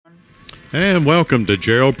And welcome to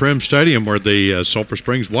Gerald Prim Stadium, where the Sulphur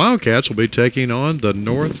Springs Wildcats will be taking on the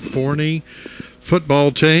North Forney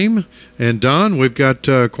football team. And Don, we've got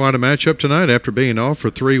quite a matchup tonight after being off for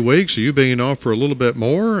 3 weeks, you being off for a little bit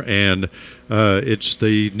more, and it's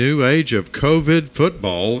the new age of COVID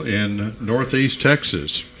football in Northeast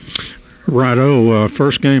Texas. Righto.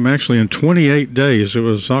 First game actually in 28 days. It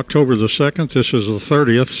was October the 2nd. This is the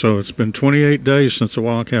 30th, so it's been 28 days since the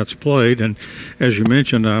Wildcats played. And as you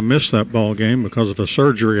mentioned, I missed that ball game because of a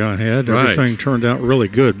surgery I had. Right. Everything turned out really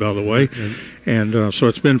good, by the way. And so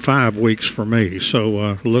it's been 5 weeks for me.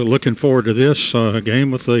 So looking forward to this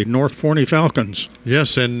game with the North Forney Falcons.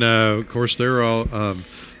 Yes, and of course they're all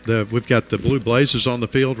we've got the Blue Blazes on the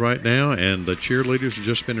field right now, and the cheerleaders have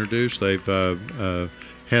just been introduced. They've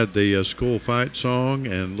had the school fight song,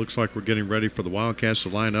 and looks like we're getting ready for the Wildcats to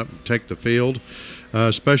line up and take the field.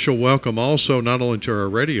 Special welcome also not only to our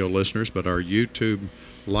radio listeners, but our YouTube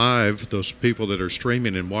live, those people that are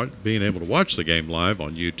streaming and being able to watch the game live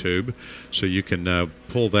on YouTube. So you can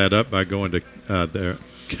pull that up by going to the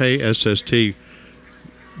KSST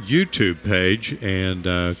YouTube page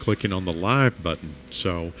and clicking on the live button.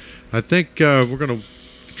 So I think we're going to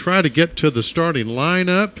try to get to the starting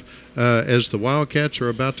lineup as the Wildcats are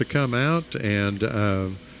about to come out. And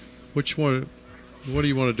what do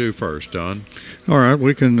you want to do first, Don? All right,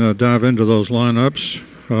 we can dive into those lineups.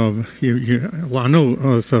 I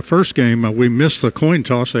know the first game we missed the coin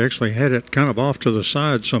toss. They actually had it kind of off to the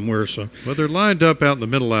side somewhere. So well, they're lined up out in the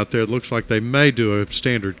middle out there. It looks like they may do a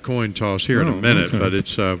standard coin toss here in a minute, but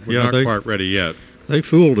it's we're not quite ready yet. They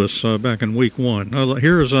fooled us back in week 1.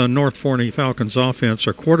 Here's North Forney Falcons offense.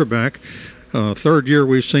 Our quarterback, third year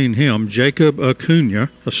we've seen him, Jacob Acuna,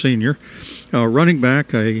 a senior. Running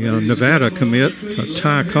back, a Nevada commit,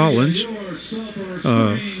 Ty Collins.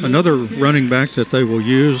 Another running back that they will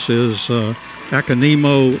use is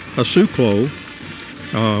Akanimo Asuklo.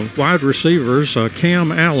 Wide receivers,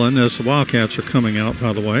 Cam Allen, as the Wildcats are coming out,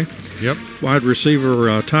 by the way. Yep. Wide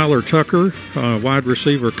receiver Tyler Tucker. Wide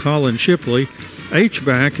receiver Colin Shipley.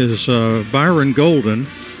 H-back is Byron Golden.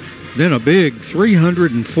 Then a big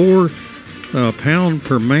 304 pound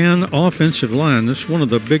per man offensive line. This is one of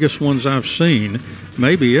the biggest ones I've seen,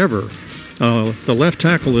 maybe ever. The left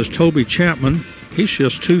tackle is Toby Chapman. He's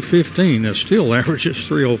just 215 and still averages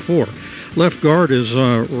 304. Left guard is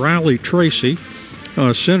Riley Tracy.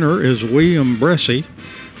 Center is William Bressy.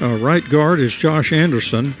 Right guard is Josh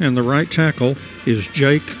Anderson. And the right tackle is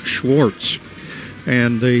Jake Schwartz.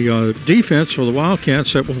 And the defense for the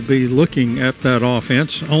Wildcats that will be looking at that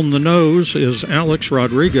offense, on the nose is Alex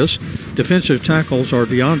Rodriguez. Defensive tackles are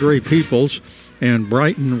DeAndre Peoples and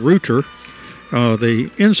Brighton Reuter.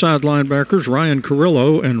 The inside linebackers, Ryan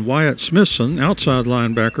Carrillo and Wyatt Smithson. Outside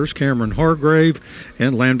linebackers, Cameron Hargrave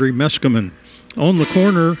and Landry Meskimen. On the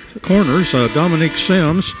corners, Dominique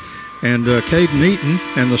Sims and Caden Eaton.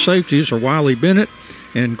 And the safeties are Wiley Bennett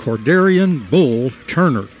and Cordarian Bull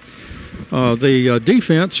Turner. The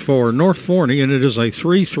defense for North Forney, and it is a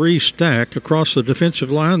 3-3 stack across the defensive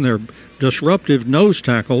line. Their disruptive nose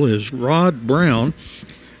tackle is Rod Brown.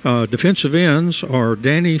 Defensive ends are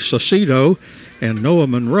Danny Saucedo and Noah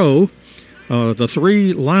Monroe. The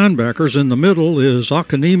three linebackers in the middle is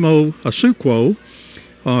Akanimo Asukwo.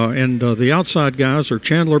 And the outside guys are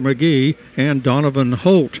Chandler McGee and Donovan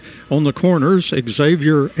Holt. On the corners,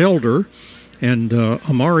 Xavier Elder and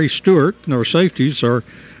Amari Stewart. And our safeties are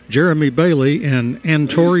Jeremy Bailey and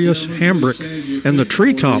Antorius Hambrick. And the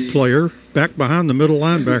treetop player back behind the middle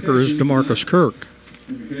linebacker is DeMarcus Kirk.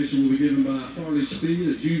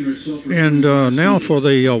 And now for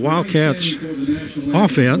the Wildcats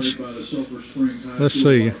offense. Let's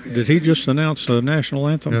see. Did he just announce the national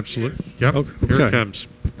anthem? Absolutely. Yep. Okay. Here it comes.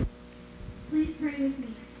 Please pray with me.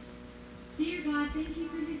 Dear God, thank you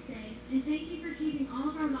for this day, and thank you for keeping all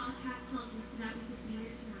of our Wildcats healthy so that we could be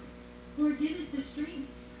here tonight. Lord, give us the strength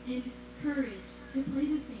and courage to play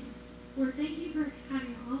this game. Lord, thank you for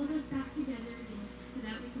having all of us back together again so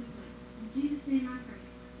that we can play. In Jesus' name I pray.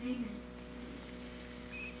 Amen.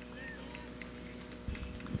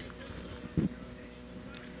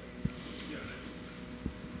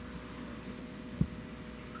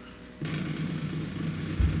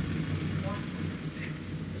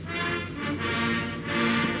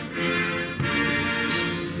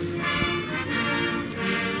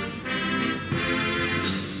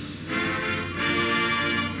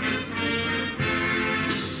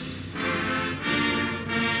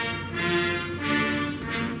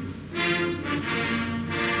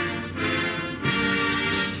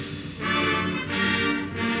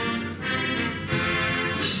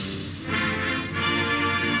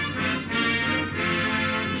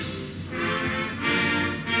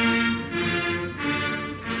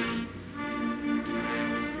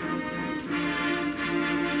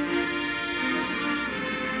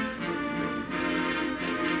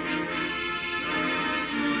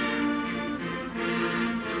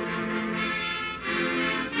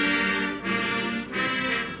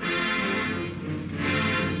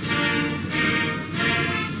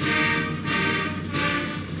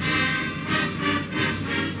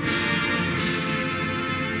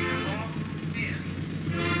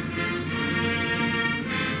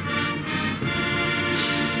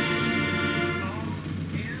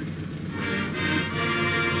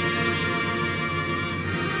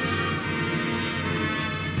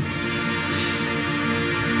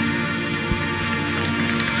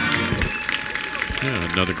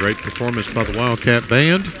 Yeah, another great performance by the Wildcat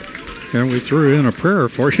Band. And we threw in a prayer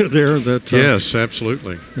for you there. That yes,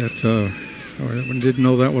 absolutely. That I didn't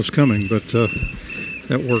know that was coming, but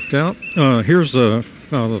that worked out. Here's the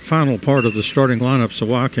final part of the starting lineups, the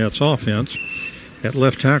Wildcats offense. At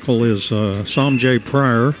left tackle is Sam J.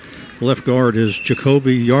 Pryor. Left guard is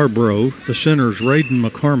Jacoby Yarbrough. The center's Raiden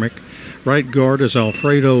McCormick. Right guard is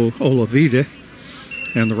Alfredo Olavide.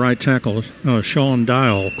 And the right tackle is Sean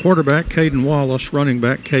Dial. Quarterback, Caden Wallace. Running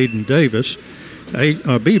back, Caden Davis.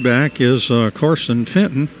 B-back is Carson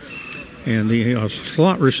Fenton. And the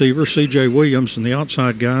slot receiver, C.J. Williams. And the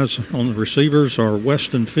outside guys on the receivers are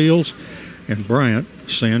Weston Fields and Bryant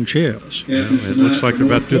Sanchez. Yeah, it looks like they're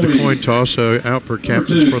about to do the coin toss. Out for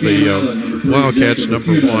captains for the Wildcats,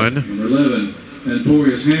 number 1.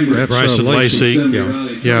 That's Bryson Lacey.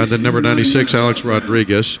 Yeah. Then number 96, Alex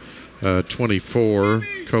Rodriguez. 24,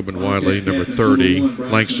 Coben Wiley. Number 30,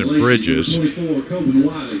 Langston Bridges. 24, Coben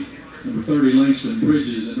Wiley. Number 30, Langston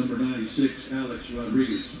Bridges. And number 96, Alex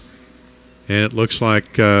Rodriguez. And it looks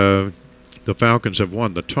like the Falcons have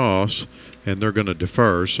won the toss, and they're going to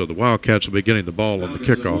defer. So the Wildcats will be getting the ball on the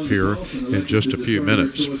kickoff here in just a few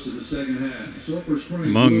minutes.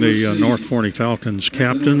 Among the North Forney Falcons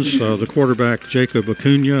captains, the quarterback Jacob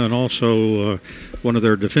Acuna, and also one of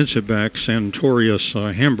their defensive backs, Santorius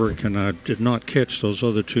Hambrick, and I did not catch those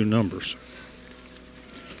other two numbers.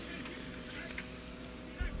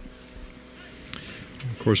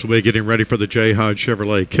 Of course, we'll be getting ready for the J. Hodge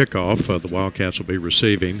Chevrolet kickoff. The Wildcats will be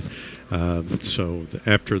receiving. So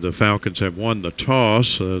after the Falcons have won the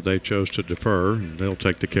toss, they chose to defer, and they'll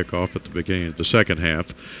take the kickoff at the beginning of the second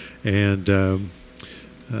half. And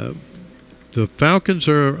the Falcons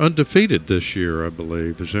are undefeated this year, I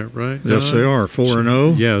believe. Is that right? Yes, they are,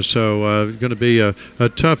 4-0. Yeah, so going to be a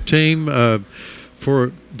tough team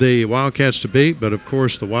for the Wildcats to beat, but of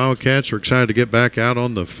course the Wildcats are excited to get back out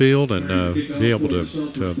on the field and be able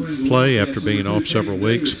to play after being off several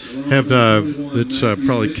weeks. It's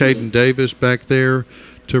probably Caden Davis back there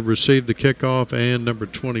to receive the kickoff, and number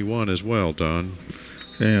 21 as well, Don.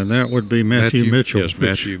 And that would be Matthew Mitchell. Yes,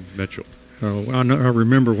 Matthew Mitchell. I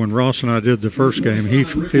remember when Ross and I did the first game, he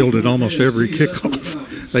fielded almost every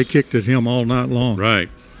kickoff. They kicked at him all night long. Right.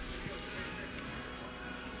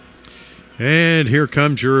 And here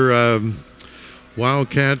comes your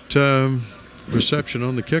Wildcat reception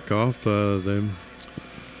on the kickoff. The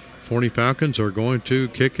Forney Falcons are going to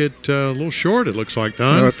kick it a little short, it looks like,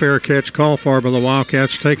 Don. A fair catch call for by the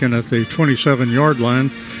Wildcats, taken at the 27-yard line,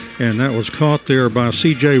 and that was caught there by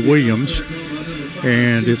C.J. Williams.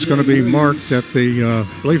 And it's going to be marked at the,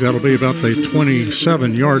 I believe that'll be about the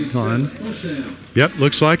 27-yard line. Yep,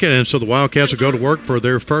 looks like it. And so the Wildcats will go to work for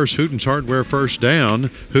their first Hooten's Hardware first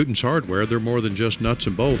down. Hooten's Hardware, they're more than just nuts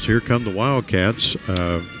and bolts. Here come the Wildcats,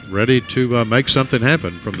 ready to make something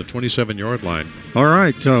happen from the 27-yard line. All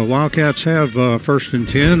right, Wildcats have first and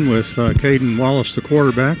 10 with Caden Wallace, the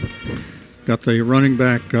quarterback. Got the running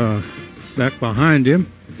back back behind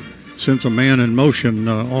him. Sends a man in motion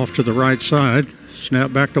off to the right side.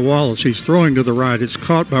 Snap back to Wallace. He's throwing to the right. It's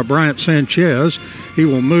caught by Bryant Sanchez. He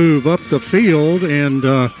will move up the field and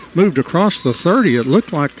moved across the 30. It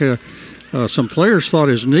looked like some players thought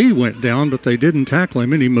his knee went down, but they didn't tackle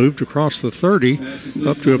him, and he moved across the 30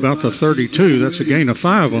 up to about the 32. That's a gain of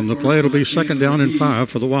 5 on the play. It'll be second down and 5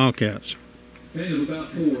 for the Wildcats. Gain of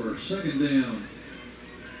about 4, second down.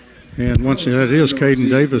 And once that is,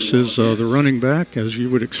 Caden Davis is the running back, as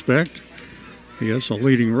you would expect. He is a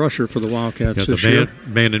leading rusher for the Wildcats this year. The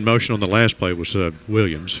man in motion on the last play was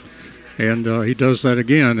Williams. And he does that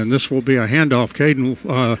again, and this will be a handoff.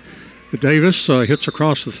 Caden Davis hits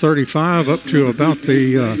across the 35 up to about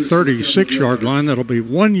the 36-yard line. That'll be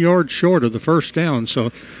 1 yard short of the first down.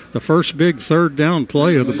 So the first big third down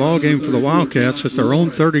play of the ball game for the Wildcats at their own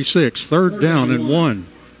 36, third down and 1.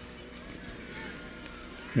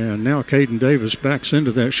 And now Caden Davis backs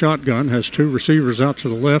into that shotgun, has 2 receivers out to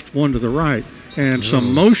the left, 1 to the right. And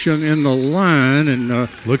some motion in the line, and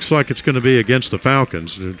looks like it's going to be against the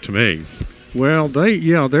Falcons to me. Well, they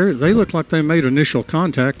look like they made initial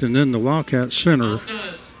contact, and then the Wildcat center,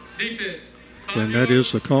 and that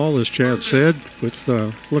is the call, as Chad said. With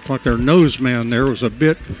looked like their nose man there was a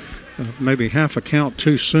bit, maybe half a count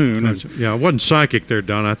too soon. Yeah, it wasn't psychic there,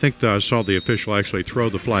 Don. I think I saw the official actually throw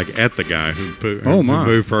the flag at the guy who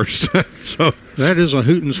moved first. So that is a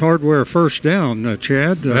Hooten's Hardware first down,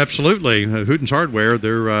 Chad. Absolutely. Hooten's Hardware,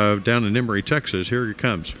 they're down in Emory, Texas. Here it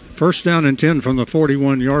comes. First down and 10 from the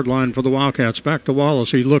 41-yard line for the Wildcats. Back to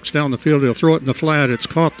Wallace. He looks down the field. He'll throw it in the flat. It's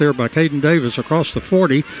caught there by Caden Davis across the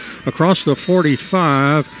 40, across the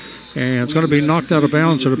 45. And it's going to be knocked out of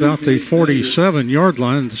bounds at about the 47-yard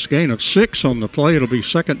line. It's a gain of 6 on the play. It'll be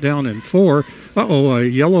second down and 4. Uh-oh, a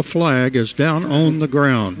yellow flag is down on the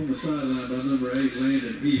ground.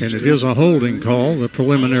 And it is a holding call, the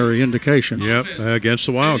preliminary indication. Yep, against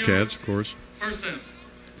the Wildcats, of course.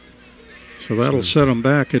 So that'll set them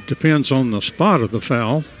back. It depends on the spot of the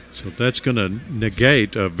foul. So that's going to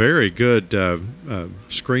negate a very good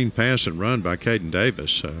screen pass and run by Caden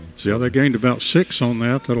Davis. Yeah, they gained about 6 on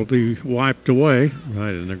that. That'll be wiped away. Right,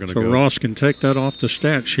 and they're going to go. So Ross can take that off the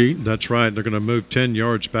stat sheet. That's right. They're going to move 10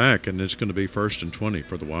 yards back, and it's going to be 1st and 20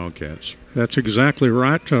 for the Wildcats. That's exactly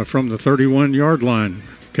right, from the 31-yard line.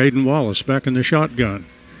 Caden Wallace back in the shotgun.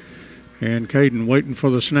 And Caden waiting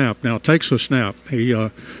for the snap. Now takes the snap. He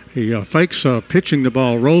fakes pitching the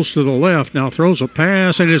ball, rolls to the left, now throws a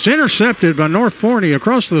pass, and it's intercepted by North Forney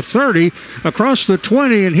across the 30, across the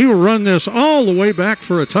 20, and he will run this all the way back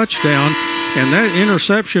for a touchdown. And that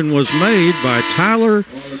interception was made by Tyler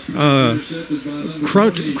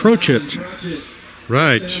Crochet.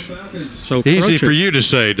 Right. So easy for you to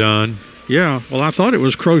say, Don. Yeah, well, I thought it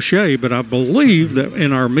was Crochet, but I believe that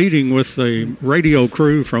in our meeting with the radio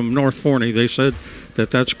crew from North Forney, they said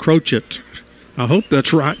that that's Crochet. I hope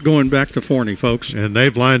that's right, going back to Forney, folks. And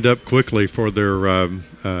they've lined up quickly for their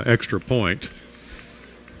extra point.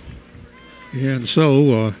 And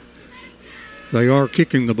so they are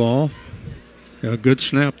kicking the ball. A good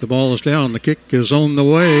snap. The ball is down. The kick is on the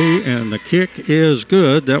way, and the kick is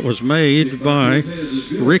good. That was made by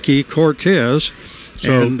Ricky Cortez.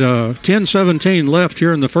 So, and 10-17 left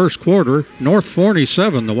here in the first quarter. North Forney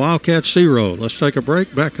 7, the Wildcats 0. Let's take a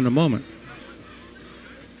break. Back in a moment.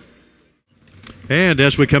 And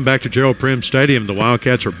as we come back to Gerald Prim Stadium, the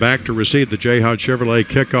Wildcats are back to receive the Jayhawk Chevrolet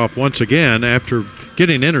kickoff once again after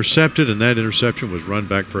getting intercepted, and that interception was run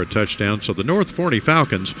back for a touchdown. So the North Forney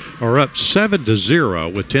Falcons are up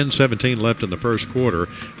 7-0 with 10-17 left in the first quarter.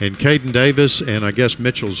 And Caden Davis and I guess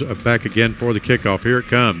Mitchell's back again for the kickoff. Here it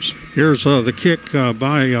comes. Here's the kick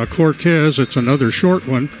by Cortez. It's another short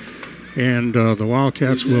one. And the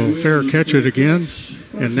Wildcats will fair catch it again.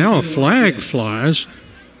 And now a flag flies.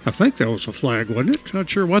 I think that was a flag, wasn't it? Not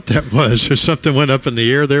sure what that was. Something went up in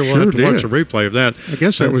the air there. We'll have to watch a replay of that. I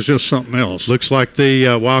guess that was just something else. Looks like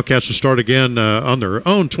the Wildcats will start again on their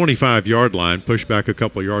own 25-yard line, pushed back a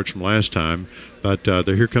couple of yards from last time. But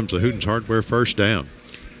here comes the Hootens Hardware first down.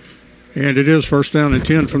 And it is first down and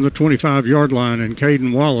 10 from the 25-yard line, and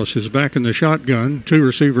Caden Wallace is back in the shotgun. 2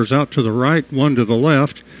 receivers out to the right, 1 to the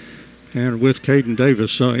left, and with Caden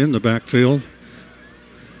Davis in the backfield.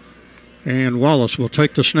 And Wallace will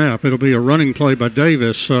take the snap. It'll be a running play by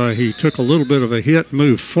Davis. He took a little bit of a hit,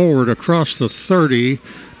 moved forward across the 30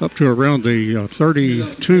 up to around the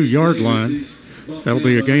 32-yard line. That'll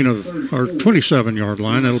be a gain of, or 27-yard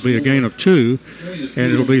line. That'll be a gain of 2, and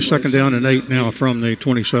it'll be second down and 8 now from the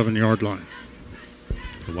 27-yard line.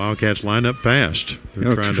 The Wildcats line up fast.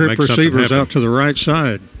 They're trying to make receivers out to the right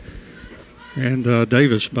side. And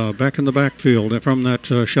Davis back in the backfield from that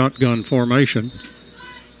shotgun formation.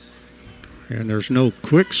 And there's no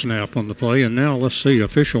quick snap on the play. And now let's see,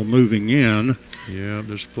 official moving in. Yeah,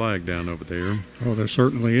 there's a flag down over there. Oh, there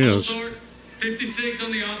certainly is. 56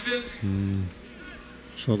 on the offense.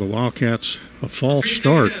 So the Wildcats, a false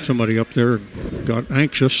start. Somebody up there got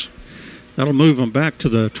anxious. That'll move them back to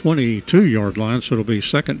the 22-yard line. So it'll be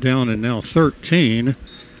second down and now 13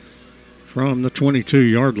 from the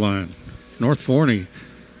 22-yard line. North Forney,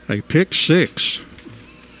 a pick 6.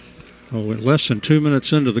 Less than 2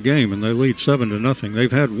 minutes into the game, and they lead 7-0.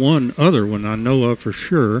 They've had one other one I know of for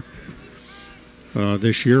sure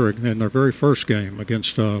this year in their very first game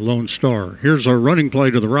against Lone Star. Here's a running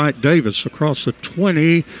play to the right. Davis across the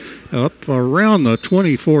 20, up around the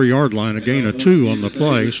 24-yard line, a gain of 2 on the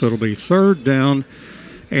play. So it'll be third down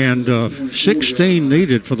and 16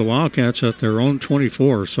 needed for the Wildcats at their own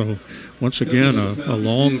 24. So once again, a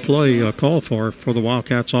long play call for the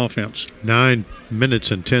Wildcats offense. 9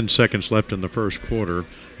 minutes and 10 seconds left in the first quarter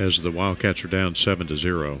as the Wildcats are down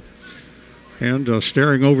 7-0. And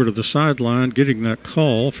staring over to the sideline, getting that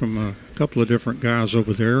call from a couple of different guys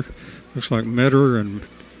over there. Looks like Metter and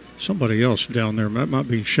somebody else down there. That might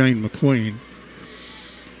be Shane McQueen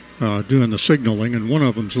doing the signaling, and one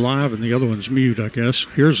of them's live and the other one's mute, I guess.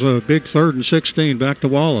 Here's a big 3rd and 16 back to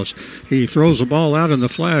Wallace. He throws the ball out in the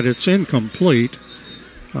flat. It's incomplete.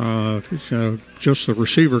 Just the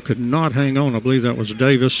receiver could not hang on. I believe that was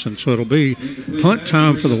Davis, and so it'll be punt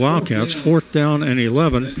time for the Wildcats. 4th down and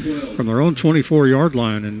 11 from their own 24-yard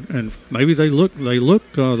line, and maybe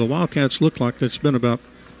the Wildcats look like it's been about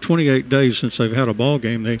 28 days since they've had a ball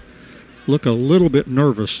game. They look a little bit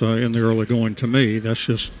nervous in the early going to me. That's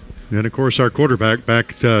just And, of course, our quarterback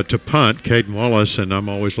back to punt, Caden Wallace, and I'm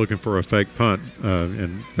always looking for a fake punt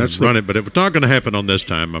and run it. But it's not going to happen on this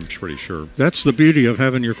time, I'm pretty sure. That's the beauty of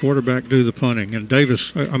having your quarterback do the punting. And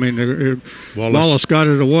Wallace got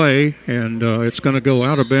it away, and it's going to go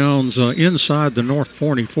out of bounds inside the North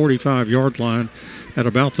Forney 45-yard line at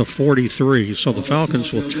about the 43. So the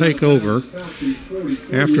Falcons will take over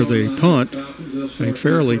after the punt, a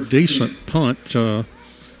fairly decent punt.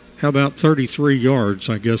 How about 33 yards,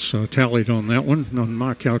 I guess, tallied on that one, on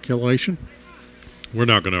my calculation. We're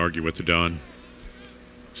not going to argue with you, Don.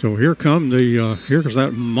 So here's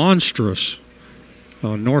that monstrous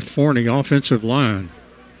North Forney offensive line.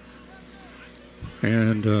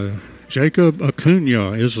 And Jacob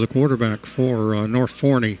Acuna is the quarterback for North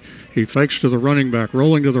Forney. He fakes to the running back,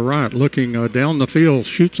 rolling to the right, looking down the field,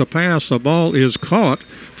 shoots a pass. The ball is caught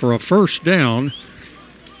for a first down.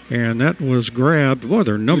 And that was grabbed. Boy,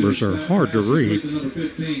 their numbers are hard to read.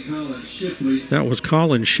 That was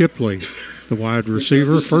Colin Shipley, the wide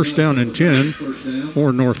receiver. First down and 10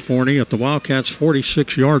 for North Forney at the Wildcats'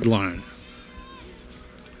 46-yard line.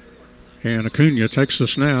 And Acuna takes the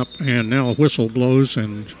snap, and now a whistle blows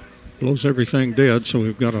and blows everything dead, so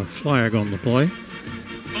we've got a flag on the play.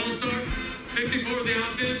 False start, 54 of the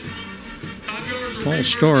offense. 5 yards or False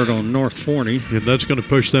start on North Forney. And that's going to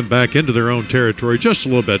push them back into their own territory just a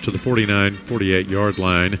little bit to the 49, 48-yard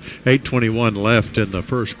line. 8:21 left in the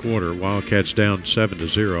first quarter. Wildcats down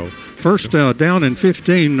 7-0. First down and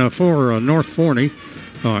 15 for North Forney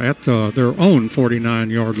at their own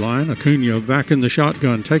 49-yard line. Acuna back in the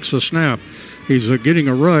shotgun, takes a snap. He's getting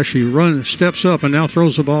a rush. He steps up and now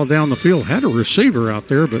throws the ball down the field. Had a receiver out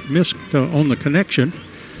there but missed on the connection.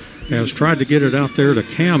 Has tried to get it out there to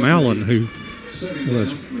Cam Allen, who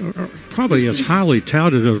was probably as highly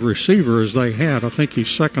touted a receiver as they had. I think he's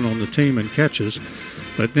second on the team in catches.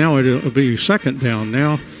 But now it'll be second down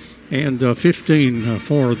now. And 15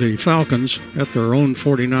 for the Falcons at their own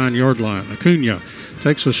 49-yard line. Acuna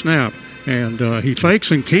takes a snap, and he fakes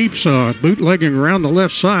and keeps bootlegging around the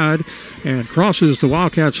left side and crosses the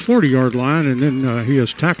Wildcats' 40-yard line, and then he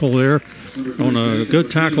is tackled there on a good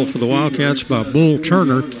tackle for the Wildcats by Bull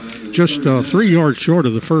Turner, just 3 yards short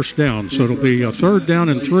of the first down. So it'll be a third down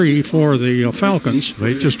and 3 for the Falcons.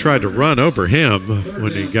 They just tried to run over him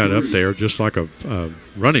when he got up there, just like a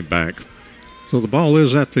running back. So the ball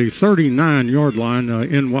is at the 39-yard line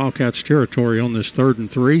in Wildcats territory on this 3rd and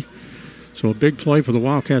 3. So a big play for the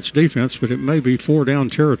Wildcats defense, but it may be 4-down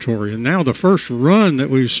territory. And now the first run that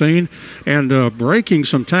we've seen, and breaking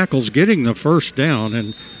some tackles, getting the first down,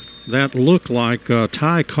 and that looked like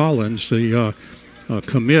Ty Collins, the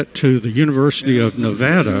commit to the University of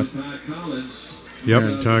Nevada.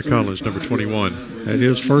 Yep, Ty Collins, number 21. That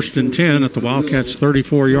is 1st and 10 at the Wildcats'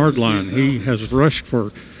 34-yard line. He has rushed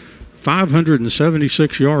for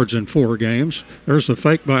 576 yards in 4 games. There's the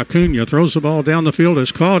fake by Acuna. Throws the ball down the field.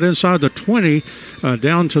 It's caught inside the 20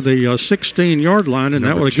 down to the 16-yard line. And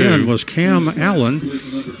that one again was Cam Allen.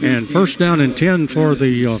 And first down and 10 for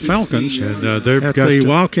the Falcons and, at the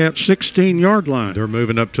Wildcats' 16-yard line. They're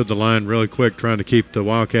moving up to the line really quick, trying to keep the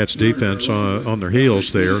Wildcats defense on their heels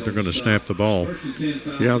there. They're going to snap the ball.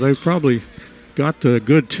 Yeah, they've probably got the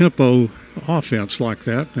good tempo offense like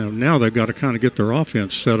that. Now they've got to kind of get their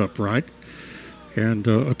offense set up right. And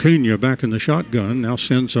Acuna back in the shotgun now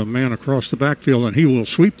sends a man across the backfield, and he will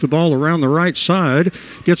sweep the ball around the right side,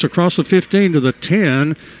 gets across the 15 to the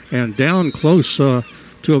 10, and down close to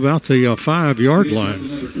about the 5-yard line.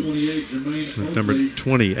 Number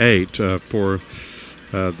 28 for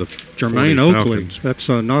the Jermaine Oakley. That's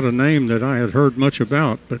not a name that I had heard much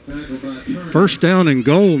about. But first down and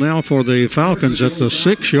goal now for the Falcons at the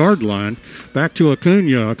 6-yard line. Back to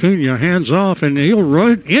Acuna. Acuna hands off, and he'll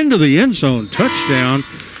run into the end zone. Touchdown.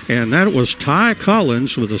 And that was Ty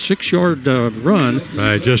Collins with a 6-yard run.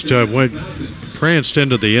 I just pranced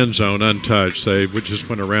into the end zone untouched. They just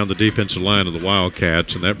went around the defensive line of the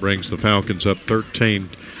Wildcats, and that brings the Falcons up 13-0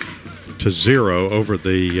 over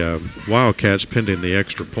the Wildcats, pending the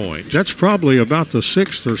extra point. That's probably about the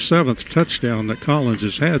 6th or 7th touchdown that Collins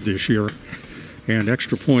has had this year. And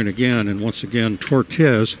extra point again, and once again,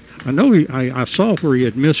 Tortez. I know I saw where he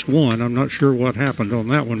had missed one. I'm not sure what happened on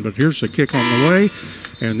that one, but here's the kick on the way,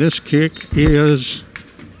 and this kick is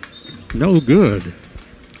no good.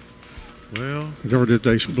 Well, or did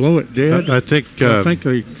they blow it dead? I think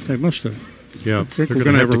they must have. Yeah, they're going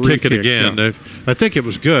to have to kick it again. Yeah. I think it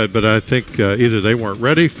was good, but I think either they weren't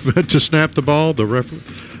ready to snap the ball, the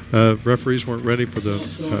referees weren't ready for the.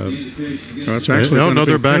 It's actually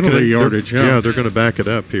they're backing it. Yardage. Yeah, they're going to back it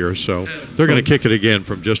up here, so they're going to kick it again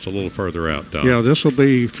from just a little further out. Don. Yeah, this will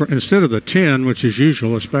be instead of the 10, which is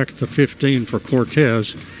usual. It's back at the 15 for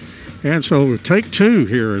Cortez. And so take two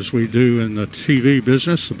here as we do in the TV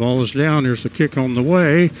business. The ball is down. There's the kick on the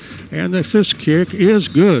way. And this kick is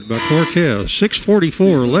good by Cortez.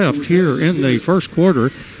 6:44 left here in the first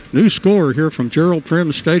quarter. New score here from Gerald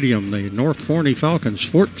Prim Stadium. The North Forney Falcons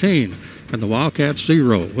 14 and the Wildcats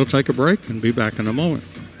 0. We'll take a break and be back in a moment.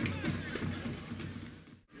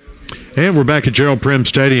 And we're back at Gerald Prim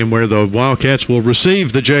Stadium where the Wildcats will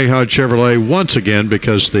receive the J. Hodge Chevrolet once again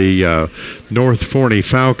because the North Forney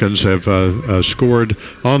Falcons have scored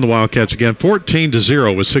on the Wildcats again.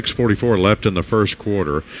 14-0 with 6:44 left in the first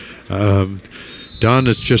quarter. Don,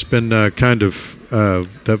 it's just been kind of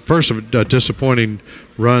the first disappointing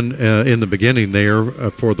run in the beginning there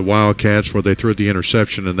for the Wildcats where they threw the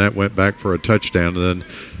interception and that went back for a touchdown. And then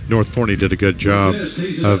North Forney did a good job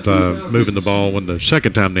of moving the ball when the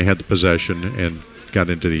second time they had the possession and got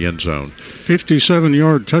into the end zone.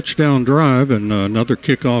 57-yard touchdown drive and another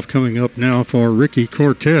kickoff coming up now for Ricky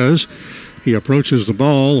Cortez. He approaches the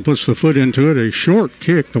ball, puts the foot into it, a short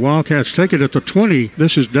kick. The Wildcats take it at the 20.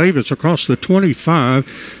 This is Davis across the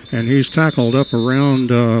 25, and he's tackled up around,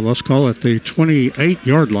 let's call it the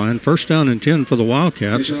 28-yard line. First down and 10 for the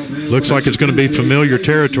Wildcats. Looks like it's going to be familiar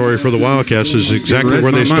territory for the Wildcats. This is exactly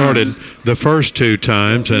where they started the first two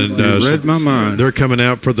times. And read my mind. They're coming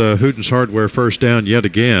out for the Hootens Hardware first down yet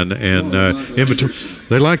again. And in between,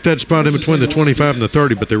 they like that spot in between the 25 and the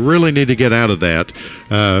 30, but they really need to get out of that.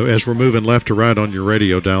 As we're moving left to right on your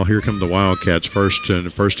radio dial, here come the Wildcats first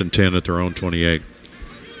and 10 at their own 28.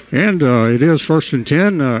 And it is first and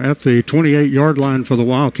 10 at the 28-yard line for the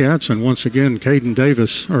Wildcats. And once again,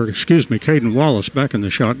 Caden Wallace back in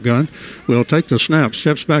the shotgun. Will take the snap,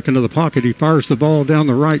 steps back into the pocket. He fires the ball down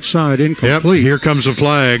the right side, incomplete. Yep, here comes the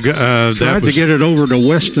flag. Tried to get it over to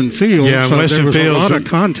Weston Fields. Yeah, so Weston there was Fields, a lot of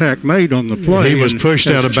contact made on the play. He was pushed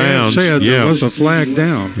out of bounds. There was a flag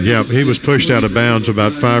down. Yeah, he was pushed out of bounds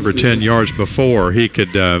about 5 or 10 yards before he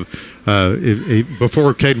could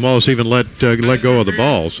before Caden Wallace even let go of the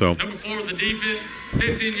ball. So number 4 the defense,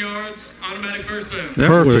 15 yards, automatic first down.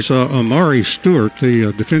 That was Amari Stewart,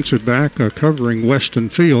 the defensive back, covering Weston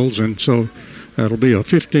Fields, and so that'll be a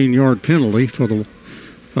 15-yard penalty for the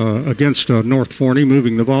against North Forney,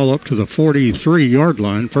 moving the ball up to the 43-yard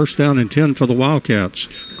line. First down and 10 for the Wildcats.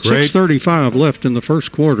 6:35 left in the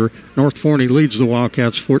first quarter. North Forney leads the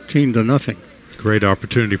Wildcats 14-0. Great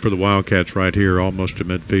opportunity for the Wildcats right here, almost to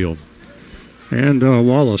midfield. And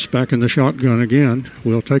Wallace back in the shotgun again.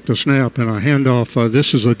 Will take the snap and a handoff.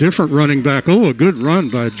 This is a different running back. Oh, a good run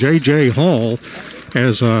by J.J. Hall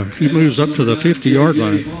as he moves up to the 50-yard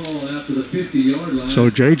line. So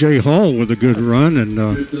J.J. Hall with a good run and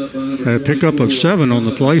a pickup of 7 on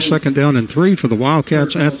the play. Second down and 3 for the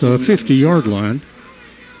Wildcats at the 50-yard line.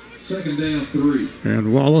 Second down, 3.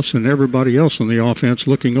 And Wallace and everybody else on the offense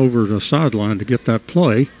looking over the sideline to get that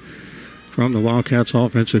play from the Wildcats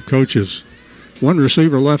offensive coaches. One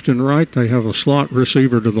receiver left and right. They have a slot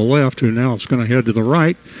receiver to the left who now is going to head to the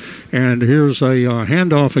right. And here's a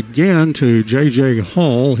handoff again to J.J.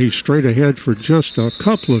 Hall. He's straight ahead for just a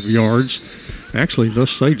couple of yards. Actually,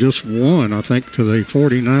 let's say just 1, I think, to the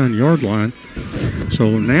 49-yard line.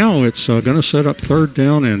 So now it's going to set up third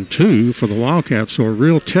down and 2 for the Wildcats. So a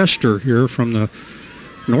real tester here from the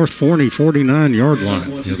North Forney 49-yard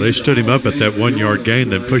line. Yeah, they stood him up at that 1-yard gain,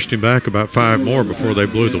 then pushed him back about 5 more before they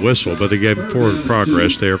blew the whistle, but they gave him forward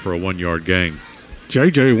progress there for a 1-yard gain.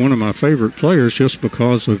 JJ, one of my favorite players just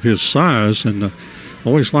because of his size, and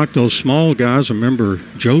always liked those small guys. I remember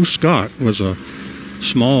Joe Scott was a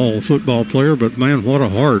small football player, but man, what a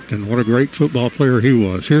heart and what a great football player he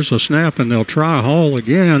was. Here's a snap, and they'll try Hall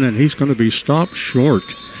again, and he's going to be stopped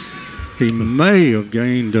short. He may have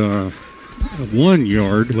gained 1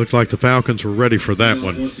 yard. Looked like the Falcons were ready for that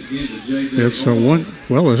one. It's a one.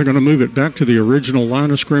 Well, they're going to move it back to the original line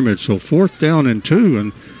of scrimmage. So fourth down and 2,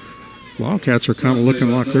 and Wildcats are kind of looking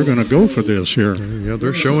like they're going to go for this here. Yeah,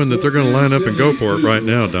 they're showing that they're going to line up and go for it right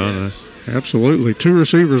now, Donna. Absolutely. 2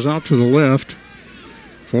 receivers out to the left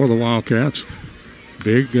for the Wildcats.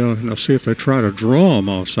 Big, let's see if they try to draw them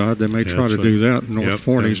offside. They may try to do that. North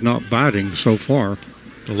Forney's not biting so far.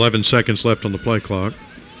 11 seconds left on the play clock.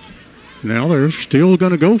 Now they're still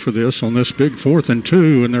going to go for this on this big 4th and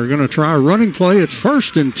 2, and they're going to try a running play. It's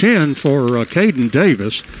 1st and 10 for Caden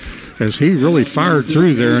Davis as he really fired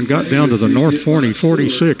through there and got down to the North Forney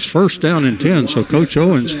 46. First down and 10, so Coach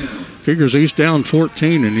Owens figures he's down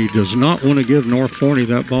 14, and he does not want to give North Forney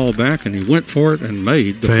that ball back, and he went for it and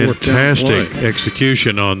made the fantastic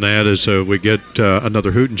execution on that as we get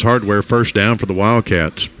another Hootens Hardware first down for the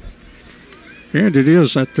Wildcats. And it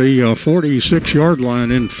is at the 46-yard line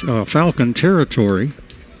in Falcon territory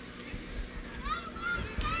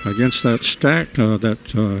against that stack,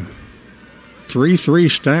 that 3-3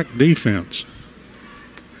 stack defense.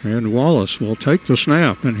 And Wallace will take the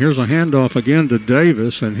snap. And here's a handoff again to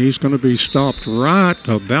Davis, and he's going to be stopped right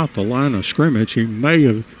about the line of scrimmage. He may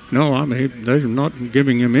have, they're not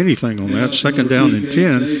giving him anything on that. Second down and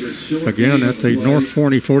 10, again at the North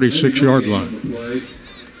Forney 46-yard line.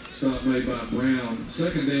 Stop made by Brown.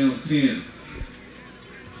 Second down, 10.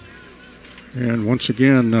 And once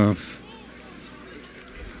again,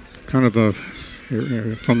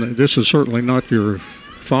 this is certainly not your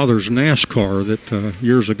father's NASCAR that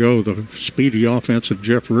years ago, the speedy offense of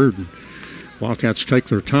Jeff Reardon. Wildcats take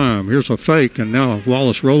their time. Here's a fake, and now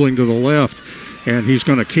Wallace rolling to the left, and he's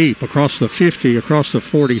going to keep across the 50, across the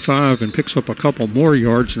 45, and picks up a couple more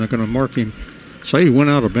yards, and they're going to mark him. Say he went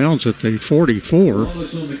out of bounds at the 44.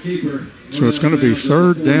 So it's going to be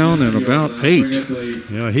third down and about 8.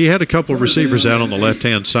 Yeah, he had a couple of receivers out on the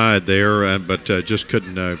left-hand side there, but just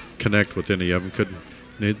couldn't connect with any of them.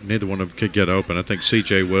 Neither one of them could get open. I think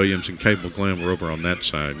C.J. Williams and Cable Glenn were over on that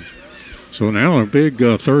side. So now a big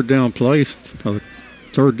third down play,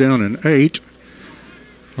 third down and 8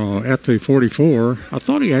 at the 44. I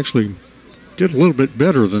thought he actually did a little bit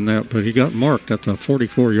better than that, but he got marked at the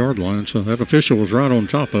 44-yard line, so that official was right on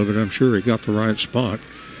top of it. I'm sure he got the right spot.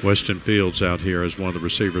 Weston Fields out here as one of the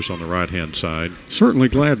receivers on the right-hand side. Certainly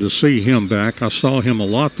glad to see him back. I saw him a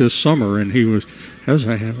lot this summer, and he was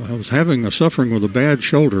having a suffering with a bad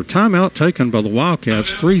shoulder. Timeout taken by the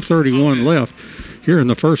Wildcats, 3:31 left here in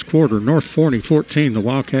the first quarter. North Forney 14, the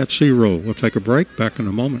Wildcats 0. We'll take a break, back in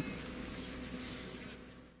a moment.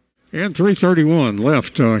 And 3:31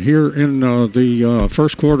 left here in the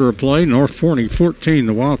first quarter of play. North Forney 14,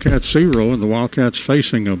 the Wildcats 0, and the Wildcats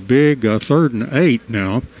facing a big 3rd and 8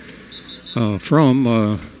 now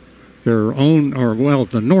from their own,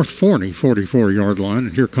 the North Forney 44-yard line.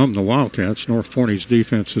 And here come the Wildcats. North Forney's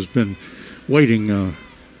defense has been waiting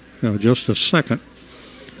just a second.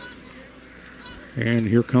 And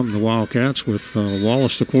here come the Wildcats with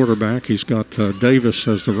Wallace, the quarterback. He's got Davis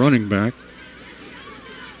as the running back.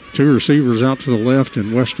 Two receivers out to the left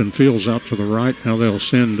and Weston Fields out to the right. Now they'll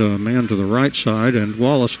send a man to the right side, and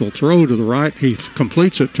Wallace will throw to the right. He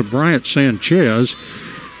completes it to Bryant Sanchez,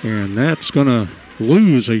 and that's going to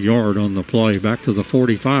lose a yard on the play back to the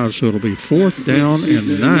 45, so it'll be 4th down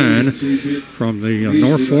and 9 from the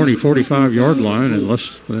North Forney 45-yard line.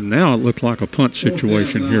 And now it looked like a punt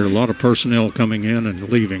situation here. A lot of personnel coming in and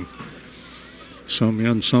leaving. Some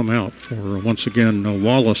in, some out. For once again,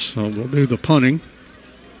 Wallace will do the punting.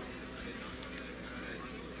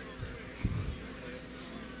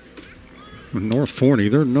 North Forney,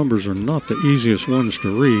 their numbers are not the easiest ones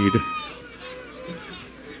to read.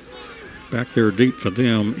 Back there deep for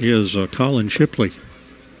them is Colin Shipley.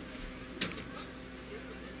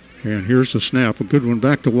 And here's the snap. A good one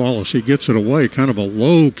back to Wallace. He gets it away. Kind of a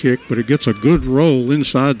low kick, but it gets a good roll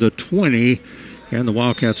inside the 20. And the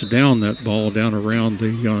Wildcats down that ball down around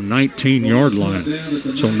the 19-yard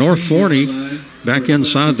line. So North Forney back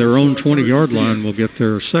inside their own 20-yard line will get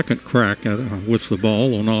their second crack with the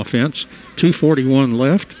ball on offense. 2:41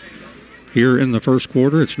 left here in the first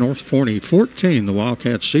quarter. It's North Forney 14, the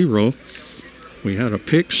Wildcats 0. We had a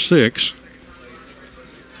pick 6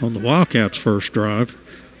 on the Wildcats' first drive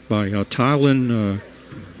by Tylen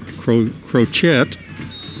Crochet.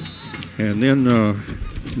 And then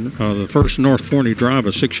the first North Forney drive, a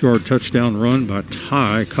 6-yard touchdown run by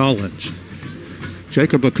Ty Collins.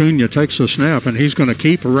 Jacob Acuna takes the snap, and he's going to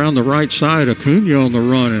keep around the right side. Acuna on the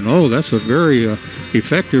run, and that's a very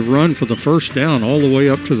effective run for the first down all the way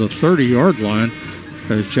up to the 30-yard line.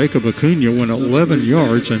 As Jacob Acuna went 11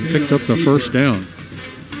 yards and picked up the first down.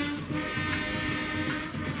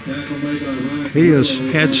 He has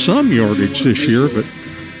had some yardage this year, but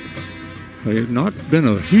he's not been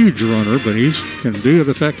a huge runner, but he can do it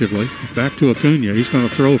effectively. Back to Acuna. He's going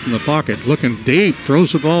to throw from the pocket. Looking deep.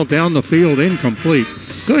 Throws the ball down the field. Incomplete.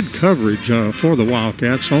 Good coverage for the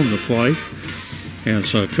Wildcats on the play. And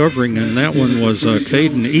so covering in that one was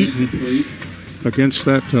Caden Eaton against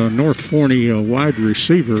that North Forney wide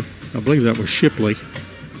receiver. I believe that was Shipley.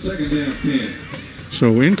 Second down, 10.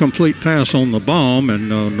 So incomplete pass on the bomb, and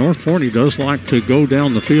North Forney does like to go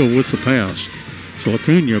down the field with the pass. So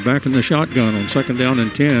Acuna back in the shotgun on second down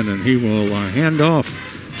and 10, and he will hand off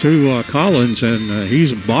to Collins, and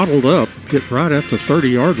he's bottled up, hit right at the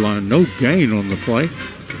 30-yard line. No gain on the play.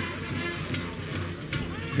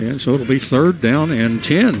 And so it'll be third down and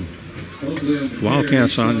 10.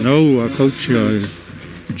 Wildcats, I know Coach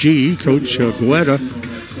Guetta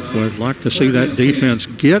would like to see that defense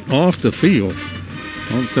get off the field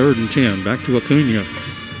on third and 10. Back to Acuna.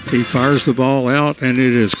 He fires the ball out, and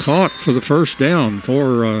it is caught for the first down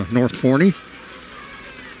for North Forney.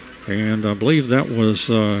 And I believe that was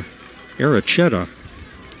Arichetta.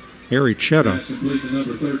 Pass complete to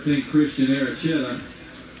number 13, Christian Arichetta.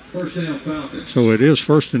 First down, Falcons. So it is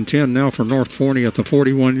 1st and 10 now for North Forney at the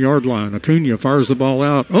 41-yard line. Acuna fires the ball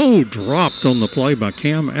out. Oh, dropped on the play by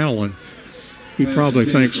Cam Allen. He probably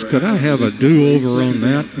thinks, could I have a do-over on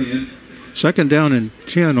that? 2nd down and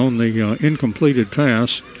 10 on the incompleted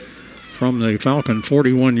pass from the Falcon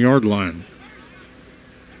 41-yard line.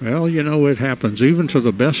 Well, you know, it happens. Even to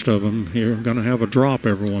the best of them, you're going to have a drop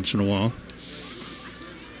every once in a while.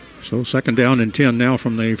 So 2nd down and 10 now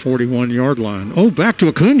from the 41-yard line. Oh, back to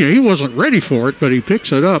Acuna. He wasn't ready for it, but he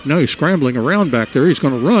picks it up. Now he's scrambling around back there. He's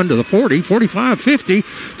going to run to the 40, 45, 50,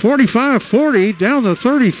 45, 40, down the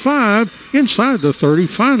 35, inside the 30,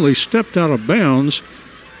 finally stepped out of bounds.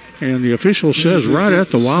 And the official says right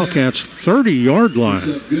at the Wildcats' 30-yard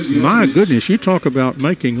line. My goodness, you talk about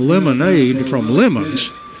making lemonade from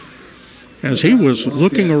lemons. As he was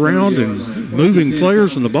looking around and moving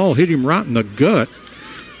players, and the ball hit him right in the gut.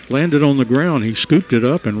 Landed on the ground. He scooped it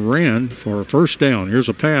up and ran for a 1st down. Here's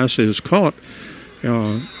a pass. Is caught.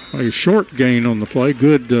 A short gain on the play.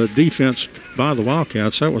 Good defense by the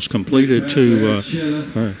Wildcats. That was completed to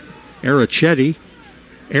Arichetta,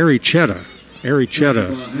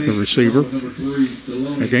 the receiver.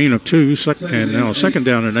 A gain of 2, and now 2nd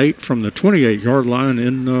down and 8 from the 28-yard line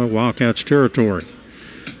in Wildcats territory.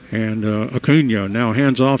 And Acuna now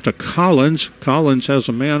hands off to Collins. Collins has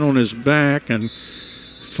a man on his back and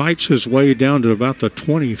fights his way down to about the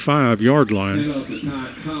 25-yard line.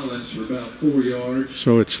 Collins for about 4 yards.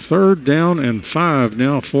 So it's 3rd down and 5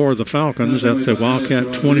 now for the Falcons at the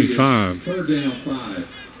Wildcat 25. 3rd down,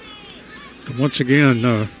 5. Once again,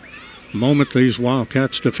 a moment these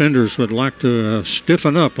Wildcats defenders would like to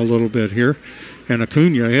stiffen up a little bit here. And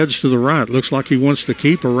Acuna heads to the right. Looks like he wants to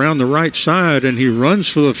keep around the right side, and he runs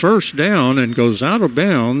for the 1st down and goes out of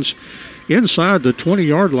bounds inside the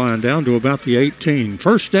 20-yard line down to about the 18.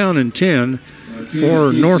 1st down and 10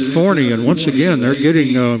 for North Forney, and once again they're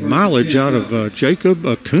getting mileage out of Jacob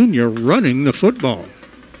Acuna running the football.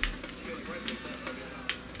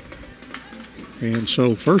 And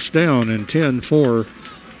so 1st down and 10 for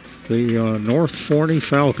the North Forney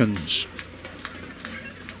Falcons.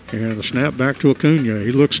 And a snap back to Acuna.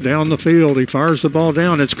 He looks down the field. He fires the ball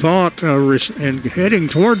down. It's caught and heading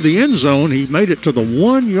toward the end zone. He made it to the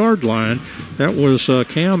 1-yard line. That was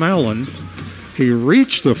Cam Allen. He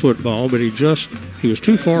reached the football, but he was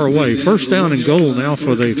too far away. 1st down and goal now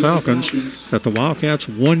for the Falcons at the Wildcats'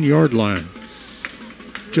 1-yard line.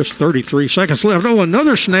 Just 33 seconds left. Oh,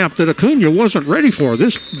 another snap that Acuna wasn't ready for.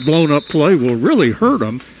 This blown-up play will really hurt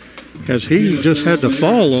him, as he just had to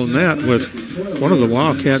fall on that with one of the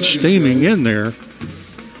Wildcats steaming in there.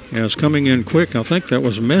 As coming in quick, I think that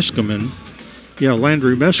was Meskimen. Yeah,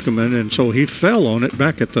 Landry Meskimen, and so he fell on it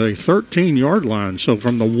back at the 13-yard line. So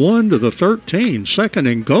from the 1 to the 13,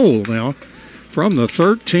 2nd and goal now from the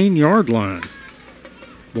 13-yard line.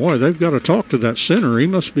 Boy, they've got to talk to that center. He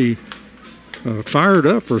must be fired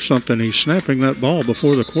up or something. He's snapping that ball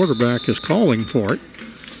before the quarterback is calling for it.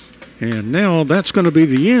 And now that's going to be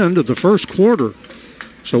the end of the 1st quarter.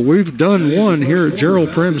 So we've done one here at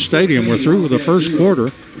Gerald Prim Stadium. We're through with the 1st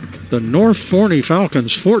quarter. The North Forney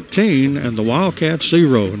Falcons 14 and the Wildcats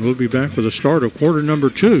 0. And we'll be back with the start of quarter number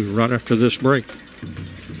 2 right after this break.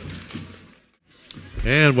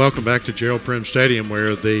 And welcome back to Gerald Prim Stadium,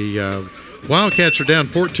 where the Wildcats are down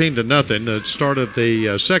 14-0 at the start of the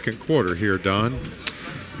 2nd quarter here, Don.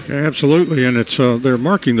 Absolutely, and it's they're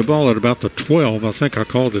marking the ball at about the 12. I think I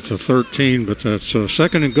called it the 13, but that's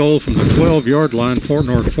 2nd and goal from the 12-yard line for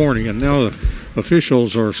North Forney. And now the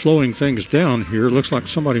officials are slowing things down here. Looks like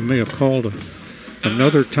somebody may have called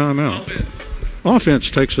another timeout. Offense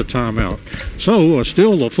takes a timeout. So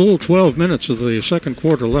still a full 12 minutes of the 2nd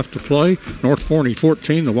quarter left to play. North Forney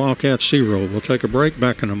 14, the Wildcats 0. We'll take a break.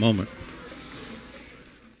 Back in a moment.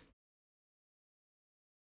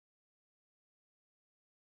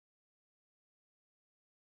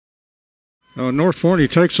 North Forney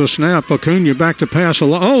takes a snap. Acuna back to pass.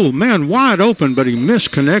 Oh, man, wide open, but he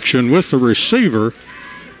missed connection with the receiver.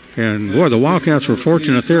 And, boy, the Wildcats were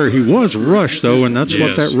fortunate there. He was rushed, though, and that's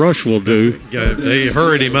what that rush will do. Yeah, they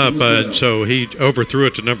hurried him up, and so he overthrew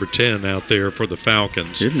it to number 10 out there for the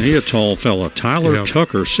Falcons. Isn't he a tall fella? Tyler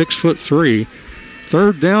Tucker, 6'3".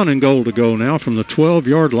 3rd down and goal to go now from the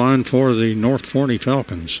 12-yard line for the North Forney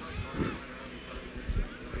Falcons.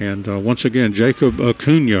 And once again, Jacob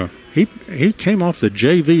Acuna. He came off the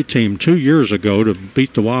JV team 2 years ago to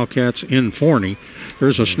beat the Wildcats in Forney.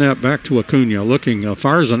 There's a snap back to Acuna, looking,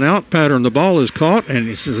 fires an out pattern. The ball is caught, and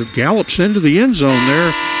he gallops into the end zone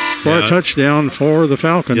there. for a touchdown for the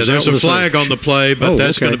Falcons. Yeah, there's a flag on the play, but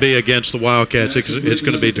that's okay. going to be against the Wildcats. It's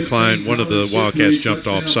going to be declined. One of the Wildcats jumped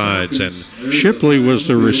off sides. And Shipley was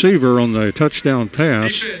the receiver on the touchdown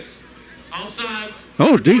pass. Defense. Offsides.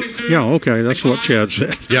 Oh, deep. 22. Yeah, okay, that's what Chad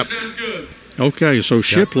said. Yep. Sounds good. Okay, so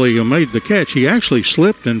Shipley made the catch. He actually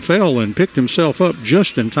slipped and fell and picked himself up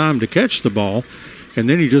just in time to catch the ball, and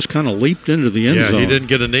then he just kind of leaped into the end zone. Yeah, he didn't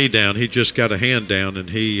get a knee down. He just got a hand down, and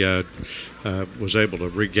he was able to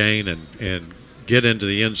regain and get into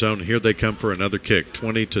the end zone. Here they come for another kick,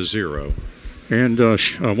 20-0.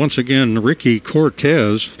 And once again, Ricky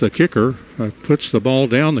Cortez, the kicker, puts the ball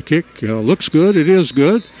down. The kick looks good. It is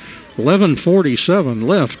good. 11:47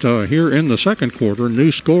 left here in the second quarter. New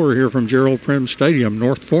score here from Gerald Prim Stadium.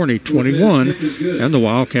 North Forney 21 and the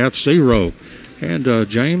Wildcats 0. And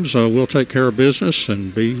James will take care of business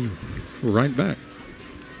and be right back.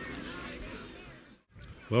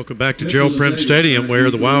 Welcome back to Gerald Prim Stadium, where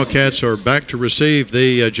the Wildcats are back to receive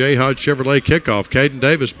the J. Hodge Chevrolet kickoff. Caden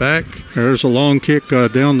Davis back. There's a long kick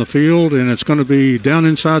down the field, and it's going to be down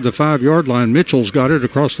inside the 5-yard line. Mitchell's got it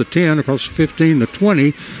across the 10, across the 15, the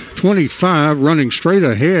 20, 25, running straight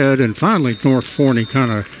ahead, and finally North Forney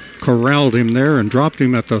kind of corralled him there and dropped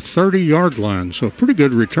him at the 30-yard line. So pretty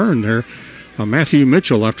good return there. Matthew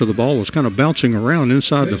Mitchell, after the ball was kind of bouncing around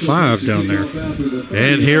inside the 5 down there.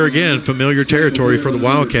 And here again, familiar territory for the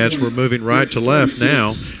Wildcats. We're moving right to left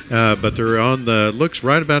now, but they're on the, looks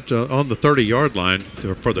right about on the 30-yard line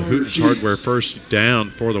for the Hootens Hardware first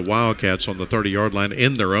down for the Wildcats on the 30-yard line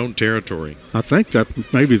in their own territory. I think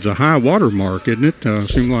that may be the high water mark, isn't it?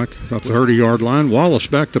 Seemed like about the 30-yard line. Wallace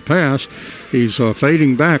back to pass. He's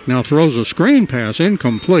fading back, now throws a screen pass,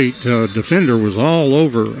 incomplete. Defender was all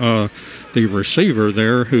over the receiver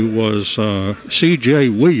there, who was C.J.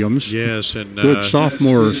 Williams. Yes, and good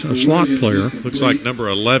sophomore slot player. Looks like number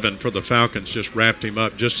 11 for the Falcons just wrapped him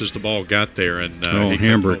up just as the ball got there, and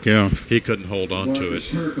Hambrick, he couldn't hold on to it.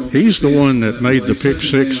 He's the one that made the pick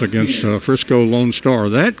 6 against Frisco Lone Star.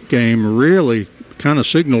 That game really kind of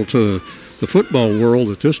signaled to the football world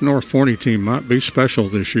that this North Forney team might be special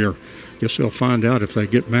this year. Guess they'll find out if they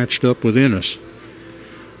get matched up with Ennis.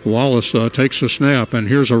 Wallace takes a snap, and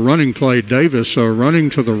here's a running play. Davis running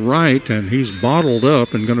to the right, and he's bottled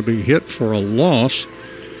up and going to be hit for a loss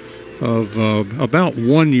of about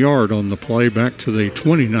 1 yard on the play back to the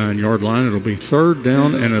 29-yard line. It'll be 3rd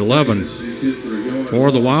down and 11 for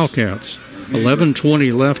the Wildcats.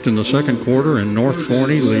 11:20 left in the second quarter, and North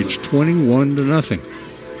Forney leads 21-0.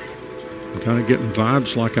 I'm kind of getting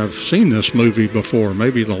vibes like I've seen this movie before,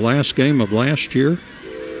 maybe the last game of last year.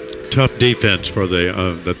 Tough defense for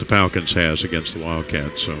that the Falcons has against the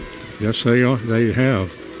Wildcats. So yes, they are. They have.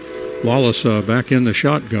 Wallace back in the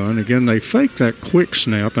shotgun again. They fake that quick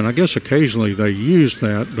snap, and I guess occasionally they use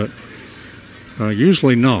that, but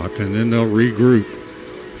usually not. And then they'll regroup.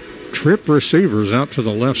 Trip receivers out to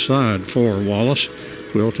the left side for Wallace.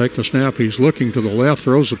 Will take the snap. He's looking to the left.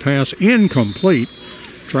 Throws the pass incomplete.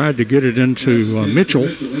 Tried to get it into Mitchell,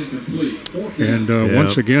 and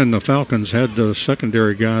once again the Falcons had the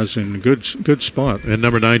secondary guys in good spot. And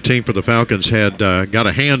number 19 for the Falcons had got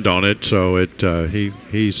a hand on it, so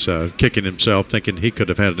he's kicking himself, thinking he could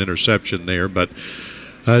have had an interception there. But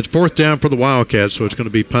it's 4th down for the Wildcats, so it's going to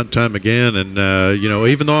be punt time again. And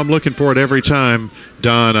even though I'm looking for it every time,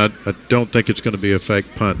 Don, I don't think it's going to be a fake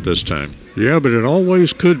punt this time. Yeah, but it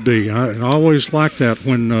always could be. I always like that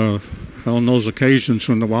when. On those occasions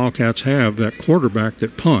when the Wildcats have that quarterback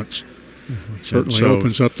that punts. Certainly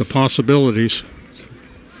opens up the possibilities.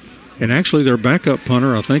 And actually their backup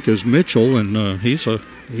punter, I think, is Mitchell, and he's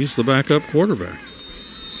the backup quarterback.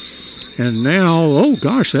 And now, oh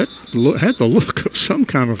gosh, that had the look of some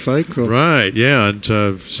kind of fake. Right, yeah, and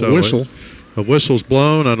so a whistle. A whistle's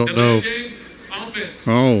blown. I don't know.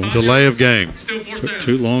 Delay of game. Took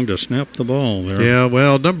too long to snap the ball there. Yeah,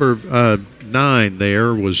 well, number 9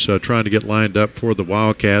 there was trying to get lined up for the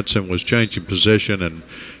Wildcats and was changing position and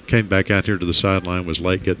came back out here to the sideline, was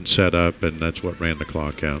late getting set up, and that's what ran the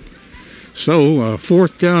clock out. So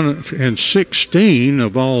 4th down and 16, a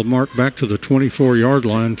ball marked back to the 24-yard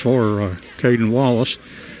line for Caden Wallace.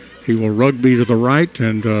 He will rugby to the right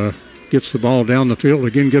and gets the ball down the field.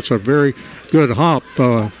 Again, gets a very good hop.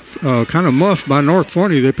 Kind of muffed by North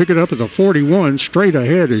Forney. They pick it up at the 41. Straight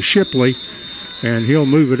ahead is Shipley, and he'll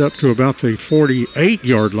move it up to about the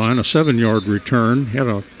 48-yard line, a 7-yard return. Had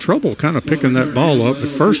a trouble kind of picking that ball up, but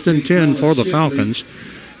 1st and 10 for the Falcons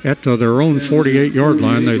at their own 48-yard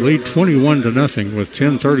line. They lead 21-0 with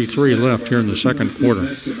 10:33 left here in the second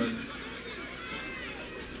quarter.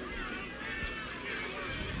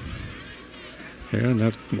 And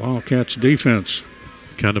that Wildcats defense.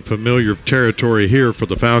 kind of familiar territory here for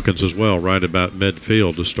the Falcons as well, right about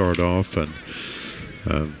midfield to start off, and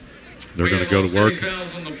they're going to go to work.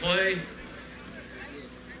 Fouls on the play.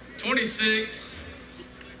 26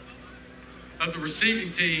 of the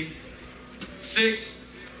receiving team,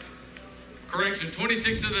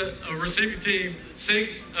 26 of the receiving team,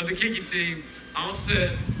 6 of the kicking team,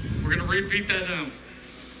 offset. We're going to repeat that down.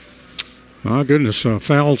 My goodness,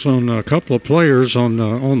 fouls on a couple of players on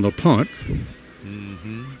the punt.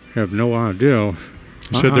 Have no idea. You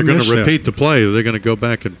said they're going to repeat the play. Are they going to go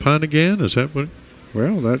back and punt again? Is that what?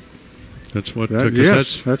 Well, that's what.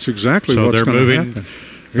 Yes, that's exactly so what's they're going to happen.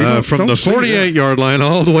 From the 48-yard line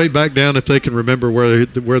all the way back down, if they can remember where they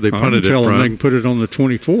punted it from. Them they can put it on the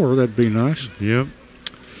 24. That'd be nice. Yep.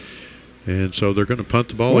 And so they're going to punt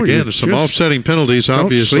the ball again. There's some offsetting penalties,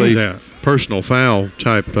 obviously. Personal foul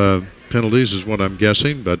type penalties is what I'm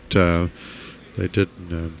guessing, but they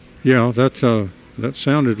didn't. Yeah, that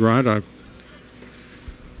sounded right. I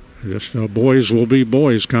just boys will be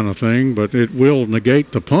boys kind of thing, but it will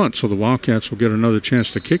negate the punt, so the Wildcats will get another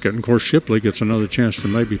chance to kick it. And, of course, Shipley gets another chance to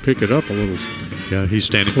maybe pick it up a little. Yeah, he's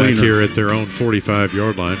standing back here at their own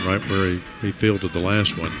 45-yard line, right where he fielded the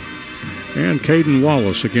last one. And Caden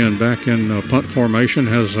Wallace, again, back in punt formation,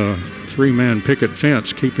 has a three-man picket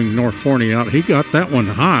fence keeping North Forney out. He got that one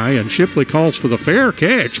high, and Shipley calls for the fair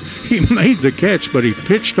catch. He made the catch, but he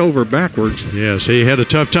pitched over backwards. Yes, he had a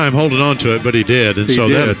tough time holding on to it, but he did. And so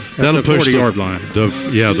that'll push the 40-yard line.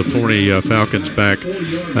 The Forney Falcons back,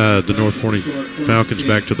 the North Forney Falcons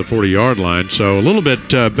back to the 40-yard line. So a little bit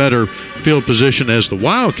better field position as the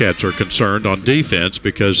Wildcats are concerned on defense,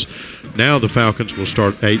 because now the Falcons will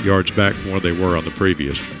start 8 yards back from where they were on the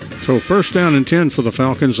previous. So first down and 10 for the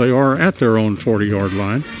Falcons. They are at their own 40-yard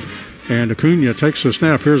line. And Acuna takes the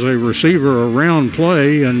snap. Here's a receiver around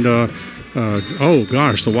play. And, oh,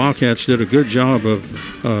 gosh, the Wildcats did a good job of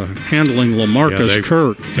handling LaMarcus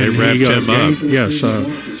Kirk. They wrapped him up. Yes,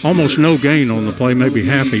 almost no gain on the play, maybe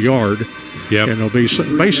half a yard. Yep. And it'll be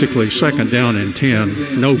basically second down and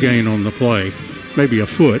 10. No gain on the play. Maybe a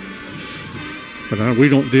foot. But we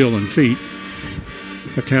don't deal in feet.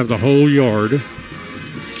 Have to have the whole yard.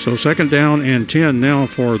 So second down and 10 now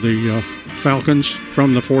for the Falcons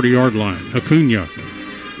from the 40-yard line. Acuna,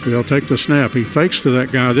 they'll take the snap. He fakes to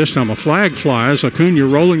that guy. This time a flag flies. Acuna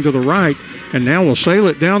rolling to the right, and now will sail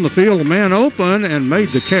it down the field. A man open and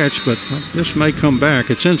made the catch, but this may come back.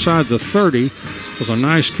 It's inside the 30. It was a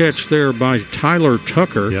nice catch there by Tyler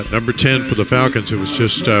Tucker. Yeah, number 10 for the Falcons. It was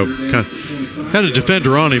just kind of had a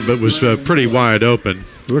defender on him, but was pretty wide open.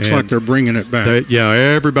 Looks like they're bringing it back.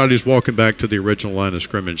 Everybody's walking back to the original line of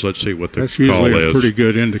scrimmage. Let's see what the That's call is. That's usually a pretty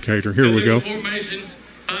good indicator. Here we go. Formation,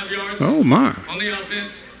 5 yards. Oh, my. On the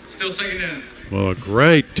offense, still second down. Well, a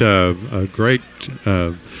great turn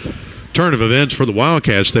of events for the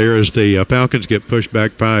Wildcats there as the Falcons get pushed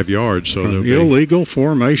back 5 yards. So illegal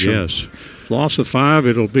formation. Yes. Loss of 5.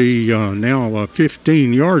 It'll be now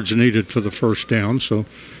 15 yards needed for the first down. So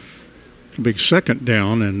it'll be second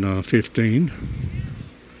down and 15.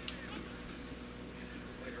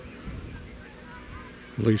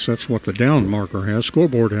 At least that's what the down marker has.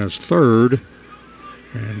 Scoreboard has third.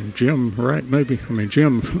 And Jim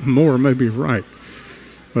Moore may be right.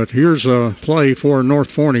 But here's a play for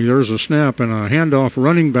North Forney. There's a snap and a handoff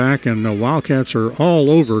running back, and the Wildcats are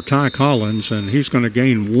all over Ty Collins, and he's going to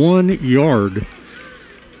gain 1 yard.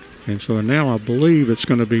 And so now I believe it's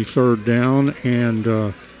going to be third down and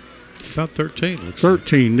about 13.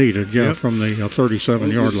 13 needed, from the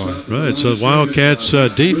 37-yard line. Right, so the Wildcats'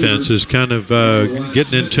 defense is kind of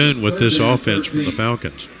getting in tune with this offense from the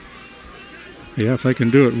Falcons. Yeah, if they can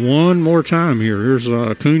do it one more time here. Here's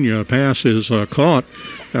Acuna. Pass is caught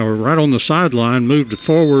right on the sideline, moved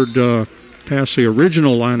forward past the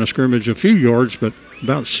original line of scrimmage a few yards, but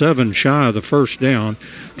about 7 shy of the first down.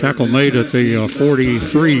 Tackle made at the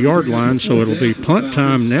 43-yard line, so it'll be punt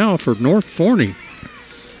time now for North Forney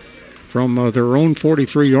from their own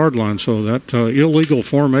 43-yard line. So that illegal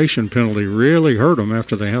formation penalty really hurt them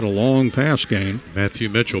after they had a long pass game. Matthew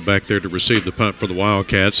Mitchell back there to receive the punt for the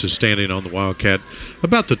Wildcats is standing on the Wildcat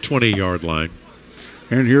about the 20-yard line.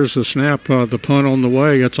 And here's the snap, the punt on the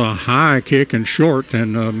way. It's a high kick and short,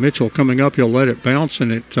 and Mitchell coming up, he'll let it bounce,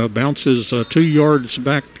 and it bounces 2 yards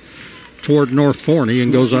back toward North Forney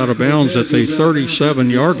and goes out of bounds at the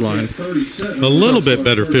 37-yard line. A little bit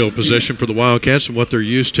better field position for the Wildcats than what they're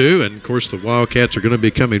used to, and of course the Wildcats are going to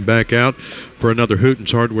be coming back out for another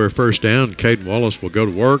Hooten's Hardware first down. Caden Wallace will go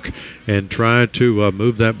to work and try to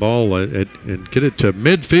move that ball and get it to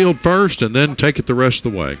midfield first and then take it the rest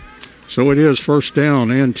of the way. So it is first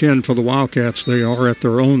down and 10 for the Wildcats. They are at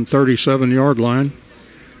their own 37-yard line.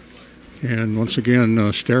 And once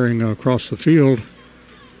again, staring across the field.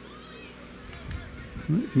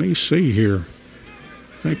 Let me see here.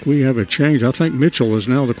 I think we have a change. I think Mitchell is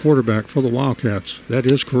now the quarterback for the Wildcats. That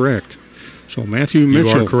is correct. So Matthew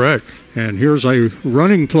Mitchell. You are correct. And here's a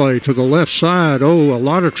running play to the left side. Oh, a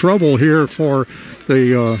lot of trouble here for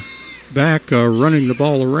the back running the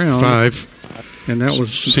ball around. 5. And that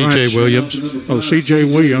was C.J. Williams. Oh, C.J.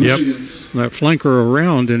 Williams. Yep. That flanker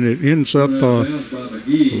around, and it ends up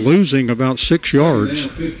losing about 6 yards.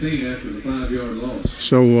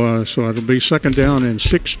 So it'll be second down and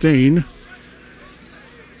 16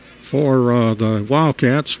 for the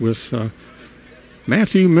Wildcats with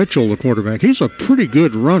Matthew Mitchell, the quarterback. He's a pretty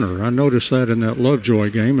good runner. I noticed that in that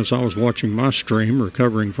Lovejoy game as I was watching my stream,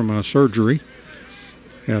 recovering from my surgery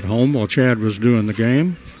at home while Chad was doing the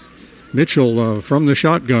game. Mitchell from the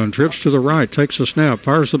shotgun, trips to the right, takes a snap,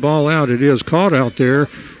 fires the ball out. It is caught out there.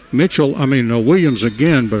 Williams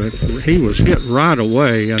again, but he was hit right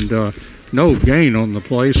away, and no gain on the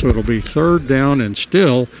play, so it'll be third down and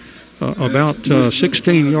still about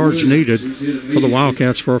 16 yards needed for the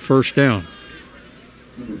Wildcats for a first down.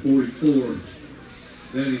 Number 44,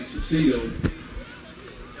 Danny Cicito.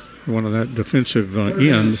 One of that defensive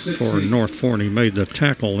end for North Forney made the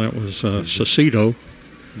tackle. That was Cicito.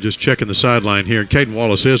 Just checking the sideline here. Caden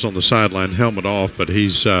Wallace is on the sideline, helmet off, but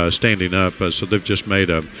he's standing up. So they've just made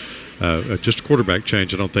just a quarterback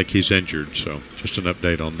change. I don't think he's injured. So just an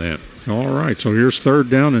update on that. All right. So here's third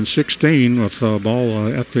down and 16 with the ball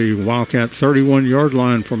at the Wildcat 31-yard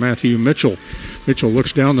line for Matthew Mitchell. Mitchell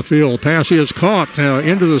looks down the field. Pass is caught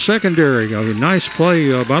into the secondary. A nice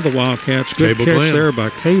play by the Wildcats. Good Cable catch Glenn. there by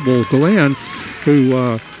Cable Glenn,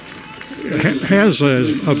 who has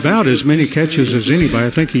about as many catches as anybody. I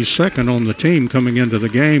think he's second on the team coming into the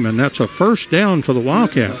game, and that's a first down for the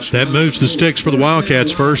Wildcats. That moves the sticks for the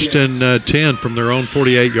Wildcats. First and 10 from their own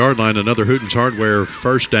 48-yard line. Another Hooten's Hardware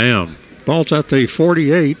first down. Ball's at the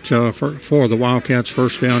 48 for the Wildcats,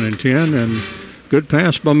 first down and 10, and good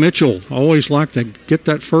pass by Mitchell. Always like to get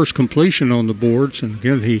that first completion on the boards, and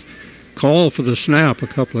again he called for the snap a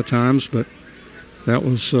couple of times, but that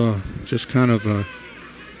was just kind of a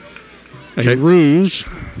ruse.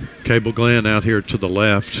 Cable Glenn out here to the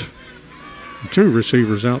left. Two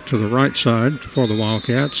receivers out to the right side for the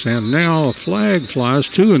Wildcats, and now a flag flies,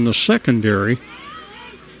 2 in the secondary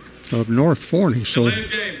of North Forney. So Delay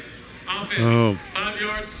of game. Offense. 5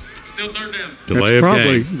 yards. Still third down. Delay that's of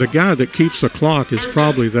probably game. the guy that keeps the clock is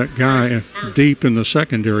probably that guy deep in the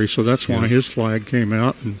secondary, so that's why his flag came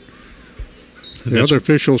out, and the other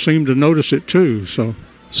officials seemed to notice it too. So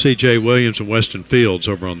C.J. Williams and Weston Fields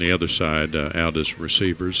over on the other side out as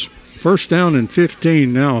receivers. First down and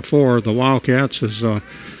 15 now for the Wildcats as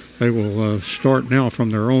they will start now from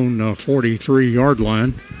their own 43-yard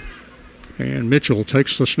line. And Mitchell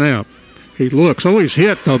takes the snap. He looks. Oh, he's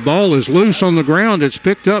hit. The ball is loose on the ground. It's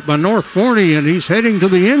picked up by North Forney, and he's heading to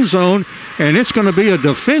the end zone, and it's going to be a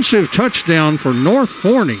defensive touchdown for North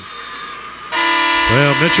Forney.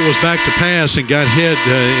 Well, Mitchell was back to pass and got hit.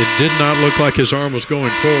 It did not look like his arm was going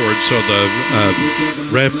forward, so the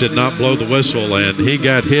ref did not blow the whistle, and he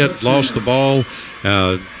got hit, lost the ball.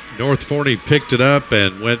 North Forney picked it up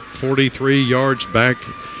and went 43 yards back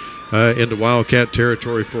into Wildcat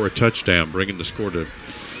territory for a touchdown, bringing the score to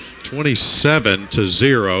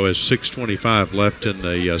 27-0 as 6:25 left in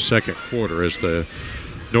the second quarter as the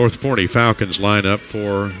North Forney Falcons line up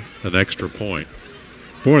for an extra point.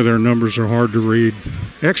 Boy, their numbers are hard to read.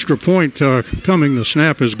 Extra point coming. The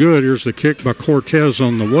snap is good. Here's the kick by Cortez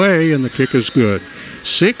on the way, and the kick is good.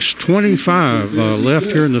 6:25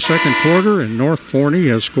 left here in the second quarter, and North Forney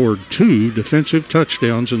has scored 2 defensive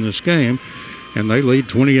touchdowns in this game, and they lead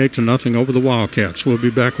 28-0 over the Wildcats. We'll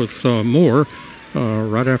be back with more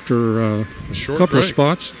right after a couple of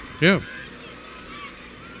spots. Yeah.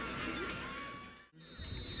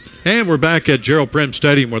 And we're back at Gerald Prim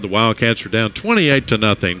Stadium where the Wildcats are down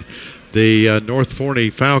 28-0. The North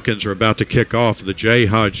Forney Falcons are about to kick off the J.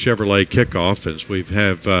 Hodge Chevrolet kickoff as we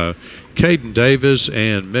have Caden Davis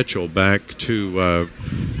and Mitchell back to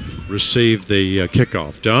receive the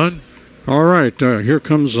kickoff. Don? All right, here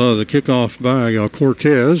comes the kickoff by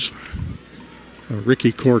Cortez.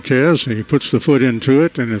 Ricky Cortez, he puts the foot into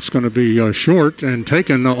it, and it's going to be short and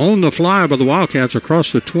taken on the fly by the Wildcats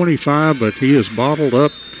across the 25, but he is bottled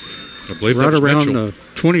up I believe right around Mitchell. the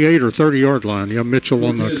 28 or 30-yard line. Yeah, Mitchell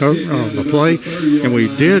on the play. And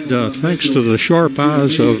we did, thanks to the sharp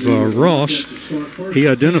eyes of Ross, he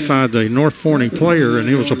identified the North Forney player, and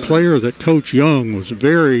it was a player that Coach Young was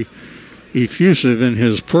very effusive in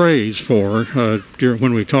his praise for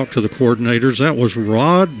when we talked to the coordinators. That was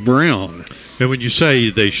Rod Brown. And when you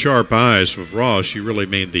say the sharp eyes of Ross, you really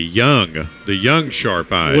mean the young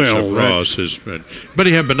sharp eyes of Ross. But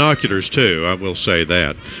he had binoculars too, I will say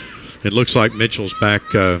that. It looks like Mitchell's back.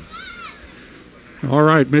 All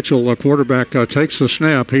right, Mitchell, quarterback, takes the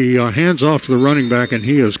snap. He hands off to the running back, and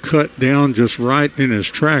he is cut down just right in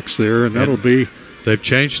his tracks there, and that'll be... They've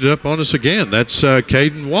changed it up on us again. That's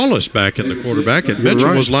Caden Wallace back in the quarterback, and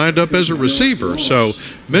Mitchell was lined up as a receiver. So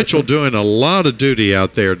Mitchell doing a lot of duty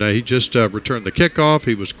out there. Now, he just returned the kickoff.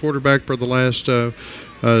 He was quarterback for the last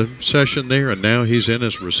session there, and now he's in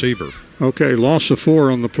as receiver. Okay, loss of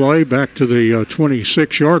 4 on the play, back to the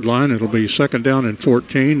 26-yard line. It'll be 2nd down and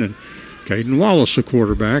 14, and Caden Wallace, the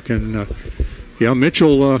quarterback. And,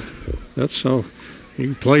 Mitchell, that's how he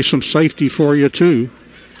can play some safety for you, too.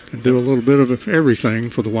 And do a little bit of everything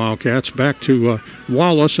for the Wildcats. Back to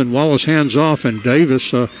Wallace, and Wallace hands off, and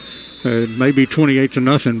Davis, maybe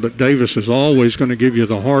 28-0, but Davis is always going to give you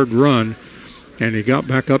the hard run. And he got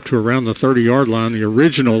back up to around the 30-yard line, the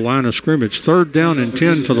original line of scrimmage. 3rd down and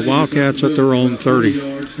 10 for the Wildcats at their own 30.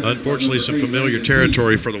 Unfortunately, some familiar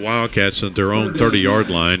territory for the Wildcats at their own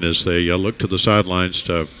 30-yard line as they look to the sidelines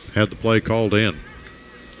to have the play called in.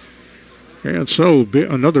 And so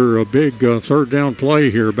another big 3rd down play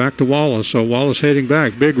here, back to Wallace. So Wallace heading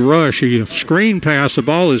back, big rush. He screen pass, the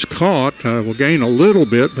ball is caught. Will gain a little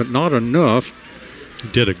bit, but not enough. He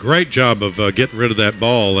did a great job of getting rid of that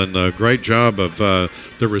ball, and a great job of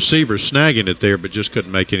the receiver snagging it there, but just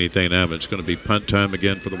couldn't make anything out of it. It's going to be punt time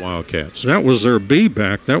again for the Wildcats. That was their B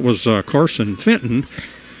back. That was Carson Fenton,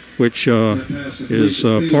 which is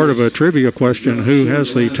part of a trivia question. Who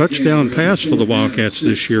has the touchdown pass for the Wildcats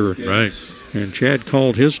this year? Right. And Chad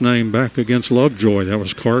called his name back against Lovejoy. That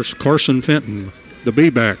was Carson Fenton, the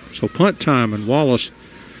B-back. So punt time, and Wallace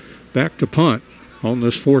back to punt on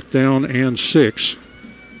this 4th down and 6.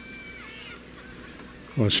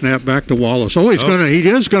 A snap back to Wallace. He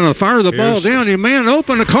is gonna fire the ball down. The man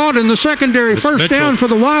open, caught in the secondary. First down for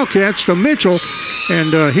the Wildcats to Mitchell,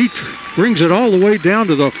 and he brings it all the way down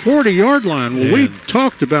to the 40-yard line. Well, we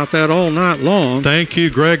talked about that all night long. Thank you,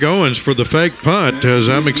 Greg Owens, for the fake punt, as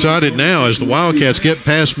I'm excited now as the Wildcats get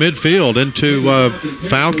past midfield into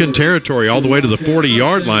Falcon territory, all the way to the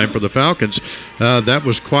 40-yard line for the Falcons. That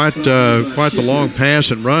was quite the long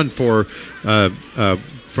pass and run for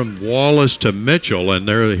from Wallace to Mitchell, and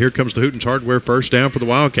here comes the Hootens Hardware first down for the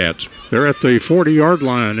Wildcats. They're at the 40-yard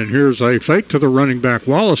line, and here's a fake to the running back.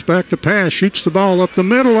 Wallace back to pass, shoots the ball up the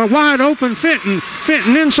middle, a wide open Fenton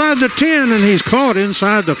inside the 10, and he's caught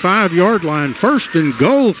inside the 5-yard line. 1st and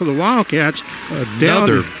goal for the Wildcats,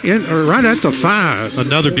 right at the 5.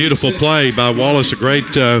 Another beautiful play by Wallace, a great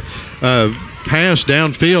pass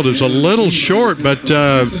downfield. It was a little short, but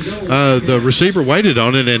the receiver waited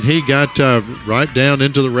on it, and he got right down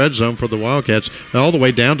into the red zone for the Wildcats, all the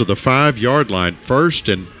way down to the 5-yard line.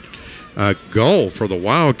 1st and goal for the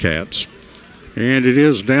Wildcats. And it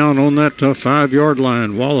is down on that 5-yard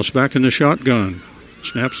line. Wallace back in the shotgun.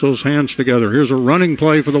 Snaps those hands together. Here's a running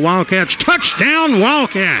play for the Wildcats. Touchdown,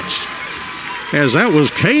 Wildcats! As that was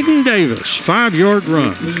Caden Davis, 5-yard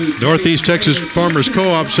run. Northeast Texas Farmers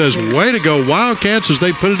Co-op says, way to go, Wildcats, as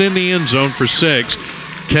they put it in the end zone for 6.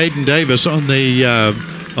 Caden Davis on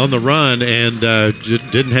the run, and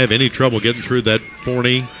didn't have any trouble getting through that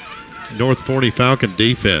North Forney Falcon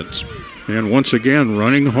defense. And once again,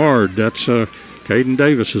 running hard. That's Caden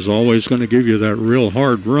Davis is always going to give you that real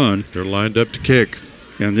hard run. They're lined up to kick.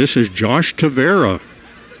 And this is Josh Tavera.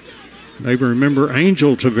 Maybe remember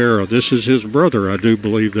Angel Tavera. This is his brother, I do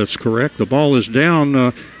believe that's correct. The ball is down,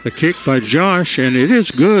 the kick by Josh, and it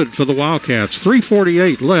is good for the Wildcats.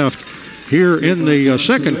 3:48 left here in the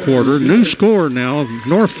second quarter. New score now,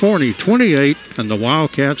 North Forney 28 and the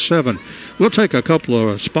Wildcats 7. We'll take a couple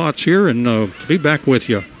of spots here and be back with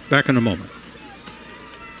you. Back in a moment.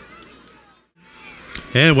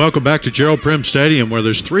 And welcome back to Gerald Prim Stadium, where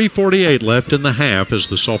there's 3:48 left in the half as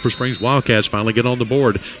the Sulphur Springs Wildcats finally get on the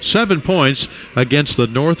board. 7 points against the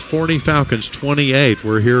North Forney Falcons, 28.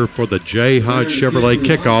 We're here for the J. Hodge Chevrolet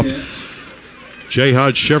kickoff. J.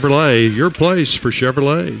 Hodge Chevrolet, your place for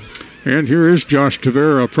Chevrolet. And here is Josh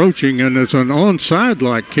Tavera approaching, and it's an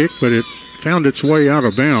onside-like kick, but it found its way out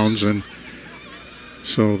of bounds, and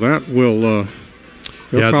so that will...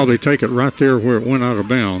 They'll probably take it right there where it went out of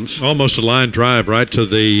bounds. Almost a line drive right to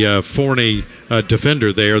the Forney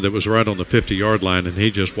defender there that was right on the 50-yard line, and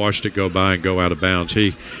he just watched it go by and go out of bounds.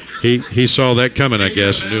 He saw that coming, I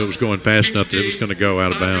guess, and knew it was going fast enough that it was going to go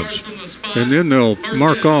out of bounds. And then they'll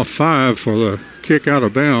mark off 5 for the kick out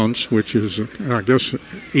of bounds, which is, I guess,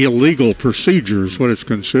 illegal procedure is what it's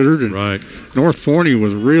considered. And right. North Forney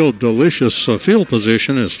with real delicious field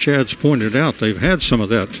position, as Chad's pointed out. They've had some of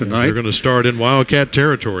that tonight. They're going to start in Wildcat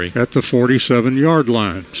territory. At the 47-yard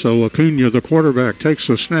line. So Acuna, the quarterback, takes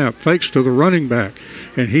the snap, fakes to the running back,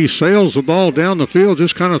 and he sails the ball down the field,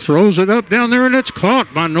 just kind of throws it up down there, and it's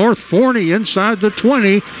caught by North Forney inside the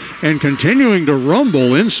 20 and continuing to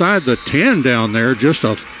rumble inside the 10 down there. Just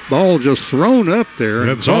a ball just thrown up there.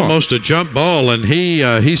 It was almost a jump ball, and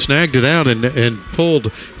he snagged it out and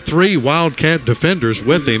pulled 3 Wildcat defenders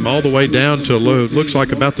with him all the way down to looks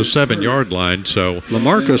like about the 7-yard line. So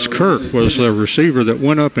LaMarcus Kirk was the receiver that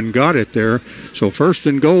went up and got it there. So first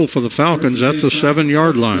and goal for the Falcons at the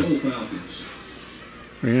 7-yard line.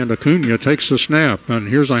 And Acuna takes the snap, and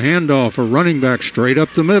here's a handoff, a running back straight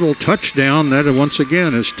up the middle, touchdown. That once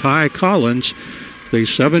again is Ty Collins, the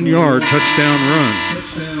 7-yard touchdown run.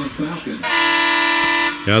 Touchdown Falcons.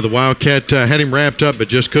 Yeah, the Wildcat had him wrapped up, but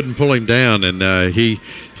just couldn't pull him down, and he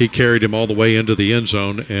carried him all the way into the end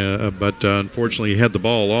zone. But unfortunately, he had the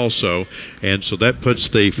ball also, and so that puts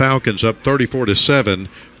the Falcons up 34-7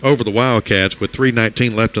 over the Wildcats with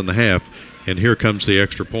 3:19 left in the half. And here comes the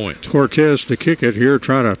extra point. Cortez to kick it here,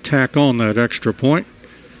 try to tack on that extra point.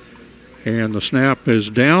 And the snap is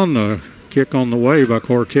down, the kick on the way by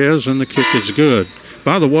Cortez, and the kick is good.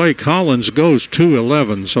 By the way, Collins goes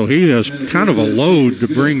 2-11, so he has kind of a load to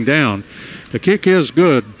bring down. The kick is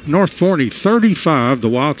good. North Forney 35, the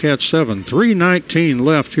Wildcats 7. 3:19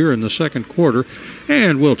 left here in the second quarter.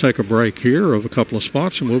 And we'll take a break here of a couple of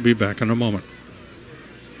spots, and we'll be back in a moment.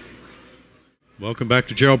 Welcome back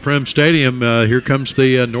to Gerald Prem Stadium. Here comes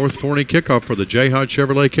the North Forney kickoff for the Jayhawk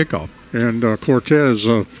Chevrolet kickoff. And Cortez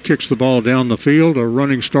kicks the ball down the field. A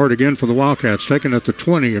running start again for the Wildcats. Taken at the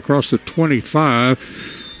 20, across the 25,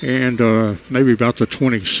 and maybe about the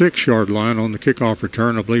 26-yard line on the kickoff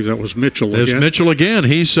return. I believe that was Mitchell again. There's Mitchell again.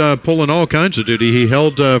 He's pulling all kinds of duty. He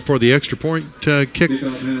held for the extra point kick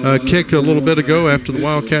a little bit ago after the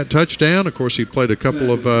Wildcat touchdown. Of course, he played a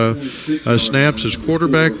couple of snaps as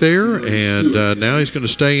quarterback there, and now he's going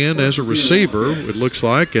to stay in as a receiver, it looks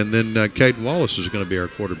like, and then Caden Wallace is going to be our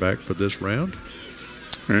quarterback for this round.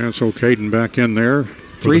 And so Caden back in there.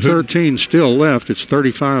 3:13 still left. It's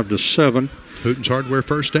 35-7. Hooten's Hardware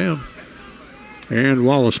first down. And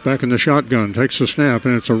Wallace back in the shotgun, takes the snap,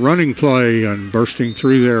 and it's a running play and bursting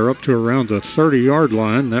through there up to around the 30-yard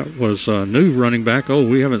line. That was a new running back. Oh,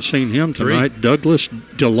 we haven't seen him tonight. Douglas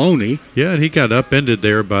Deloney. Yeah, and he got upended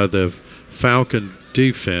there by the Falcon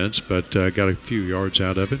defense, but got a few yards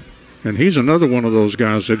out of it. And he's another one of those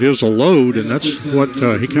guys that is a load, and that's what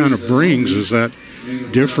he kind of brings, is that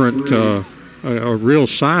different, a real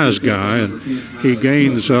size guy, and he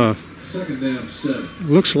gains... Second down 7.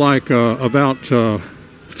 looks like about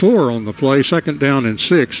 4 on the play, second down and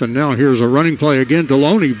 6. And now here's a running play again.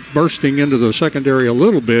 Deloney bursting into the secondary a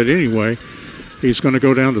little bit anyway. He's going to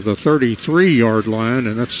go down to the 33-yard line,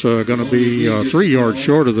 and that's going to be 3 yards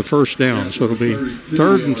short of the first down. So it'll be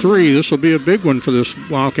 3rd and 3. This will be a big one for this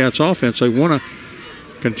Wildcats offense. They want to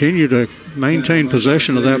continue to maintain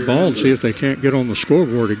possession of that ball and see if they can't get on the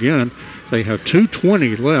scoreboard again. They have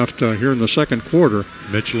 2:20 left here in the second quarter.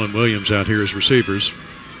 Mitchell and Williams out here as receivers.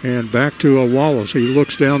 And back to Wallace. He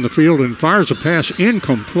looks down the field and fires a pass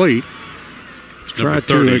incomplete. Tried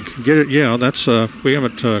to get it. Yeah, that's we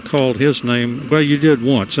haven't called his name. Well, you did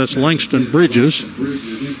once. That's Langston Bridges.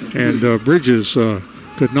 And Bridges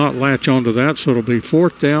could not latch onto that, so it'll be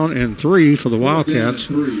 4th down and 3 for the Wildcats.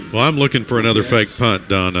 Well, I'm looking for another fake punt,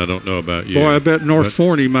 Don. I don't know about you. Boy, I bet North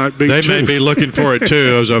Forney might be They too. may be looking for it,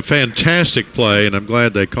 too. It was a fantastic play, and I'm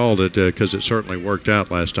glad they called it because it certainly worked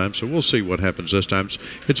out last time. So we'll see what happens this time.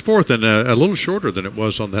 It's 4th and a little shorter than it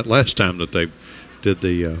was on that last time that they did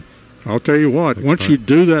the I'll tell you what, once you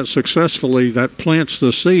do that successfully, that plants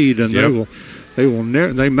the seed, and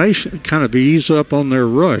they may kind of ease up on their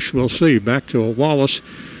rush. We'll see. Back to Wallace,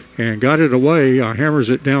 and got it away, hammers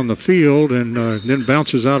it down the field, and then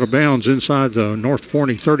bounces out of bounds inside the North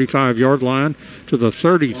Forney 35-yard line to the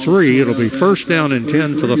 33. It'll be 1st down and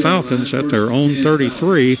 10 for the Falcons at their own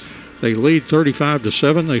 33. They lead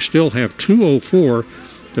 35-7. They still have 2:04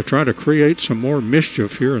 to try to create some more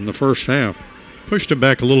mischief here in the first half. Pushed them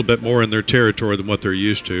back a little bit more in their territory than what they're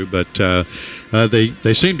used to, but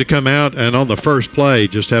they seem to come out and on the first play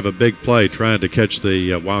just have a big play trying to catch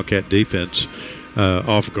the Wildcat defense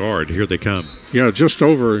off guard. Here they come. Yeah, just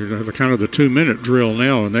over the kind of the 2-minute drill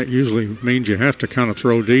now, and that usually means you have to kind of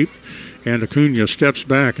throw deep. And Acuna steps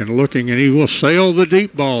back and looking, and he will sail the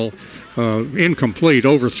deep ball incomplete,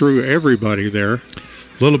 overthrew everybody there.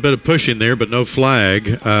 little bit of pushing there, but no flag.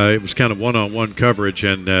 It was kind of one-on-one coverage,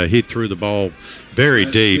 and he threw the ball very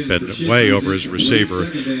deep and way over his receiver.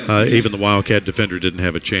 Even the Wildcat defender didn't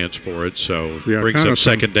have a chance for it, so brings up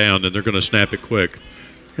second down, and they're going to snap it quick.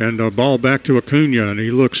 And a ball back to Acuna, and he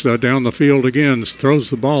looks down the field again, throws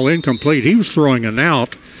the ball incomplete. He was throwing an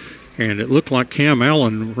out, and it looked like Cam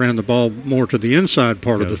Allen ran the ball more to the inside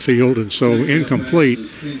part of the field, and so incomplete.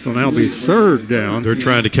 It'll now be third down. They're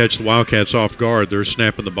trying to catch the Wildcats off guard. They're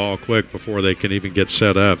snapping the ball quick before they can even get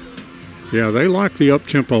set up. Yeah, they like the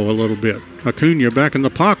up-tempo a little bit. Acuna back in the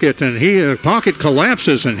pocket, and pocket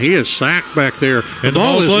collapses, and he is sacked back there. The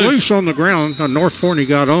ball is loose on the ground. North Forney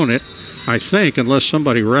got on it, I think, unless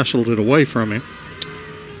somebody wrestled it away from him.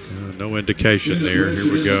 No indication there.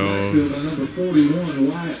 Here we go.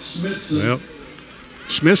 Well,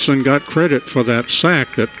 Smithson got credit for that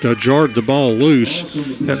sack that jarred the ball loose.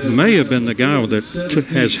 That may have been the guy that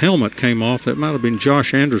his helmet came off. That might have been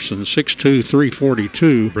Josh Anderson, 6'2",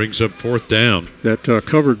 342. Brings up fourth down. That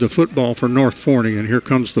covered the football for North Forney, and here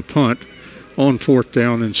comes the punt on fourth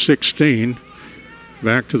down and 16.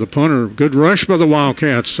 Back to the punter. Good rush by the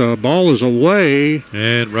Wildcats. Ball is away.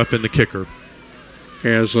 And roughing the kicker.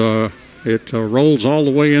 As it rolls all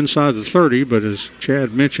the way inside the 30, but as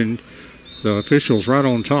Chad mentioned, the officials right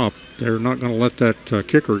on top. They're not going to let that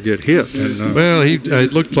kicker get hit. And, well,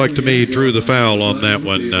 it looked like to me he drew the foul on that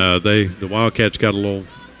one. The Wildcats got a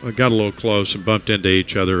little close and bumped into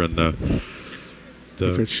each other, and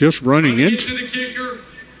if it's just running into the kicker,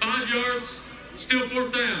 5 yards, still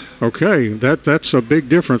fourth down. Okay, that's a big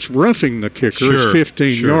difference. Roughing the kicker is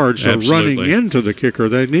 15 yards. So running into the kicker,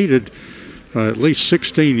 they needed at least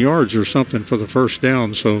 16 yards or something for the first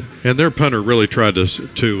down. And their punter really tried to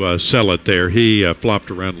sell it there. He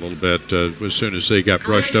flopped around a little bit as soon as he got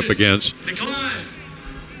brushed up against. Decline.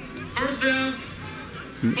 First down.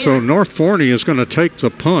 So North Forney is going to take the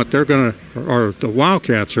punt. They're going to, or the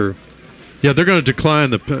Wildcats are. Yeah, they're going to decline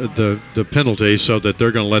the penalty so that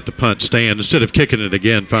they're going to let the punt stand instead of kicking it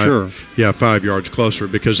again 5 yards closer,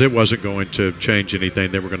 because it wasn't going to change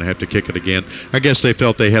anything. They were going to have to kick it again. I guess they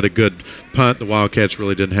felt they had a good punt. The Wildcats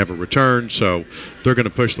really didn't have a return, so they're going to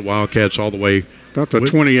push the Wildcats all the way. About the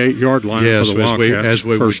 28-yard line for the Wildcats. As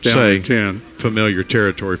we first would down say, and 10. Familiar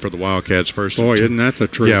territory for the Wildcats. First. Boy, isn't that the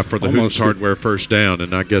truth? Yeah, for the Hoops Hardware first down,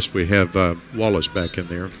 and I guess we have Wallace back in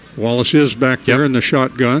there. Wallace is back there in the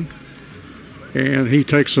shotgun. And he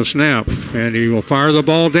takes a snap, and he will fire the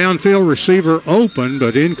ball downfield. Receiver open,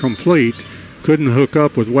 but incomplete. Couldn't hook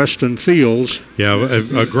up with Weston Fields. Yeah,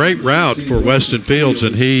 a great route for Weston Fields,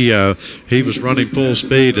 and he was running full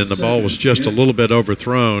speed, and the ball was just a little bit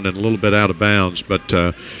overthrown and a little bit out of bounds. But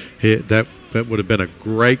that would have been a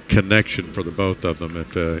great connection for the both of them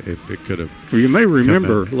if it could have. Well, you may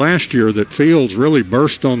remember last year that Fields really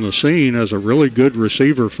burst on the scene as a really good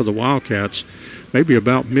receiver for the Wildcats. Maybe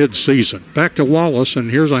about mid-season. Back to Wallace,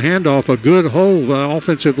 and here's a handoff, a good hole,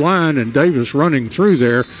 offensive line, and Davis running through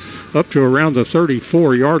there up to around the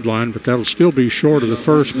 34-yard line, but that'll still be short of the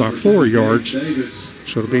first by 4 yards.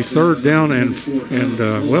 So it'll be third down, and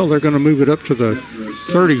they're going to move it up to the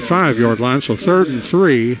 35-yard line, so 3rd and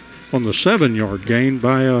 3 on the 7-yard gain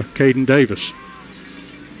by Caden Davis.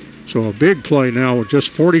 So a big play now with just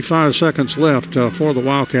 45 seconds left for the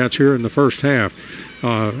Wildcats here in the first half.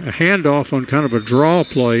 A handoff on kind of a draw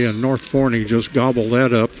play, and North Forney just gobbled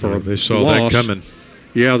that up for a loss. They saw that coming.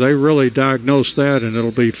 Yeah, they really diagnosed that, and it'll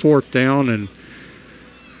be fourth down, and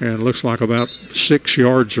it looks like about 6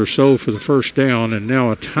 yards or so for the first down, and now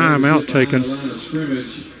a timeout taken.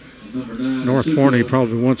 North Forney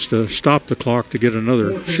probably wants to stop the clock to get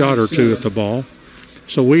another shot or two at the ball.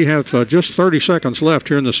 So we have just 30 seconds left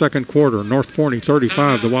here in the second quarter. North Forney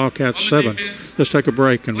 35, the Wildcats 7. Let's take a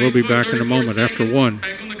break, and we'll be back in a moment after 1.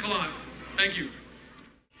 Back on the clock. Thank you.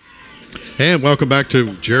 And welcome back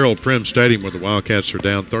to Gerald Prim Stadium, where the Wildcats are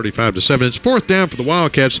down 35-7. It's fourth down for the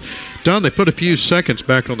Wildcats. Don, they put a few seconds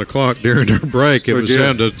back on the clock during our break. It was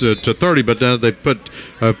down to 30, but now they put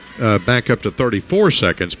back up to 34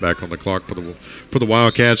 seconds back on the clock for the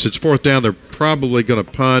Wildcats. It's fourth down. They're probably going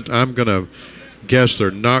to punt. I'm going to guess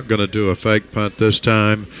they're not going to do a fake punt this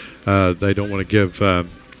time. They don't want to give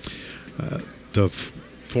the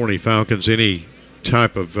Forney Falcons any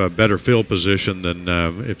type of better field position than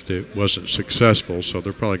if it wasn't successful, so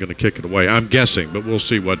they're probably going to kick it away. I'm guessing, but we'll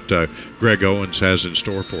see what Greg Owens has in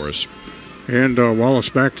store for us. And Wallace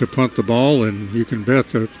back to punt the ball, and you can bet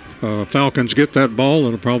that Falcons get that ball.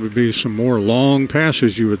 It'll probably be some more long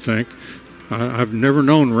passes, you would think. I've never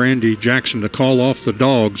known Randy Jackson to call off the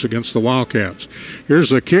dogs against the Wildcats.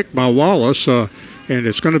 Here's a kick by Wallace. and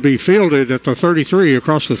it's going to be fielded at the 33,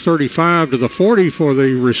 across the 35 to the 40 for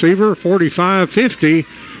the receiver, 45, 50,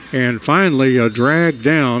 and finally dragged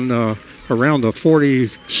down around the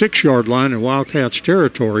 46-yard line in Wildcats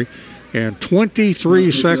territory. And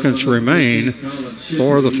 23 seconds remain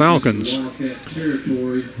for the Falcons.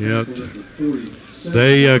 Yeah,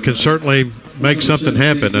 they can certainly make something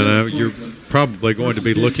happen, and you're probably going to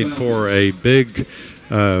be looking for a big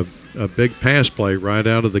pass play right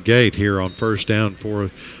out of the gate here on first down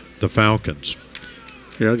for the Falcons.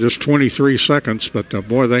 Yeah, just 23 seconds, but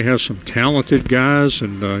boy, they have some talented guys,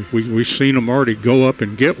 and we've seen them already go up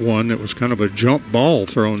and get one. It was kind of a jump ball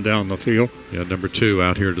thrown down the field. Yeah, number 2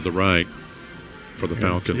 out here to the right for the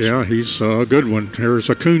Falcons. Yeah, he's a good one.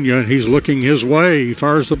 Here's Acuna, and he's looking his way. He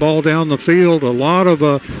fires the ball down the field. A lot of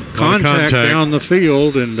contact down the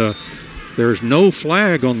field, and there's no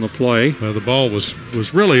flag on the play. Well, the ball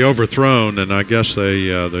was really overthrown, and I guess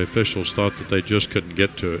the officials thought that they just couldn't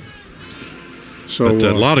get to it. So but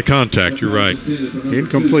a lot of contact, you're right.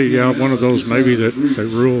 Incomplete, yeah, one of those maybe that the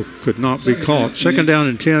rule could not be caught. Second down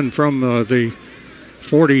and 10 from the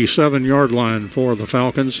 47-yard line for the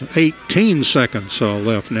Falcons. 18 seconds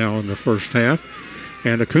left now in the first half.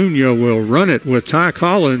 And Acuna will run it with Ty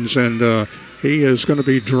Collins, and he is going to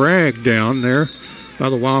be dragged down there by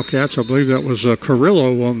the Wildcats. I believe that was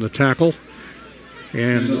Carrillo on the tackle.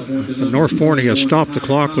 And North Forney has stopped the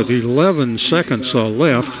clock with 11 seconds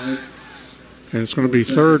left. And it's going to be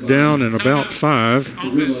third down and about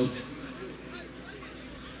 5.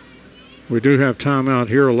 We do have timeout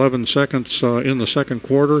here, 11 seconds in the second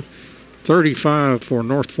quarter. 35 for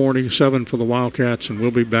North Forney, 7 for the Wildcats, and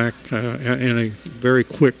we'll be back in a very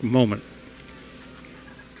quick moment.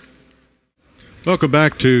 Welcome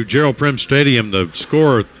back to Gerald Prim Stadium. The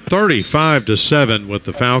score 35-7 with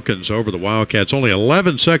the Falcons over the Wildcats. Only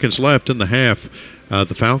 11 seconds left in the half.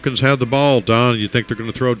 The Falcons have the ball, Don. You think they're going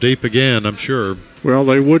to throw deep again, I'm sure. Well,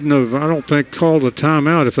 they wouldn't have, I don't think, called a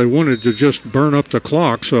timeout if they wanted to just burn up the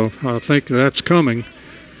clock, so I think that's coming.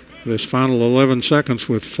 This final 11 seconds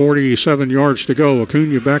with 47 yards to go.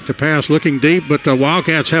 Acuna back to pass, looking deep, but the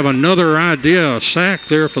Wildcats have another idea. A sack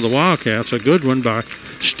there for the Wildcats, a good one by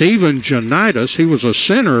Steven Janitas. He was a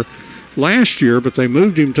center last year, but they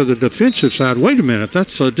moved him to the defensive side. Wait a minute,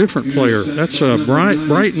 that's a different player. That's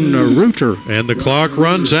Brighton Reuter. And the clock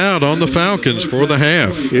runs out on the Falcons for the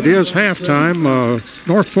half. It is halftime.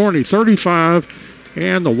 North Forney 35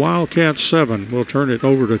 and the Wildcats 7. We'll turn it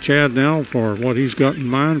over to Chad now for what he's got in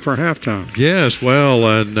mind for halftime. Yes, well,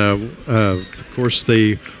 and of course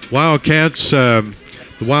the Wildcats, the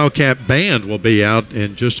Wildcat band will be out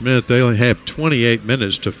in just a minute. They'll have 28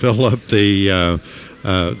 minutes to fill up the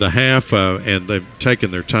half, and they've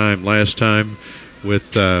taken their time last time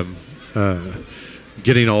with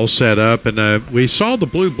getting all set up. And we saw the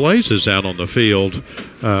Blue Blazes out on the field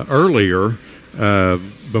earlier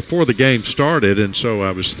before the game started, and so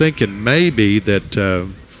I was thinking maybe that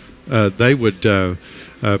they would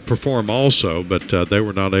perform also, but they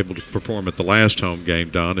were not able to perform at the last home game,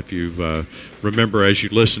 Don, if you remember as you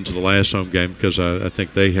listened to the last home game, because I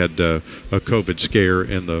think they had a COVID scare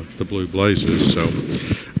in the Blue Blazes.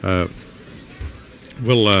 So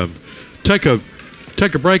we'll take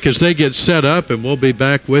a break as they get set up, and we'll be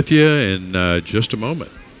back with you in just a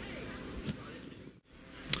moment.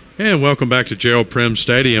 And welcome back to Gerald Prim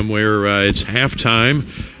Stadium, where it's halftime.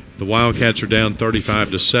 The Wildcats are down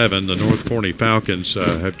 35-7. The North Forney Falcons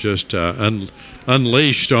have just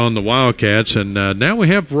unleashed on the Wildcats, and now we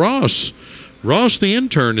have Ross. Ross, the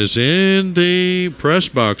intern, is in the press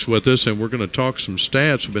box with us, and we're going to talk some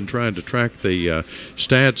stats. We've been trying to track the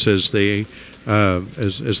stats as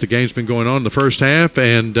the game's been going on in the first half,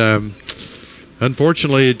 and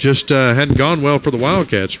unfortunately, it just hadn't gone well for the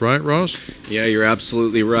Wildcats, right, Ross? Yeah, you're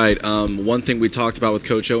absolutely right. One thing we talked about with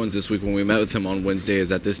Coach Owens this week when we met with him on Wednesday is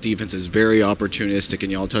that this defense is very opportunistic,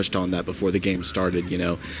 and y'all touched on that before the game started. You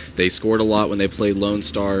know, they scored a lot when they played Lone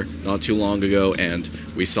Star not too long ago, and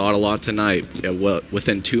we saw it a lot tonight.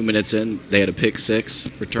 Within 2 minutes in, they had a pick six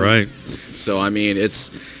return. Right. So, I mean,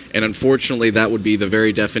 and unfortunately, that would be the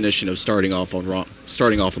very definition of starting off on the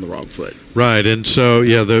wrong foot. Right, and so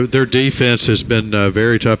yeah, their defense has been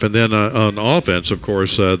very tough, and then on offense, of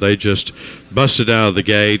course, they just busted out of the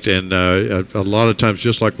gate, and a lot of times,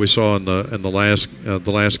 just like we saw in the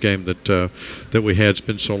last game that we had. It's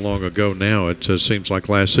been so long ago now. It seems like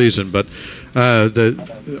last season, but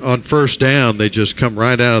on first down, they just come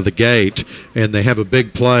right out of the gate, and they have a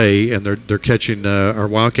big play, and they're catching our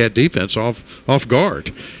Wildcat defense off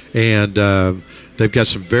guard. And they've got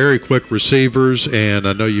some very quick receivers, and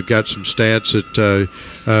I know you've got some stats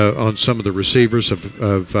on some of the receivers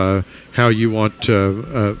of how you want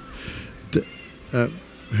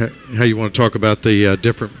how you want to talk about the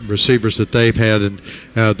different receivers that they've had, and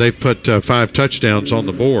they've put 5 touchdowns on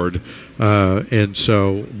the board, and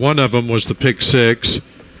so one of them was the pick six,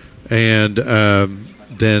 and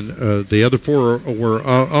then the other 4 were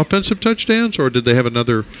offensive touchdowns, or did they have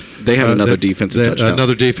another? They have another defensive touchdown.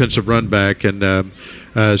 Another defensive run back, and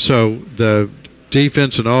so the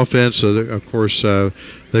defense and offense, of course,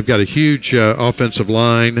 they've got a huge offensive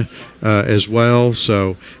line as well.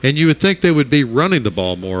 So, and you would think they would be running the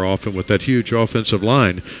ball more often with that huge offensive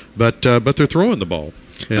line, but they're throwing the ball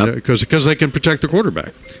because they can protect the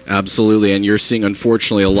quarterback. Absolutely, and you're seeing,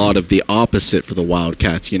 unfortunately, a lot of the opposite for the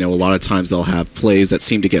Wildcats. You know, a lot of times they'll have plays that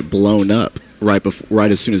seem to get blown up right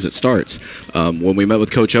as soon as it starts. When we met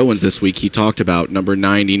with Coach Owens this week, he talked about number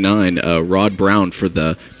 99, Rod Brown for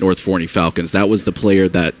the North Forney Falcons. That was the player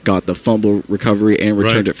that got the fumble recovery and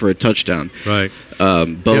returned it for a touchdown. Right.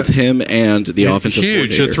 Both him and the offensive huge.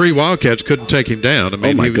 coordinator. The 3 Wildcats couldn't take him down. I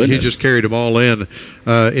mean, he just carried them all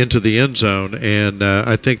into the end zone, and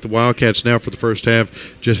I think the Wildcats now for the first half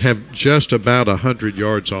just have just about 100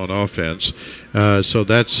 yards on offense. So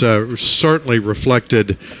that's certainly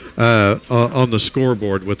reflected on the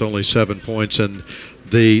scoreboard with only 7 points, and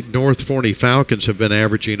the North Forney Falcons have been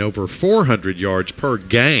averaging over 400 yards per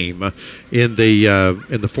game in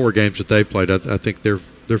the 4 games that they played. I think they're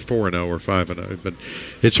 4-0 or 5-0, but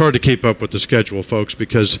it's hard to keep up with the schedule, folks,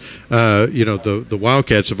 because the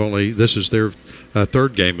Wildcats have this is their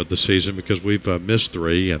 3rd game of the season because we've missed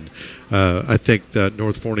 3, and I think that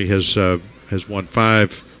North Forney has won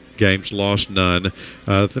 5 games, lost none.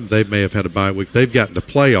 They may have had a bye week. They've gotten to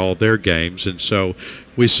play all their games, and so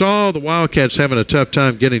we saw the Wildcats having a tough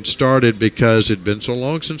time getting started because it'd been so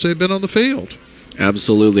long since they've been on the field.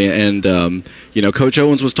 Absolutely, and Coach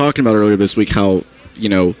Owens was talking about earlier this week how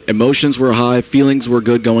emotions were high, feelings were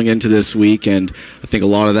good going into this week, and I think a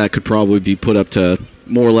lot of that could probably be put up to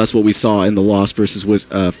more or less what we saw in the loss versus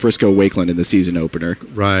Frisco Wakeland in the season opener.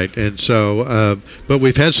 Right, and so, but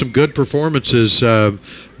we've had some good performances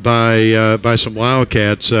by some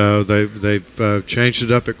Wildcats. They've changed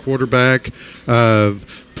it up at quarterback,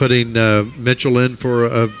 putting Mitchell in for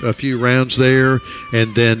a few rounds there,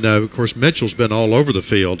 and then of course Mitchell's been all over the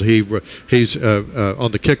field. He's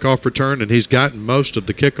on the kickoff return, and he's gotten most of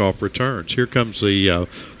the kickoff returns. Here comes the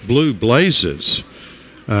Blue Blazes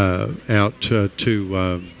out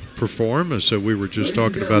to perform. So we were just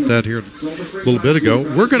talking about that here a little bit ago.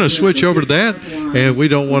 We're going to switch over to that, and we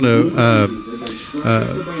don't want to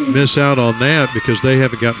miss out on that because they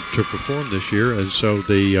haven't gotten to perform this year, and so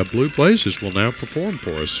the Blue Blazes will now perform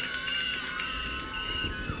for us.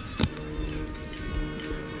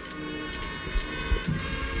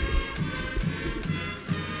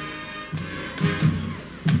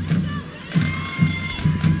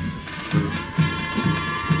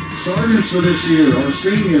 Sergeants for this year are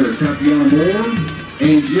senior Tatiana Moore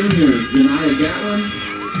and juniors Janiyah Gatlin,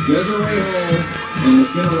 Desiree Hall, and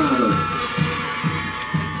McKenna Lowder.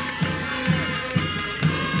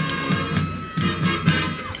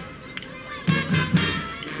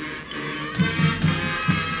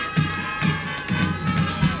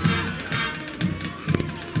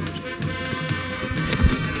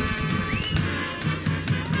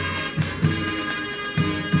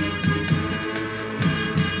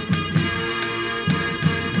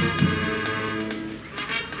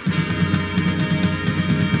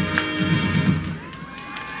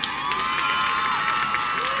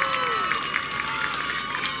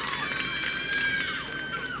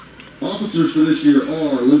 Officers for this year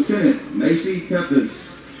are Lieutenant Macy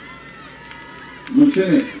Pepis,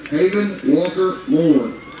 Lieutenant Haven Walker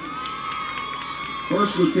Moore,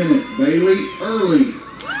 First Lieutenant Bailey Early,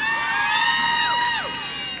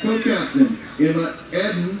 Co-Captain Emma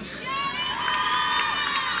Edens,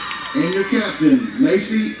 and your Captain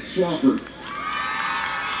Macy Swafford.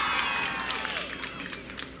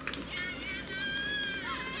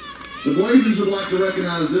 The Blazers would like to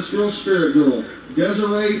recognize this girl's spirit girl,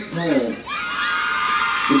 Desiree Hall.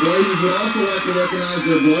 The Blazers would also like to recognize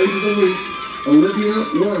their Blaze of the Week, Olivia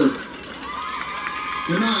Worth.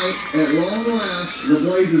 Tonight, at long last, the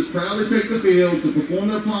Blazers proudly take the field to perform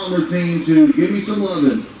their palm routine to Give Me Some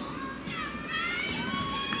Lovin'.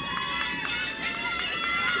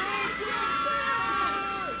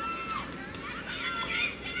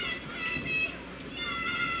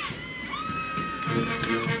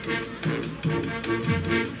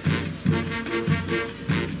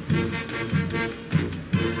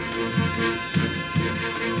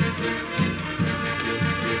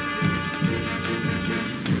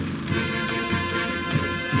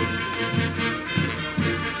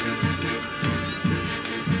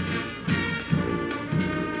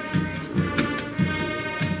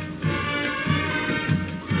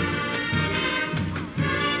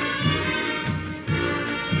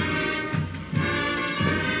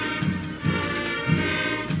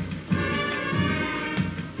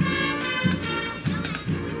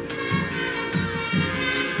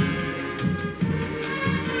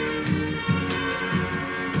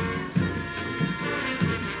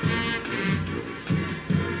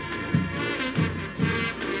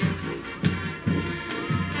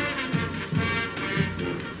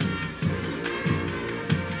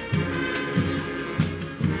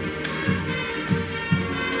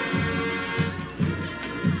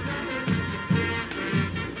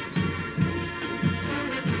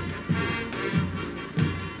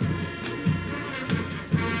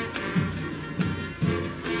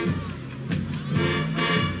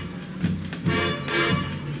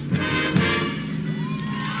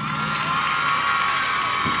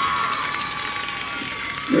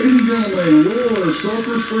 gentlemen, your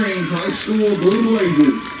Sulphur Springs High School Blue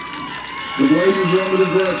Blazes. The Blazes are under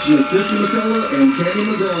the direction of Christian McCullough and Kenny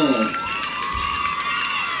McGraw.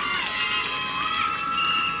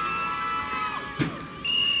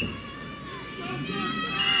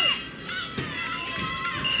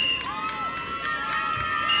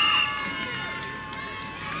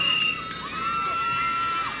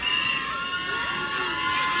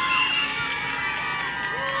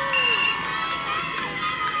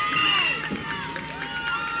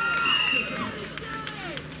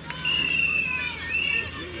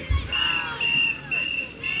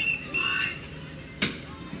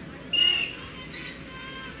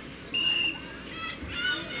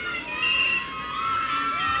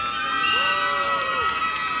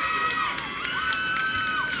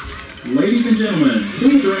 Ladies and gentlemen,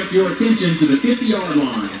 please direct your attention to the 50-yard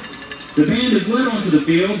line. The band is led onto the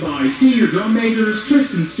field by senior drum majors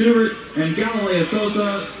Tristan Stewart and Galileo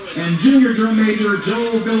Sosa and junior drum major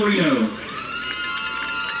Joel Villarino.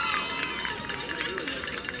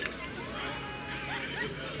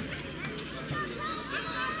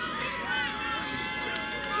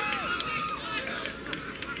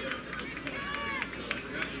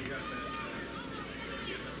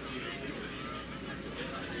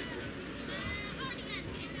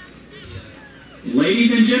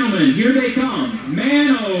 Ladies and gentlemen, here they come.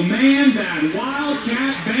 Man, oh man, that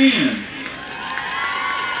WIldCat band.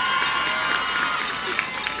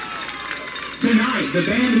 Tonight, the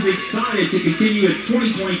band is excited to continue its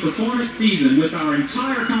 2020 performance season with our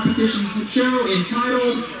entire competition show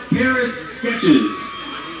entitled Paris Sketches.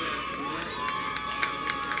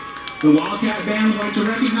 The WIldCat band would like to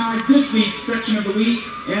recognize this week's section of the week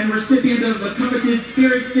and recipient of the coveted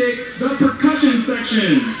Spirit Stick, the percussion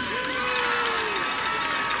section.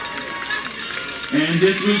 And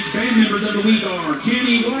this week's band members of the week are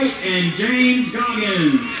Kenny White and James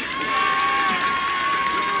Goggins.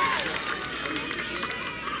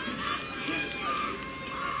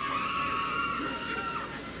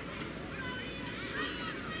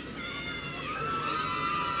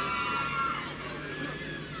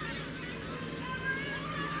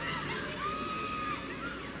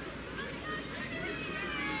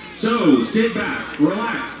 So, sit back,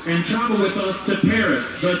 relax, and travel with us to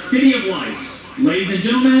Paris, the City of Lights. Ladies and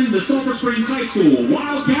gentlemen, the Sulphur Springs High School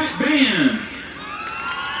WIldCat Band.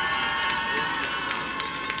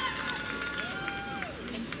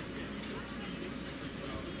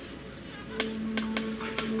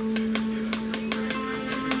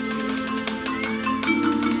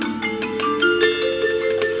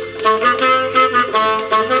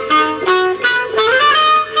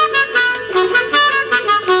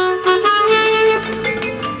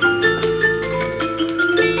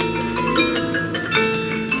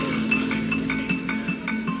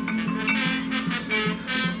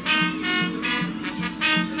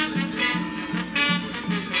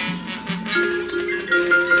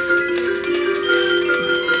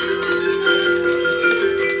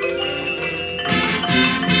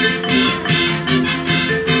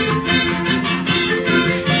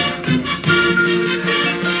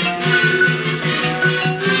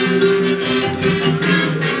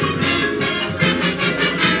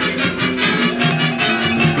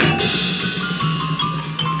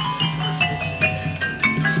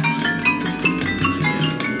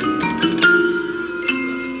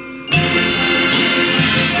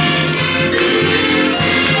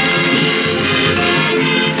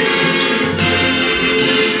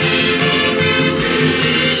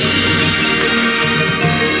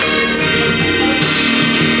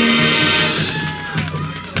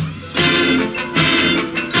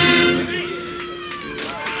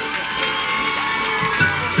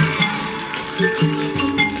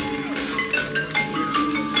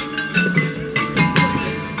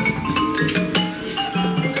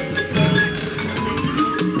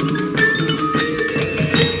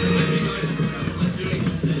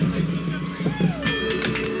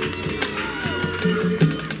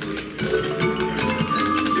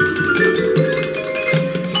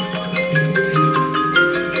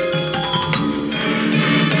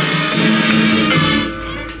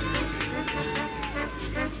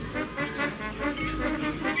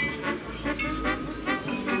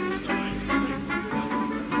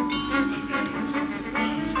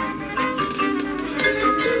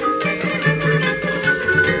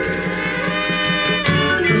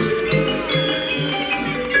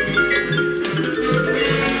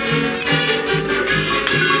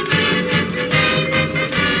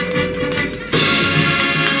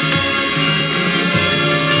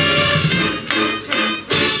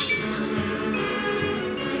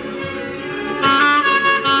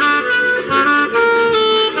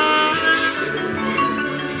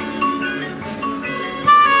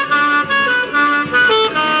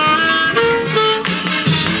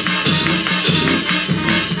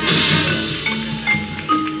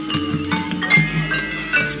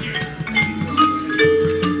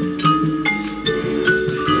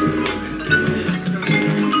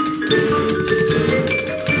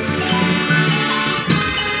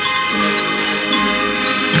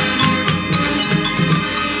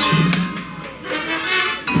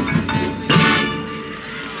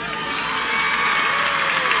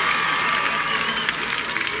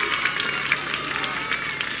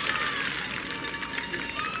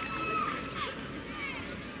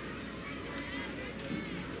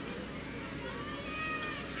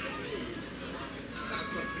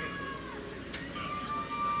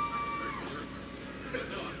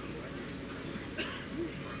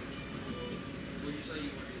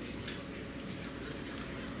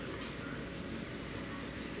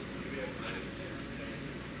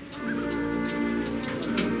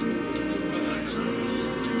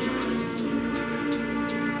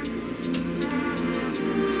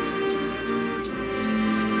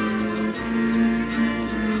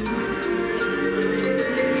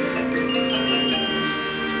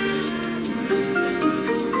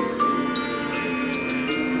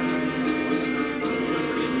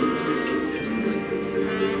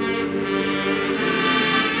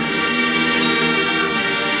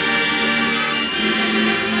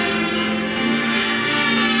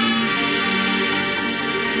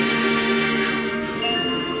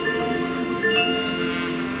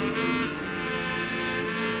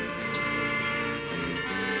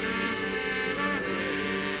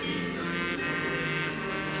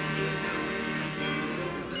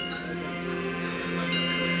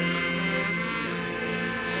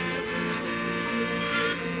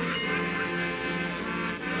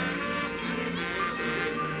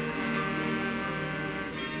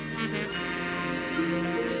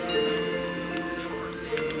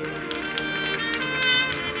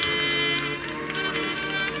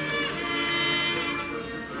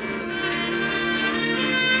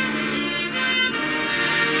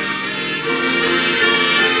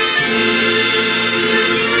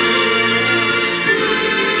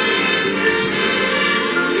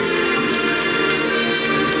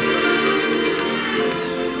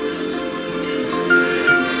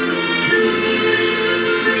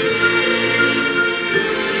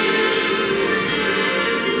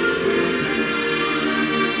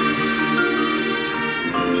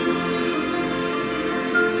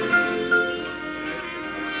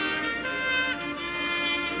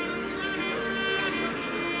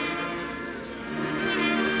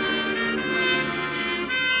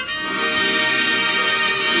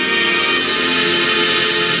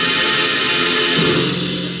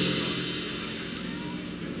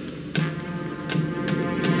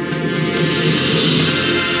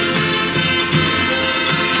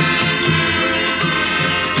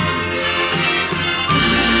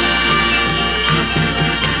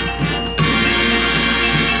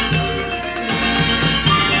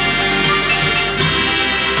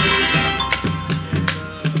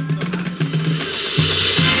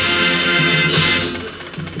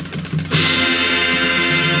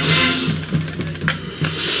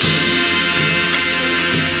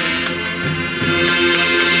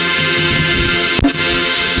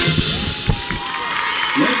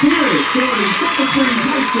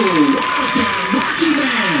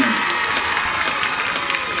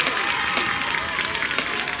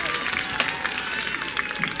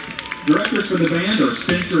 Directors for the band are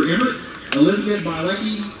Spencer Emmert, Elizabeth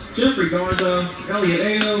Bilecki, Jeffrey Garza, Elliot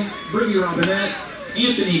Ayo, Brittany Robinette,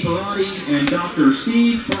 Anthony Parati, and Dr.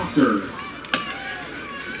 Steve Proctor.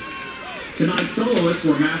 Tonight's soloists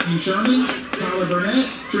were Matthew Sherman, Tyler Burnett,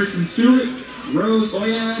 Tristan Stewart, Rose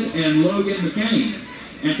Oyad, and Logan McCain.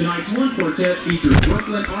 And tonight's horn quartet features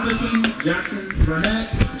Brooklyn Artisan, Jackson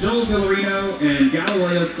Burnett, Joel Villarino, and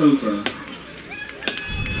Galilea Sosa.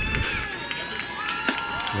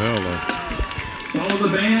 Well, Follow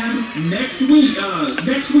the band next week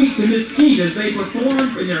to Mesquite as they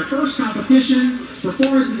perform in their first competition.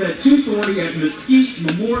 Performances at 2:40 at Mesquite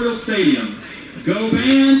Memorial Stadium. Go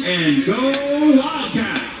band and go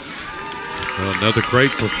Wildcats! well, another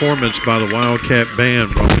great performance by the Wildcat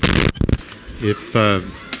Band. If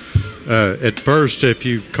at first, if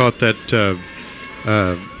you caught that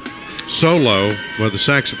solo, well, the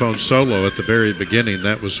saxophone solo at the very beginning,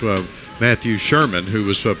 that was Matthew Sherman, who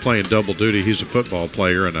was playing double duty. He's a football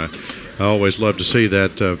player, and I always love to see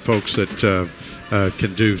that folks that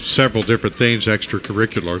can do several different things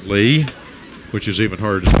extracurricularly, which is even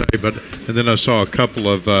harder to say. And then I saw a couple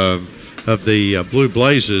of the Blue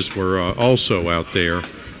Blazes were also out there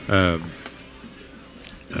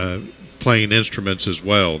playing instruments as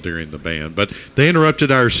well during the band. But they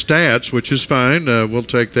interrupted our stats, which is fine. We'll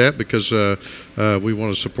take that because we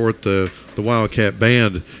want to support the Wildcat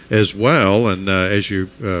Band as well. And as you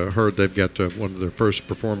heard, they've got one of their first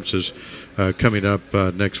performances coming up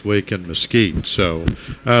next week in Mesquite. So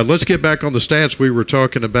let's get back on the stats. We were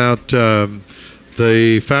talking about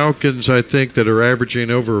the Falcons, I think, that are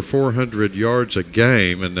averaging over 400 yards a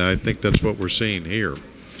game, and I think that's what we're seeing here.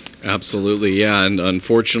 Absolutely, yeah, and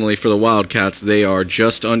unfortunately for the Wildcats, they are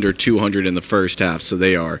just under 200 in the first half, so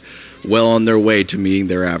they are well on their way to meeting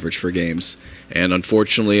their average for games. And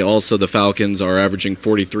unfortunately, also the Falcons are averaging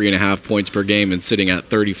 43.5 points per game and sitting at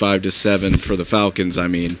 35-7 for the Falcons. I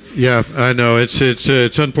mean, yeah, I know it's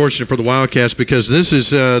unfortunate for the Wildcats because this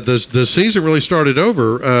is the season really started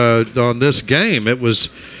over on this game. It was.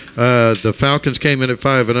 The Falcons came in at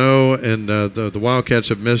 5-0, and the Wildcats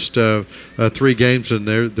have missed 3 games, and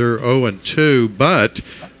they're 0-2. But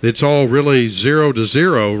it's all really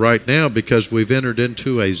 0-0 right now because we've entered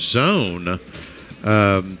into a zone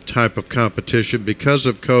type of competition because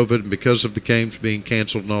of COVID and because of the games being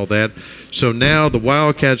canceled and all that. So now the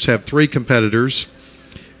Wildcats have 3 competitors.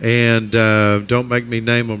 And don't make me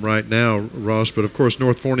name them right now, Ross, but of course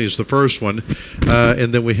North Forney is the first one.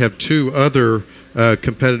 And then we have 2 other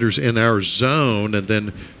competitors in our zone, and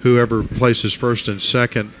then whoever places first and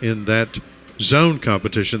second in that zone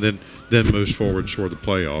competition then moves forward toward the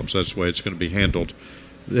playoffs. That's the way it's going to be handled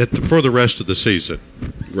for the rest of the season.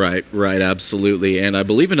 Right, absolutely. And I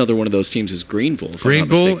believe another one of those teams is Greenville.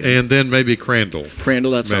 Greenville, and then maybe Crandall.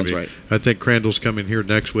 Crandall, that sounds right. I think Crandall's coming here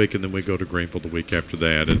next week, and then we go to Greenville the week after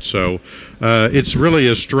that. And so it's really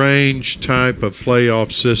a strange type of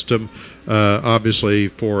playoff system, obviously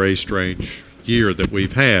for a strange year that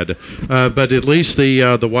we've had. But at least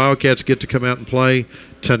the Wildcats get to come out and play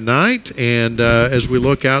tonight. And as we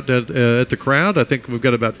look out at the crowd, I think we've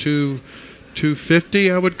got about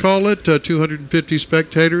 250, I would call it, 250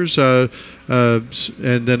 spectators, and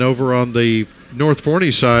then over on the North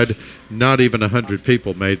Forney side, not even 100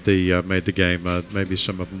 people made the game. Maybe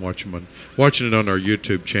some of them watching it on our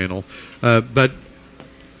YouTube channel.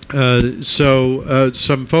 So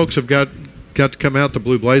some folks have got to come out. The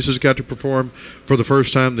Blue Blazes got to perform for the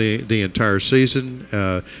first time the entire season.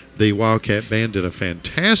 The Wildcat Band did a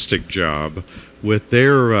fantastic job with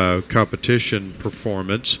their competition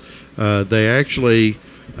performance. They actually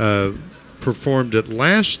performed it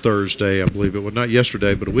last Thursday, I believe it was, not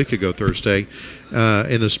yesterday, but a week ago Thursday,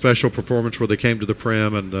 in a special performance where they came to the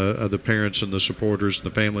Prim, and the parents and the supporters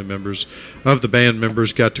and the family members of the band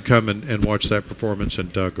members got to come and watch that performance,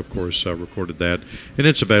 and Doug, of course, recorded that, and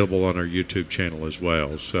it's available on our YouTube channel as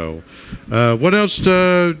well. So what else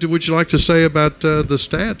would you like to say about the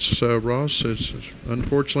stats, Ross? It's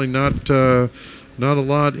unfortunately not a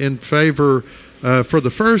lot in favor for the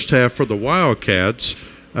first half for the Wildcats,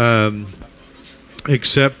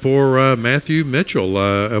 except for Matthew Mitchell.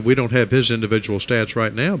 We don't have his individual stats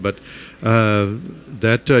right now, but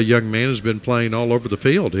that young man has been playing all over the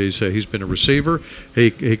field. He's been a receiver.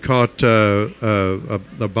 He caught a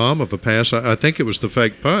bomb of a pass. I think it was the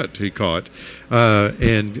fake punt he caught.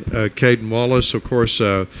 And Caden Wallace, of course,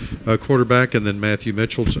 a quarterback, and then Matthew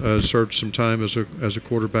Mitchell served some time as a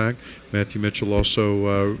quarterback. Matthew Mitchell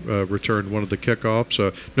also returned one of the kickoffs.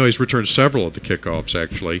 No, he's returned several of the kickoffs,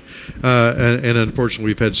 actually. And unfortunately,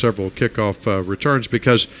 we've had several kickoff returns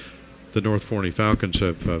because the North Forney Falcons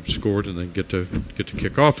have scored and then get to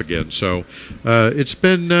kick off again. So it's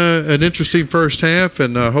been an interesting first half,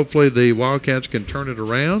 and hopefully the Wildcats can turn it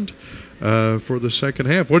around for the second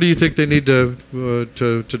half. What do you think they need to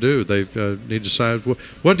do? They need to decide.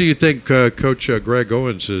 What do you think Coach Greg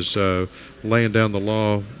Owens is laying down the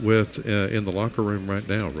law with in the locker room right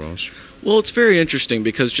now, Ross? Well, it's very interesting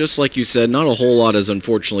because just like you said, not a whole lot has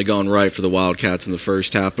unfortunately gone right for the Wildcats in the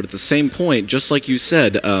first half. But at the same point, just like you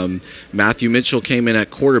said, Matthew Mitchell came in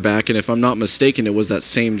at quarterback, and if I'm not mistaken, it was that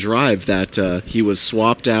same drive that he was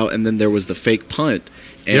swapped out, and then there was the fake punt.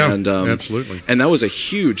 And, yeah, absolutely. And that was a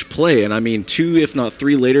huge play. And I mean, 2, if not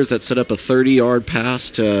 3 laters that set up a 30-yard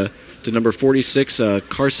pass to number 46,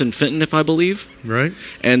 Carson Fenton, if I believe. Right.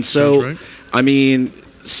 And so, right. I mean,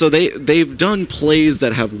 so they've done plays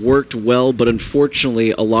that have worked well, but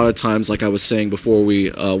unfortunately, a lot of times, like I was saying before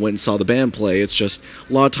we went and saw the band play, it's just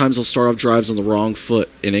a lot of times they'll start off drives on the wrong foot,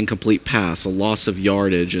 an incomplete pass, a loss of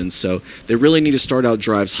yardage, and so they really need to start out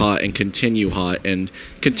drives hot and continue hot and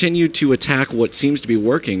continue to attack what seems to be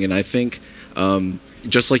working. And I think,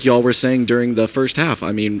 just like y'all were saying during the first half,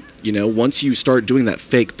 I mean, you know, once you start doing that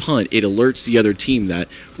fake punt, it alerts the other team that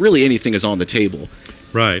really anything is on the table.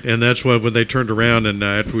 Right, and that's why when they turned around and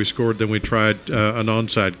after we scored, then we tried an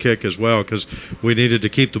onside kick as well because we needed to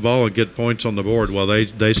keep the ball and get points on the board. Well,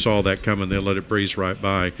 they saw that coming. They let it breeze right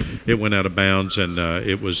by. It went out of bounds, and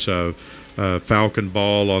it was Falcon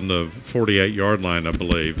ball on the 48-yard line, I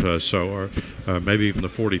believe. Or maybe even the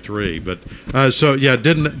 43. But so yeah,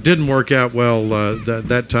 didn't work out well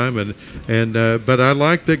that time. But I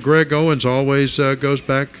like that Greg Owens always goes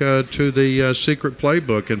back to the secret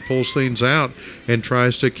playbook and pulls things out and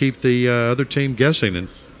tries to keep the other team guessing. And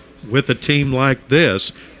with a team like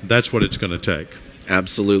this, that's what it's going to take.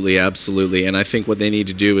 Absolutely, absolutely. And I think what they need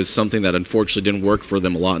to do is something that unfortunately didn't work for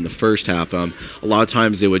them a lot in the first half. A lot of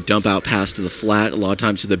times they would dump out pass to the flat, a lot of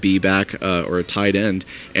times to the B-back or a tight end.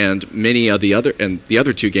 And many of the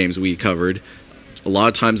other 2 games we covered, a lot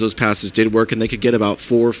of times those passes did work and they could get about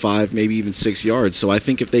 4, 5, maybe even 6 yards. So I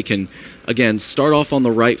think if they can, again, start off on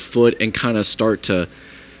the right foot and kind of start to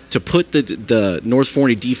put the North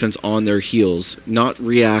Forney defense on their heels, not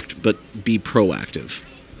react, but be proactive.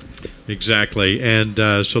 Exactly, and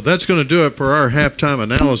so that's going to do it for our halftime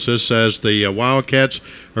analysis as the Wildcats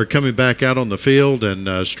are coming back out on the field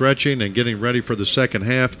and stretching and getting ready for the second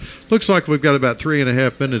half. Looks like we've got about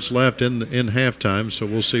 3.5 minutes left in halftime, so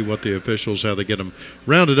we'll see what the officials, how they get them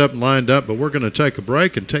rounded up and lined up. But we're going to take a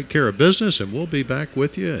break and take care of business, and we'll be back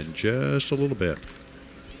with you in just a little bit.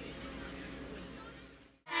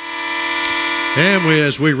 And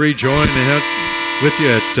as we rejoin with you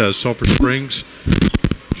at Sulphur Springs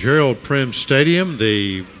Gerald Prim Stadium,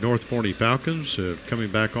 the North Forney Falcons coming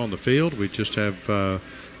back on the field. We just have a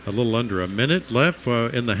little under a minute left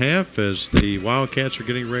in the half as the Wildcats are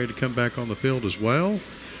getting ready to come back on the field as well.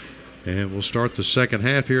 And we'll start the second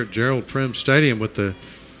half here at Gerald Prim Stadium with the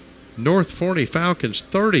North Forney Falcons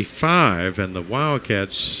 35 and the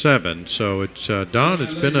Wildcats 7. So it's Don,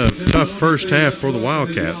 it's been a tough first half for the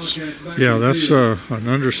Wildcats. Yeah, that's an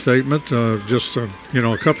understatement. Just a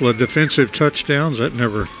couple of defensive touchdowns, that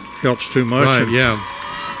never helps too much. Right, yeah.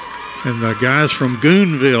 And the guys from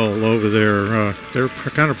Goonville over there, they're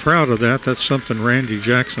kind of proud of that. That's something Randy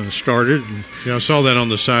Jackson started. And yeah, I saw that on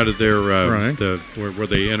the side of their right. where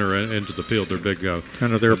they enter into the field. Their big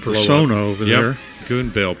kind of their persona over there.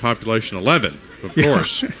 Goonville, population 11, of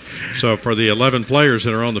course. So for the 11 players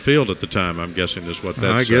that are on the field at the time, I'm guessing is what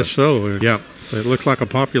that's. I guess so. Yeah, it looked like a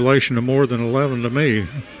population of more than 11 to me.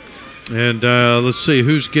 And let's see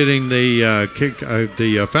who's getting the kick.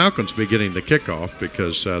 The Falcons be getting the kickoff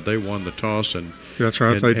because they won the toss and that's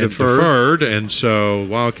right. And, they and deferred, and so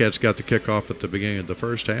Wildcats got the kickoff at the beginning of the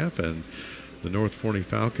first half, and the North Forney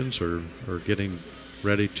Falcons are getting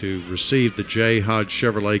ready to receive the J. Hodge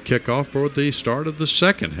Chevrolet kickoff for the start of the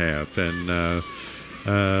second half. And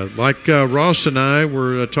like Ross and I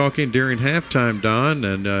were talking during halftime, Don,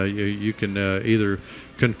 and you can either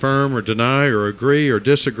confirm or deny or agree or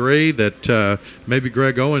disagree that maybe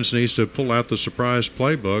Greg Owens needs to pull out the surprise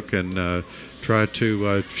playbook and try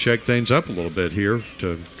to shake things up a little bit here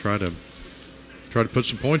to try to put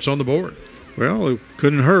some points on the board. Well, it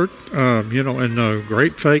couldn't hurt, and a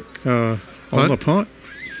great fake on the punt.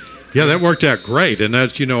 Yeah, that worked out great, and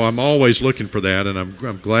that's I'm always looking for that, and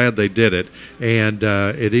I'm glad they did it, and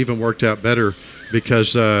it even worked out better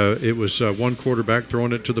because it was one quarterback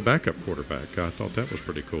throwing it to the backup quarterback. I thought that was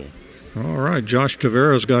pretty cool. All right, Josh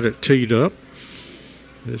Tavera's got it teed up.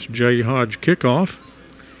 This J. Hodge kickoff,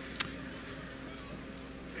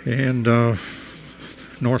 and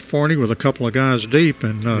North Forney with a couple of guys deep,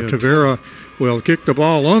 and Tavera will kick the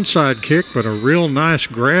ball onside kick, but a real nice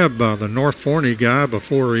grab by the North Forney guy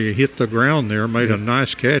before he hit the ground there. Made a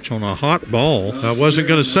nice catch on a hot ball. I wasn't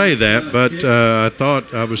going to say that, but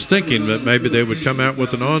I was thinking that maybe they would come out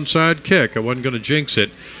with an onside kick. I wasn't going to jinx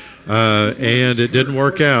it, and it didn't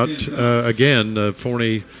work out. Again, the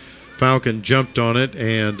Forney Falcon jumped on it,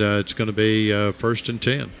 and it's going to be 1st and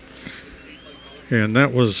 10. And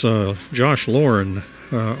that was Josh Lauren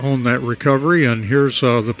on that recovery. And here's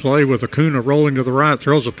the play with Acuna rolling to the right,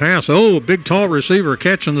 throws a pass. Oh, big, tall receiver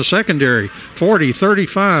catching the secondary. 40,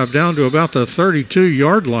 35, down to about the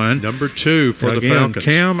 32-yard line. Number 2 for the Falcons.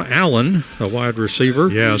 Cam Allen, the wide receiver.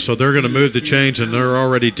 Yeah, so they're going to move the chains, and they're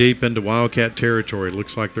already deep into Wildcat territory.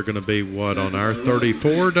 Looks like they're going to be, on our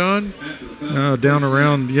 34, Don? Down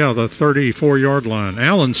around, the 34-yard line.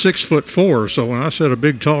 Allen, 6'4", so when I said a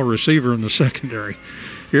big, tall receiver in the secondary.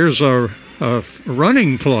 Here's a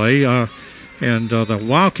running play, and the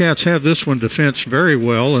Wildcats have this one defensed very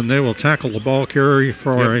well, and they will tackle the ball carrier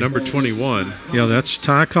for number 21. Yeah, that's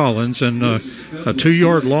Ty Collins, and a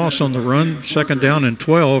 2-yard loss on the run, 2nd down and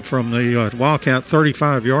 12 from the Wildcat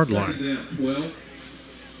 35-yard line.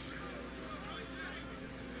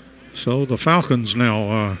 So the Falcons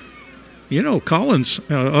now, Collins,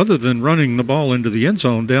 other than running the ball into the end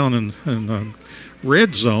zone down in the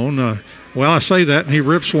red zone, I say that, and he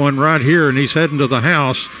rips one right here, and he's heading to the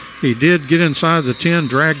house. He did get inside the 10,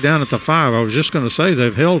 dragged down at the 5. I was just going to say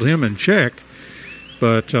they've held him in check,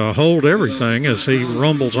 but hold everything as he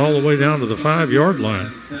rumbles all the way down to the 5-yard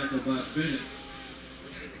line.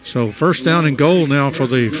 So 1st down and goal now for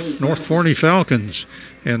the North Forney Falcons,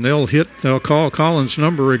 and they'll call Collins'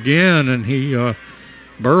 number again, and he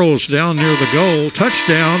burrows down near the goal.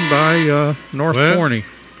 Touchdown by North Forney.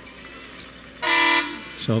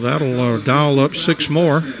 So that'll dial up 6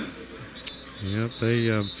 more. Yep,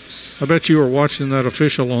 I bet you were watching that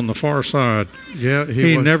official on the far side. Yeah,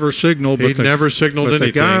 he never signaled. He never signaled anything.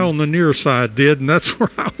 The guy on the near side did, and that's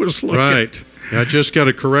where I was looking. Right. I just got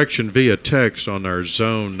a correction via text on our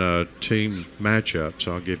zone team matchup,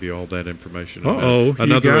 so I'll give you all that information.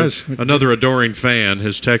 Another adoring fan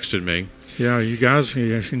has texted me. Yeah, you guys,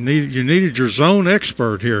 you needed your zone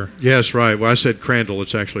expert here. Yes, right. Well, I said Crandall.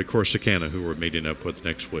 It's actually Corsicana who we're meeting up with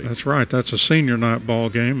next week. That's right. That's a senior night ball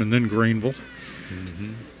game, and then Greenville.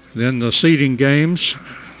 Mm-hmm. Then the seeding games.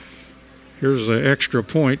 Here's the extra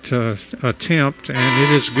point attempt, and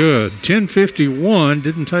it is good. 10:51,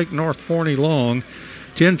 didn't take North Forney long.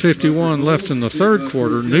 10:51 left in the 3rd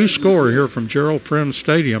quarter. New score here from Gerald Prim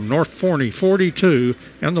Stadium. North Forney 42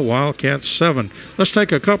 and the Wildcats 7. Let's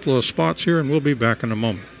take a couple of spots here, and we'll be back in a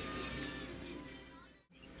moment.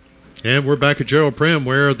 And we're back at Gerald Prim,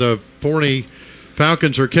 where the Forney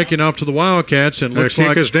Falcons are kicking off to the Wildcats, and looks like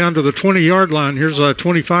the kick is down to the 20-yard line. Here's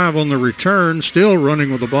 25 on the return. Still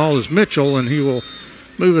running with the ball is Mitchell, and he will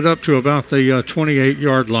move it up to about the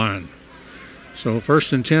 28-yard line. So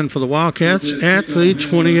 1st and 10 for the Wildcats at the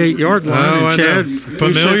 28-yard line. And Chad,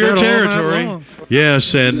 familiar territory.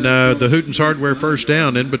 Yes, and the Hooten's Hardware 1st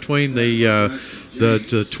down in between the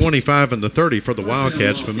 25 and the 30 for the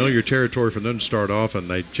Wildcats. Familiar territory for them to start off, and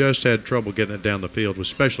they just had trouble getting it down the field,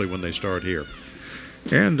 especially when they start here.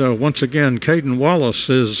 And once again, Caden Wallace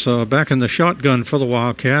is back in the shotgun for the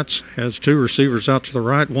Wildcats. Has 2 receivers out to the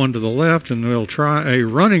right, 1 to the left, and they'll try a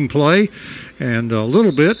running play and a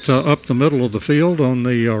little bit up the middle of the field on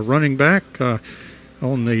the running back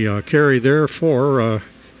on the carry there for,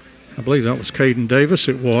 I believe that was Caden Davis.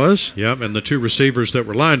 It was. Yep, and the 2 receivers that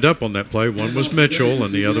were lined up on that play, one was Mitchell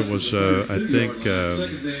and the other was, I think,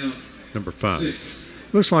 number 5.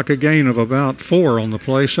 Looks like a gain of about 4 on the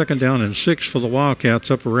play. 2nd down and 6 for the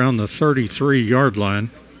Wildcats up around the 33-yard line.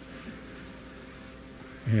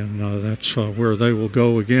 And that's where they will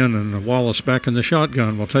go again. And Wallace back in the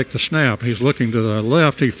shotgun will take the snap. He's looking to the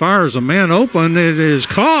left. He fires a man open. It is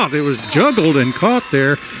caught. It was juggled and caught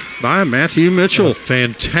there by Matthew Mitchell. A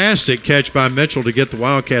fantastic catch by Mitchell to get the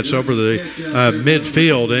Wildcats over the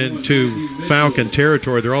midfield into Falcon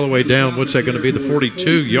territory. They're all the way down. What's that going to be? The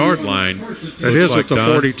 42-yard line. It is at the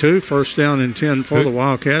 42. 1st down and 10 for the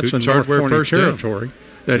Wildcats in North Forney territory.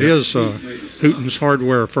 That is Hooten's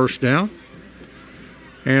Hardware 1st down.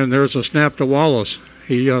 And there's a snap to Wallace.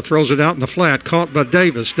 He throws it out in the flat, caught by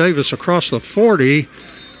Davis. Davis across the 40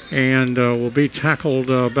 and will be tackled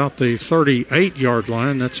about the 38-yard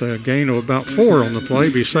line. That's a gain of about 4 on the play.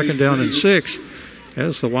 Be 2nd down and 6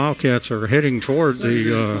 as the Wildcats are heading toward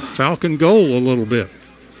the Falcon goal a little bit.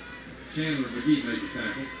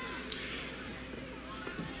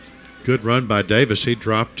 Good run by Davis. He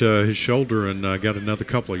dropped his shoulder and got another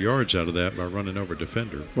couple of yards out of that by running over a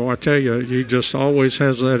defender. Well, I tell you, he just always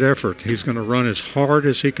has that effort. He's going to run as hard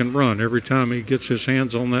as he can run every time he gets his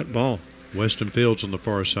hands on that ball. Weston Fields on the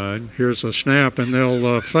far side. Here's a snap, and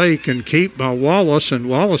they'll fake and keep by Wallace, and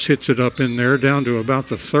Wallace hits it up in there down to about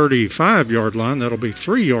the 35-yard line. That'll be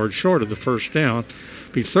 3 yards short of the first down.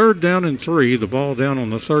 Be 3rd down and 3, the ball down on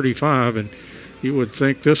the 35, and you would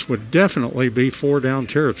think this would definitely be 4-down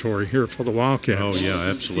territory here for the Wildcats. Oh, yeah,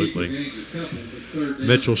 absolutely.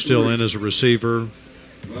 Mitchell still in as a receiver.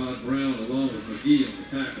 Rod Brown along with McGee on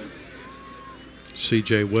the tackle.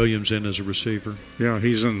 C.J. Williams in as a receiver. Yeah,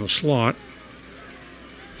 he's in the slot.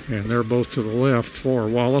 And they're both to the left for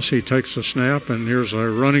Wallace. He takes the snap, and here's a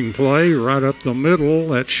running play right up the middle.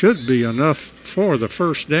 That should be enough for the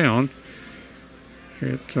first down.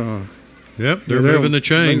 Yep, they're moving the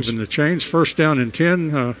chains. Moving the chains. 1st down and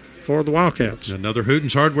 10 for the Wildcats. Another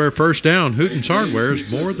Hooten's Hardware first down. Hooten's Hardware is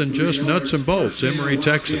more than just nuts and bolts. Emory,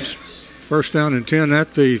 Texas. 1st down and 10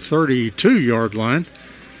 at the 32-yard line.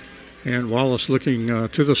 And Wallace looking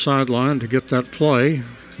to the sideline to get that play.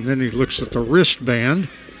 And then he looks at the wristband.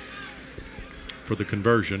 For the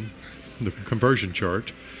conversion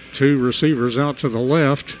chart. 2 receivers out to the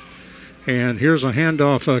left. And here's a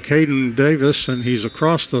handoff, Caden Davis, and he's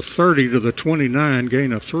across the 30 to the 29,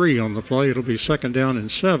 gain of 3 on the play. It'll be 2nd down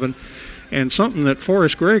and 7. And something that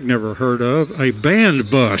Forrest Gregg never heard of, a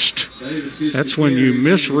band bust. That's when you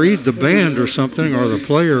misread the band or something, or the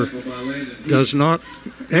player does not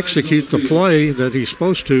execute the play that he's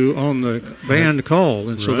supposed to on the band call.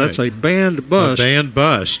 And so that's a band bust. A band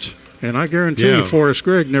bust. And I guarantee you Forrest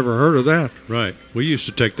Gregg never heard of that. Right. We used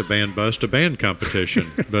to take the band bust to band competition,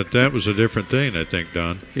 but that was a different thing, I think,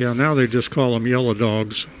 Don. Yeah, now they just call them yellow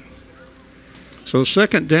dogs. So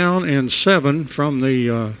 2nd down and 7 from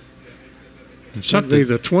the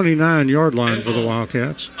 29-yard line for the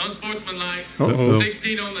Wildcats. Unsportsmanlike.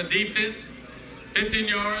 16 on the defense, 15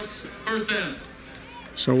 yards, 1st down.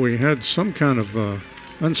 So we had some kind of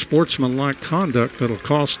unsportsmanlike conduct that'll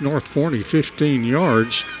cost North Forney 15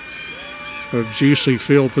 yards of GC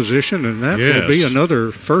field position, and that will be another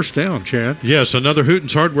 1st down, Chad. Yes, another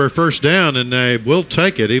Hooten's Hardware 1st down, and they will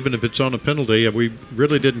take it even if it's on a penalty. We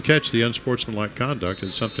really didn't catch the unsportsmanlike conduct.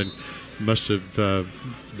 It's something must have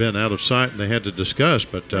been out of sight and they had to discuss,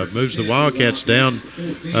 but moves the Wildcats down,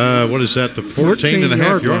 what is that, the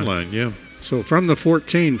 14.5-yard line. Yeah. So from the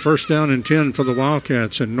 14, 1st down and 10 for the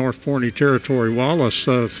Wildcats in North Forney territory. Wallace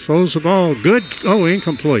throws the ball. Good. Oh,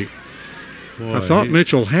 incomplete. Boy, I thought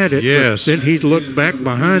Mitchell had it, but then he looked back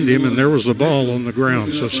behind him, and there was the ball on the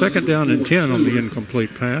ground. So 2nd down and 10 on the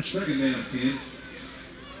incomplete pass.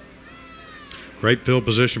 Great field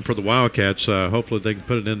position for the Wildcats. Hopefully they can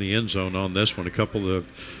put it in the end zone on this one. A couple of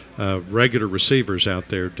regular receivers out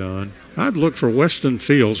there, Don. I'd look for Weston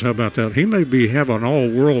Fields. How about that? He may have an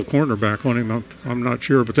all-world cornerback on him. I'm not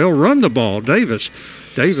sure, but they'll run the ball. Davis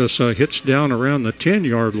hits down around the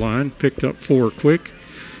 10-yard line, picked up 4 quick.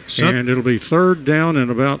 And it'll be 3rd down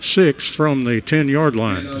and about 6 from the 10-yard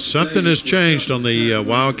line. Something has changed on the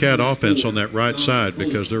Wildcat offense on that right side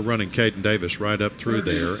because they're running Caden Davis right up through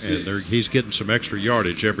there, and he's getting some extra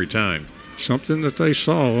yardage every time. Something that they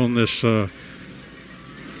saw on this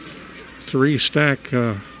 3-stack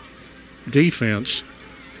defense.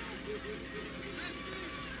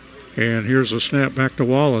 And here's a snap back to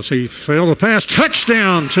Wallace. He failed the pass.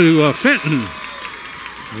 Touchdown to Fenton.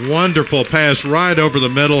 Wonderful pass right over the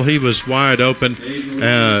middle. He was wide open.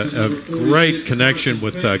 A great connection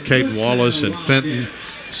with Caden Wallace and Fenton.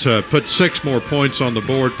 So put 6 more points on the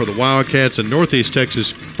board for the Wildcats. And Northeast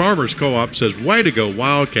Texas Farmers Co-op says, way to go,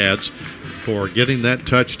 Wildcats, for getting that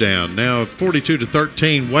touchdown. Now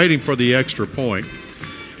 42-13, waiting for the extra point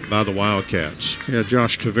by the Wildcats. Yeah,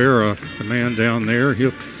 Josh Tavera, the man down there,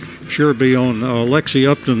 he'll sure be on Lexi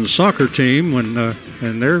Upton's soccer team when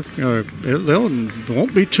and they'll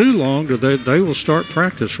won't be too long. They will start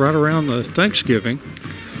practice right around the Thanksgiving.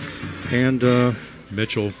 And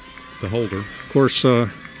Mitchell, the holder. Of course,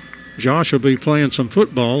 Josh will be playing some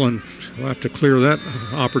football, and we'll have to clear that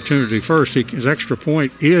opportunity first. His extra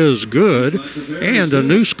point is good. And a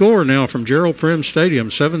new score now from Gerald Prim Stadium.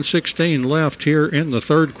 7:16 left here in the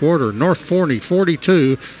 3rd quarter. North Forney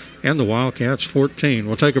 42 and the Wildcats 14.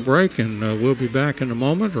 We'll take a break, and we'll be back in a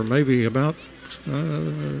moment, or maybe about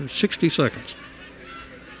 60 seconds.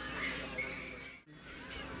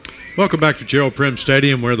 Welcome back to Gerald Prim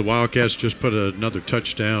Stadium, where the Wildcats just put another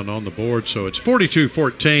touchdown on the board. So it's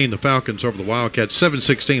 42-14, the Falcons over the Wildcats.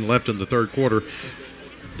 7:16 left in the 3rd quarter.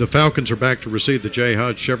 The Falcons are back to receive the J.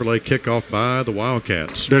 Hodge Chevrolet kickoff by the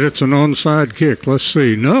Wildcats. That it's an onside kick. Let's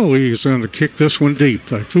see. No, he's going to kick this one deep.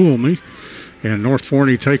 They fool me. And North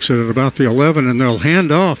Forney takes it at about the 11, and they'll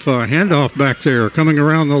hand off back there, coming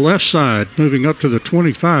around the left side, moving up to the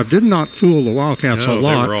 25. Did not fool the Wildcats a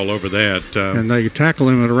lot. They were all over that. And they tackle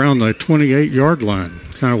him at around the 28-yard line.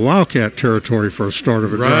 Kind of Wildcat territory for a start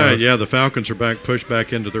of a drive. Right, yeah, the Falcons are pushed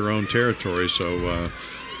back into their own territory, so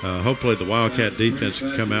hopefully the Wildcat defense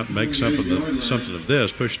can come out and make something of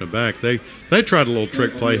this, pushing it back. They tried a little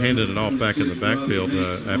trick play, handing it off back in the backfield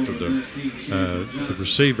after the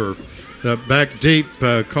receiver back deep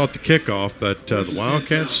caught the kickoff, but the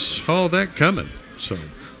Wildcats saw that coming. So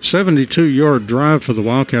 72-yard drive for the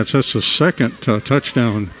Wildcats. That's the second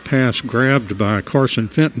touchdown pass grabbed by Carson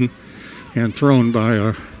Fenton and thrown by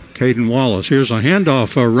Caden Wallace. Here's a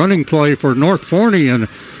handoff, a running play for North Forney, and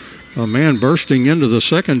a man bursting into the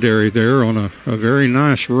secondary there on a very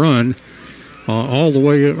nice run all the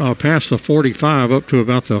way past the 45 up to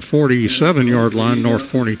about the 47-yard line, North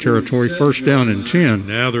Forney territory, first down and 10.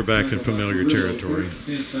 Now they're back in familiar territory.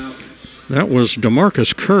 That was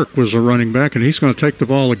DeMarcus Kirk was the running back, and he's going to take the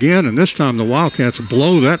ball again, and this time the Wildcats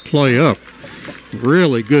blow that play up.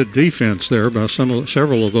 Really good defense there by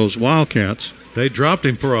several of those Wildcats. They dropped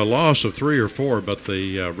him for a loss of 3 or 4, but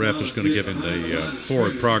the ref is going to give him the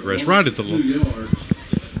forward progress right at the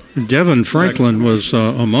Devin Franklin was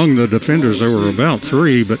among the defenders. There were about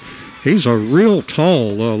 3, but he's a real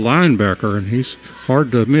tall linebacker, and he's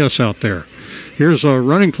hard to miss out there. Here's a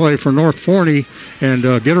running play for North Forney, and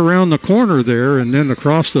get around the corner there and then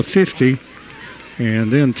across the 50,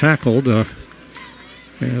 and then tackled.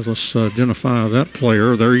 Let's identify that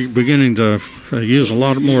player. They're beginning to use a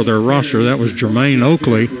lot more of their roster. That was Jermaine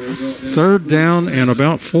Oakley. Third down and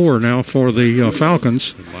about 4 now for the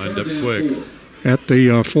Falcons. Lined up quick. At the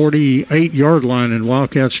 48-yard line in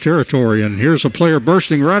Wildcats territory. And here's a player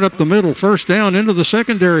bursting right up the middle. First down into the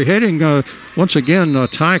secondary, heading once again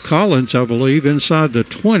Ty Collins, I believe, inside the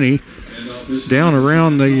 20. Down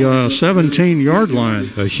around the 17-yard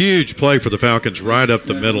line. A huge play for the Falcons right up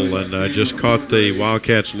the middle, and just caught the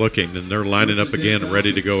Wildcats looking, and they're lining up again and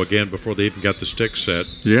ready to go again before they even got the stick set.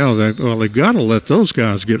 Yeah, they've got to let those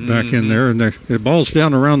guys get back in there, and the ball's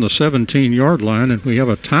down around the 17-yard line, and we have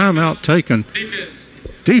a timeout taken.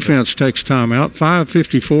 Defense takes timeout.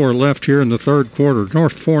 5:54 left here in the third quarter.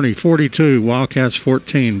 North Forney 42, Wildcats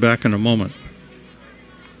 14. Back in a moment.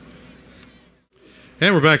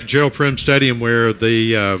 And we're back at Gerald Prim Stadium, where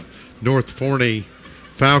the North Forney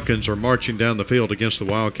Falcons are marching down the field against the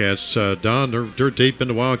Wildcats. Don, they're deep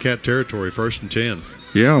into Wildcat territory, 1st and 10.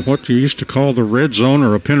 Yeah, what you used to call the red zone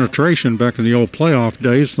or a penetration back in the old playoff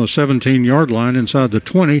days, the 17-yard line inside the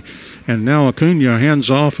 20. And now Acuna hands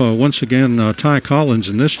off once again Ty Collins,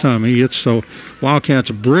 and this time he hits the Wildcats'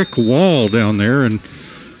 brick wall down there, and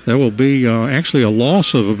there will be actually a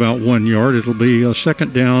loss of about 1 yard. It'll be a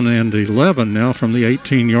second down and 11 now from the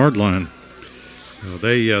 18-yard line.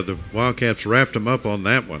 The Wildcats wrapped them up on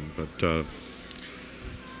that one, but.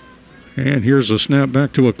 And here's a snap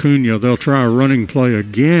back to Acuna. They'll try a running play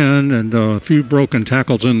again, and a few broken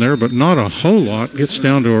tackles in there, but not a whole lot. Gets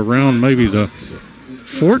down to around maybe the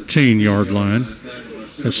 14-yard line.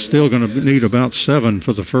 It's still going to need about 7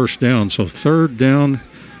 for the first down. So third down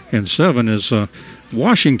and 7 is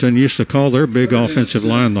Washington used to call their big offensive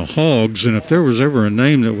line the Hogs, and if there was ever a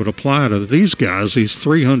name that would apply to these guys, these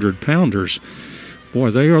 300-pounders, boy,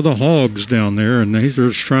 they are the Hogs down there, and they're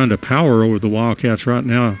just trying to power over the Wildcats right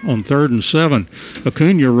now on 3rd and 7.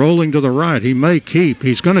 Acuna rolling to the right. He may keep.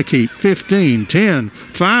 He's going to keep. 15, 10,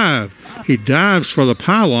 5. He dives for the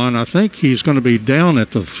pylon. I think he's going to be down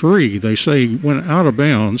at the 3. They say he went out of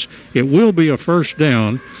bounds. It will be a first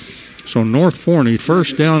down. So North Forney,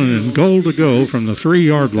 first down and goal to go from the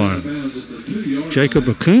 3-yard line. Jacob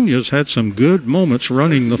Acuna's had some good moments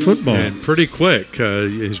running the football. And pretty quick.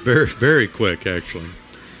 He's very, very quick, actually.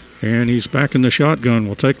 And he's back in the shotgun.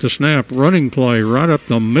 We'll take the snap. Running play right up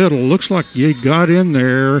the middle. Looks like he got in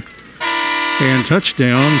there. And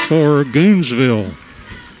touchdown for Goonsville.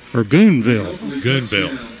 Or Goonville.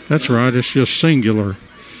 Goonville. That's right. It's just singular.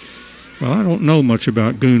 Well, I don't know much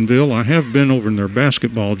about Goonville. I have been over in their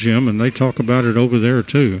basketball gym, and they talk about it over there,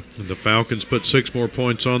 too. And the Falcons put 6 more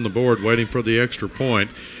points on the board, waiting for the extra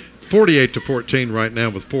point. 48-14 right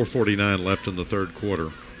now with 4:49 left in the third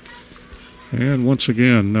quarter. And once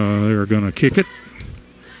again, they're going to kick it.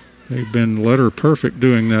 They've been letter perfect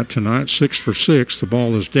doing that tonight, 6 for 6. The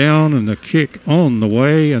ball is down, and the kick on the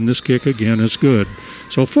way, and this kick again is good.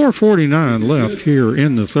 So 4:49 left here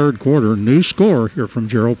in the third quarter. New score here from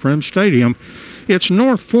Gerald Prim Stadium. It's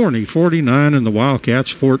North Forney 49 and the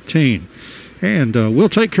Wildcats 14. And we'll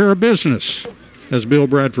take care of business, as Bill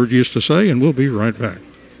Bradford used to say, and we'll be right back.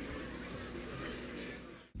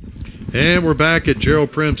 And we're back at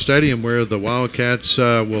Gerald Prim Stadium, where the Wildcats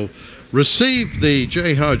will receive the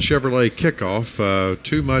J. Hodge Chevrolet kickoff.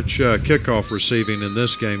 Too much kickoff receiving in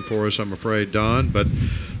this game for us, I'm afraid, Don. But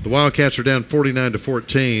the Wildcats are down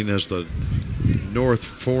 49-14 as the North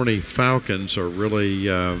Forney Falcons are really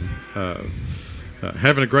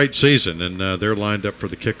having a great season, and they're lined up for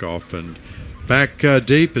the kickoff. And back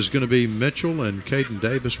deep is going to be Mitchell and Caden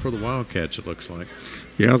Davis for the Wildcats, it looks like.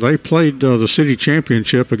 Yeah, they played the city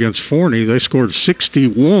championship against Forney. They scored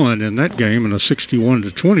 61 in that game in a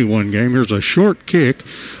 61-21 game. Here's a short kick.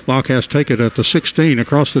 Wildcats take it at the 16,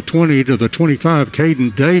 across the 20 to the 25.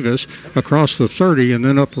 Caden Davis across the 30, and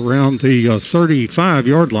then up around the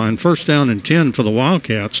 35-yard line. First down and 10 for the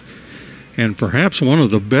Wildcats. And perhaps one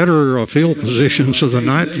of the better field positions of the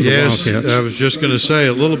night for the Wildcats. Yes, I was just going to say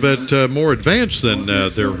a little bit more advanced than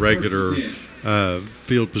their regular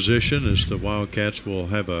field position, as the Wildcats will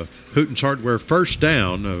have a Hooten's Hardware first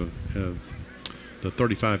down, the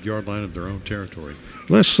 35-yard line of their own territory.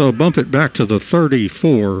 Let's bump it back to the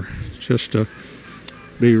 34, just to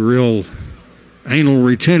be real anal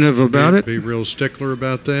retentive about it. Be real stickler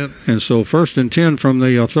about that. And so first and 10 from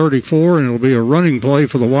the 34, and it'll be a running play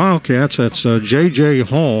for the Wildcats. That's J.J.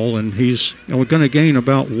 Hall, and he's going to gain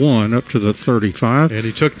about 1 up to the 35. And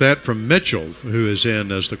he took that from Mitchell, who is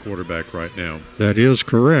in as the quarterback right now. That is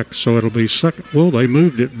correct. So it'll be second. Well, they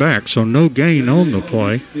moved it back, so no gain on the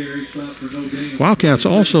play. Wildcats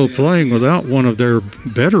also playing without one of their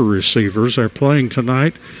better receivers. They're playing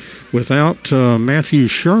tonight without Matthew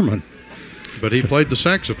Sherman. But he played the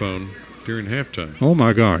saxophone during halftime. Oh,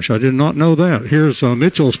 my gosh. I did not know that. Here's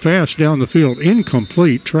Mitchell's pass down the field.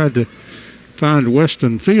 Incomplete. Tried to find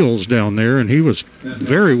Weston Fields down there, and he was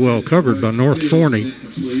very well covered by North Forney.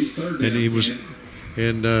 And he was –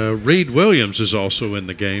 and Reed Williams is also in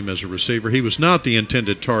the game as a receiver. He was not the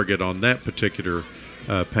intended target on that particular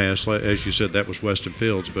pass. As you said, that was Weston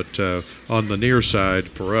Fields. But on the near side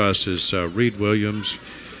for us is Reed Williams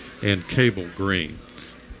and Cable Green.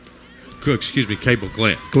 Cable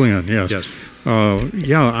Glenn. Glenn, yes. Yes.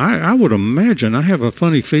 I would imagine, I have a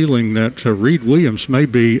funny feeling that Reed Williams may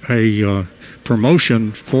be a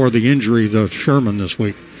promotion for the injury to Sherman this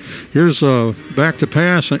week. Here's back to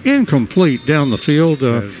pass, and incomplete down the field,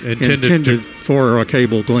 intended for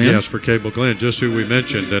Cable Glenn. Yes, for Cable Glenn, just who we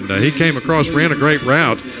mentioned. And he came across, ran a great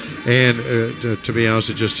route, and to be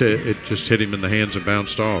honest, it just hit him in the hands and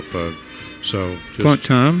bounced off. Punt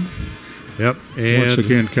time. Yep. And once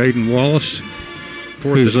again, Caden Wallace,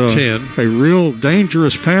 who's 10. A real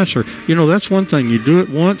dangerous passer. You know, that's one thing. You do it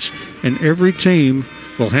once, and every team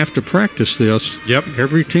will have to practice this. Yep.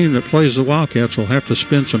 Every team that plays the Wildcats will have to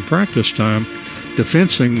spend some practice time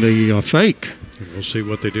defensing the fake. We'll see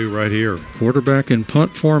what they do right here. Quarterback in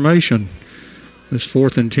punt formation. This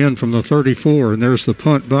 4th and 10 from the 34, and there's the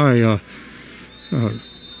punt by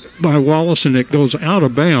Wallace, and it goes out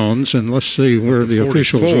of bounds, and let's see where the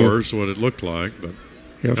officials are. Is what it looked like, but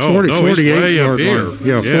 48-yard line.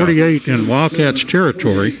 Yeah, 48 in Wildcats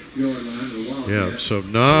territory. Yeah, so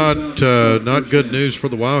not good news for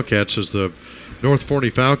the Wildcats, as the North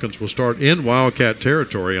Forney Falcons will start in Wildcat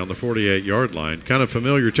territory on the 48-yard line. Kind of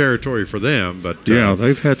familiar territory for them, but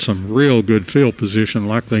they've had some real good field position,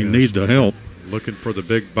 like they need the help. Looking for the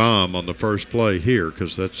big bomb on the first play here,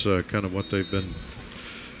 because that's kind of what they've been.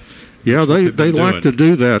 Yeah, they like to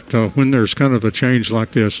do that when there's kind of a change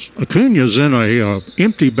like this. Acuna's in a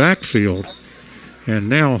empty backfield, and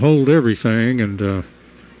now hold everything, and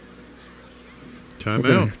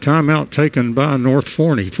timeout. Timeout taken by North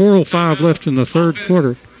Forney. 4:05 left in the third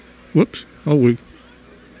quarter. Whoops.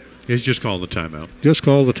 He's just calling the timeout. Just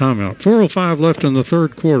called the timeout. 4:05 left in the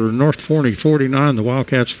third quarter. North Forney 49, the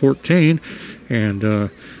Wildcats 14, and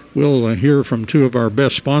we'll hear from two of our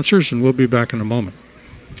best sponsors, and we'll be back in a moment.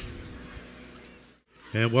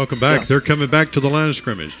 And welcome back. They're coming back to the line of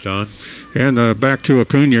scrimmage, John. And back to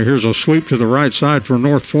Acuna. Here's a sweep to the right side for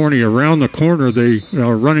North Forney. Around the corner, the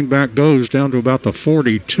running back goes down to about the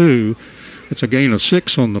 42. It's a gain of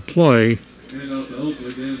 6 on the play.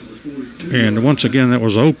 And once again, that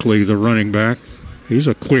was Oakley, the running back. He's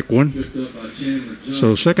a quick one.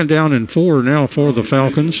 So 2nd down and 4 now for the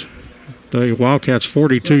Falcons. The Wildcats'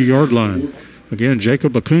 42-yard line. Again,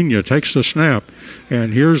 Jacob Acuna takes the snap.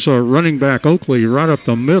 And here's a running back, Oakley, right up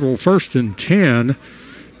the middle, 1st and 10.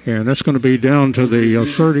 And that's going to be down to the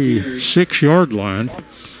 36-yard line.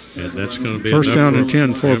 And that's going to be first down and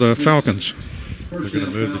 10 for the Falcons. They're going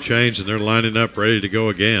to move the chains, and they're lining up ready to go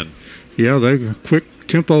again. Yeah, they quick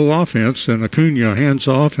tempo offense, and Acuna hands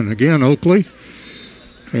off. And again, Oakley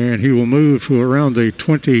And he will move to around the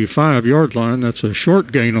 25-yard line. That's a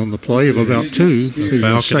short gain on the play of about 2.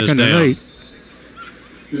 Falcon Second is and down. 8.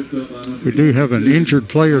 We do have an injured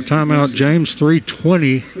player timeout, James.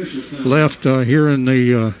 3:20 left here in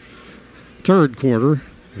the third quarter.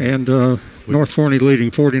 And North Forney leading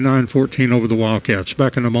 49-14 over the Wildcats.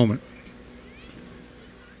 Back in a moment.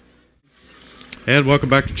 And welcome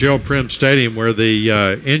back to Gerald Prim Stadium, where the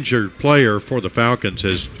injured player for the Falcons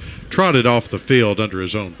has trotted off the field under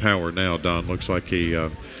his own power now, Don. Looks like he's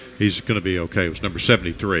going to be okay. It was number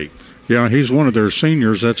 73. Yeah, he's one of their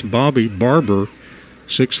seniors. That's Bobby Barber,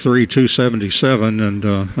 6'3", 277, and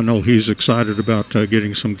I know he's excited about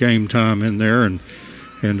getting some game time in there, and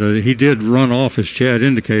he did run off, as Chad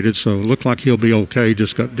indicated, so it looked like he'll be okay.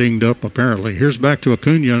 Just got dinged up, apparently. Here's back to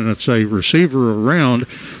Acuna, and it's a receiver around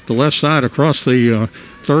the left side across the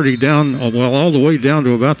 30 down, all the way down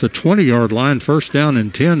to about the 20-yard line. First down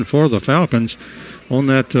and 10 for the Falcons on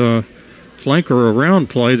that flanker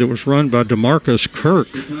around play that was run by DeMarcus Kirk.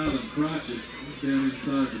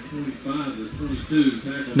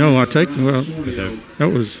 No, that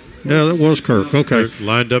was Kirk. Okay. Kirk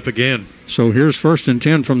lined up again. So here's first and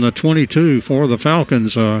 10 from the 22 for the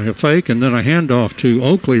Falcons. A fake and then a handoff to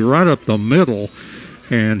Oakley right up the middle.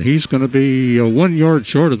 And he's going to be 1 yard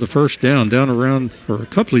short of the first down, around, or a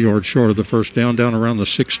couple of yards short of the first down around the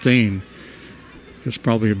 16. It's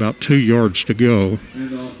probably about 2 yards to go.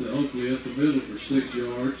 Hand off to Oakley up the middle for 6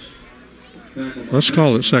 yards. Let's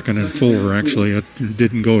call it second and 4, actually. It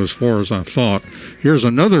didn't go as far as I thought. Here's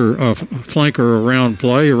another flanker around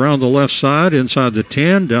play around the left side, inside the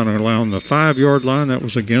 10, down around the 5-yard line. That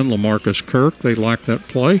was, again, LaMarcus Kirk. They like that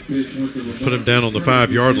play. Put him down on the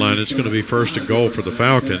 5-yard line. It's going to be first and goal for the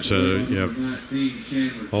Falcons.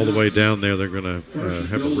 All the way down there, they're going to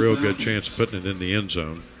have a real good chance of putting it in the end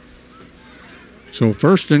zone. So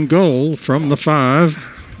first and goal from the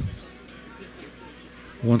 5.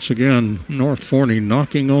 Once again, North Forney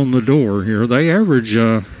knocking on the door here. They average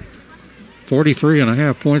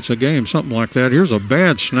 43.5 points a game, something like that. Here's a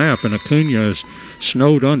bad snap, and Acuna is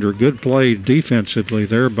snowed under. Good play defensively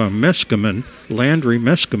there by Landry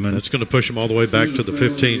Meskimen. That's going to push him all the way back to the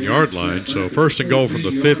 15-yard line. So first and goal from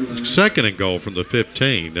the second and goal from the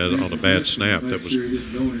 15 on a bad snap that was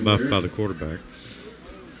muffed by the quarterback.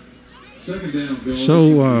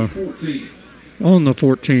 So on the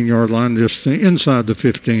 14-yard line, just inside the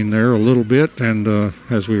 15 there a little bit, and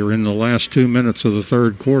as we were in the last 2 minutes of the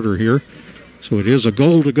third quarter here. So it is a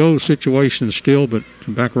goal-to-go situation still, but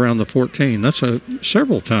back around the 14. That's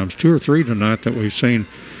several times, 2 or 3 tonight, that we've seen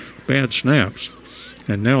bad snaps.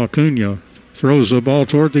 And now Acuna throws the ball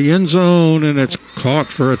toward the end zone, and it's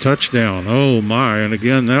caught for a touchdown. Oh, my. And,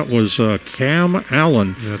 again, that was Cam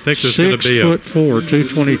Allen, I think there's going to be 6'4",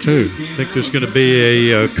 222. I think there's going to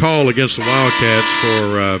be a call against the Wildcats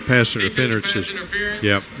for pass interference.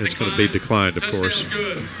 Yeah, it's going to be declined, of course.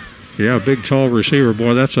 Yeah, big, tall receiver.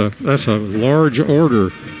 Boy, that's a large order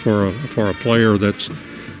for a player that's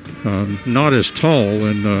not as tall.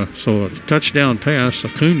 And so a touchdown pass,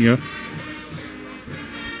 Acuna.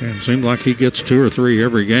 And it seemed like he gets 2 or 3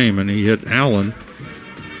 every game, and he hit Allen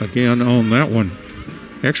again on that one.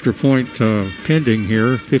 Extra point pending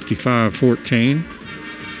here, 55-14.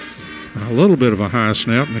 A little bit of a high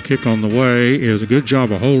snap, and the kick on the way is a good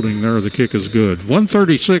job of holding there. The kick is good.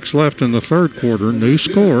 1:36 left in the third quarter. New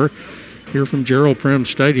score here from Gerald Prim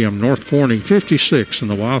Stadium. North Forney 56 and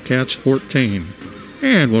the Wildcats 14.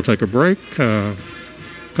 And we'll take a break, a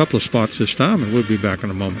couple of spots this time, and we'll be back in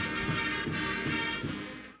a moment.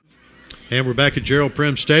 And we're back at Gerald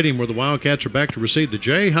Prim Stadium, where the Wildcats are back to receive the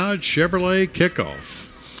J. Hodge Chevrolet kickoff.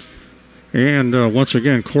 And once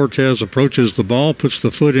again, Cortez approaches the ball, puts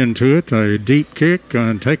the foot into it, a deep kick,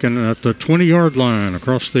 and taken at the 20-yard line,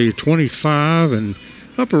 across the 25 and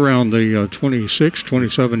up around the 26,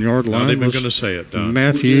 27-yard line. Not even going to say it, Don.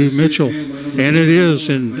 Matthew Mitchell. And it is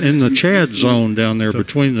in the Chad zone down there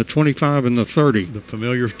between the 25 and the 30. The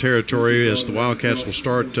familiar territory, as the Wildcats will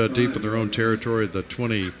start deep in their own territory at the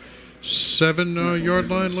 27-yard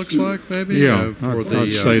line, looks like, maybe? Yeah,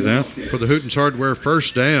 I'd say that. For the Hooten's Hardware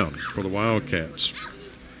first down for the Wildcats.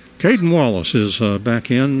 Caden Wallace is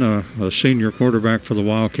back in, a senior quarterback for the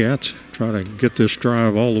Wildcats. Try to get this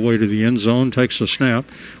drive all the way to the end zone, takes the snap.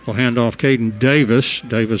 We'll hand off Caden Davis.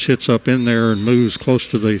 Davis hits up in there and moves close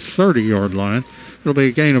to the 30-yard line. It'll be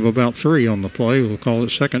a gain of about 3 on the play. We'll call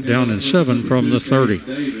it second down and 7 from the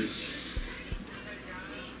 30.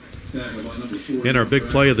 And our big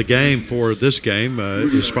play of the game for this game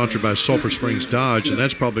is sponsored by Sulphur Springs Dodge, and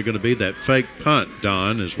that's probably going to be that fake punt,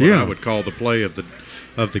 Don, is what I would call the play of the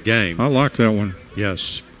game. I like that one.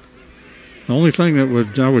 Yes. The only thing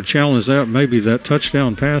that I would challenge that maybe that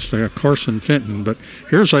touchdown pass to Carson Fenton. But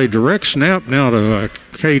here's a direct snap now to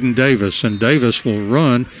Caden Davis, and Davis will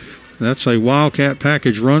run. That's a Wildcat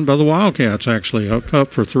package run by the Wildcats, actually, up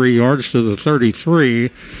for 3 yards to the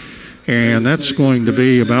 33. And that's going to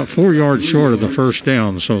be about 4 yards short of the first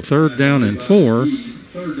down. So 3rd down and 4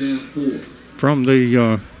 from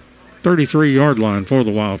the 33-yard line for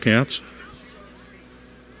the Wildcats.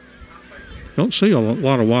 Don't see a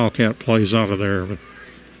lot of Wildcat plays out of there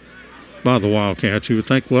by the Wildcats. You would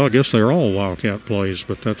think, well, I guess they're all Wildcat plays,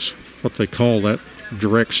 but that's what they call that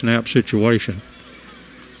direct snap situation.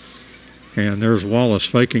 And there's Wallace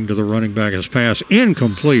faking to the running back. His pass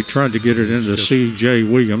incomplete, tried to get it into C.J.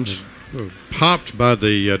 Williams. Popped by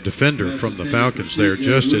the defender from the Falcons there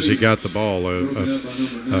just as he got the ball.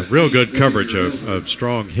 A real good coverage, a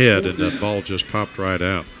strong hit, and that ball just popped right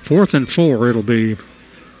out. 4th and 4, it'll be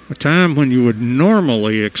a time when you would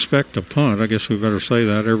normally expect a punt. I guess we better say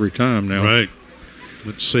that every time now. Right.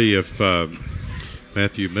 Let's see if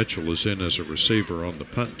Matthew Mitchell is in as a receiver on the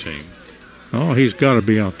punt team. Oh, he's got to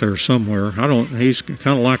be out there somewhere. He's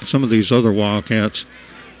kind of like some of these other Wildcats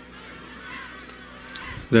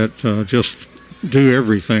that just do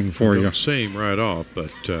everything for you. Don't see him right off,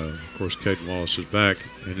 but of course Caden Wallace is back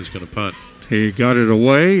and he's going to punt. He got it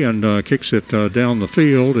away and kicks it down the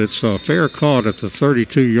field. It's a fair caught at the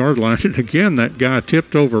 32-yard line. And again, that guy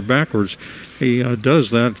tipped over backwards. He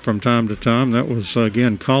does that from time to time. That was,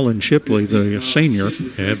 again, Colin Shipley, the senior.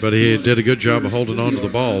 Yeah, but he did a good job of holding on to the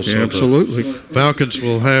ball. So absolutely. The Falcons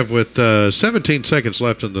will have, with 17 seconds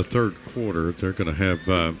left in the third quarter, they're going to have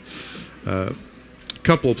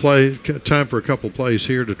time for a couple plays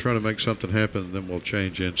here to try to make something happen, and then we'll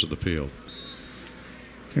change ends of the field.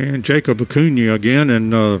 And Jacob Acuna again,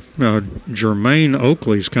 and Jermaine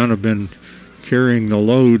Oakley's kind of been carrying the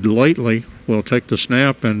load lately. We'll take the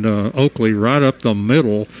snap, and Oakley right up the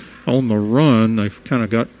middle on the run. They've kind of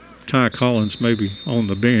got Ty Collins maybe on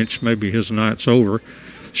the bench. Maybe his night's over.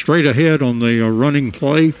 Straight ahead on the running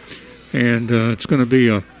play, and it's going to be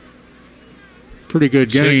a pretty good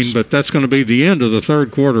gain, but that's going to be the end of the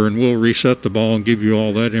third quarter, and we'll reset the ball and give you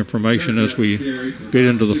all that information as we get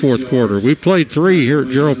into the fourth quarter. We played 3 here at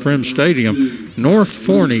Gerald Prim Stadium. North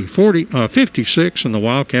Forney 56 and the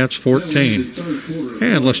Wildcats 14.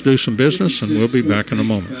 And let's do some business, and we'll be back in a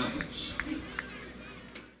moment.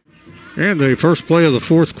 And the first play of the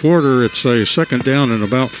fourth quarter, it's a 2nd down and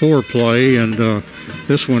about 4 play, and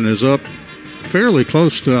this one is up fairly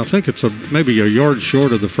close to, I think it's maybe a yard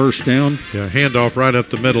short of the first down. Yeah, handoff right up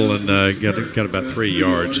the middle, and got about 3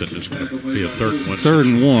 yards, and it's going to be a 3rd and 1. 3rd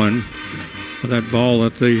and 1. That ball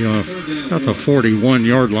at the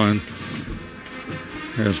 41-yard line.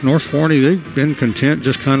 As North Forney, they've been content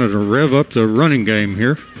just kind of to rev up the running game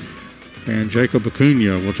here. And Jacob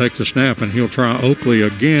Acuna will take the snap, and he'll try Oakley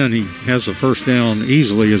again. He has the first down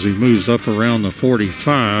easily as he moves up around the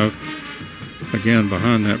 45. Again,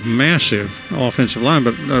 behind that massive offensive line,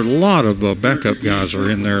 but a lot of backup guys are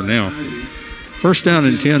in there now. First down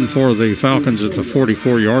and 10 for the Falcons at the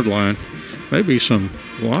 44-yard line. Maybe some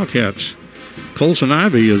Wildcats. Colson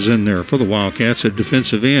Ivey is in there for the Wildcats at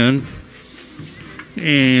defensive end.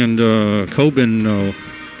 And Coben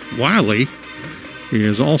Wiley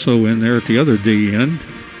is also in there at the other D end.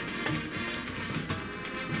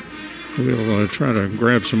 We'll try to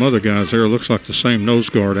grab some other guys there. Looks like the same nose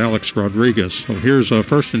guard, Alex Rodriguez. So here's a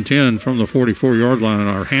 1st and 10 from the 44-yard line.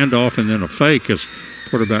 Our handoff and then a fake as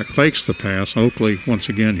quarterback fakes the pass. Oakley once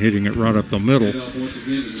again hitting it right up the middle.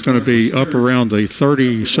 It's going to be up around the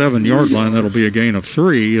 37-yard line. That'll be a gain of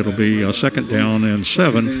 3. It'll be a 2nd down and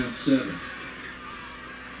 7.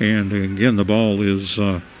 And again, the ball is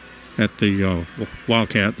at the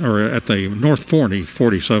Wildcat, or at the North Forney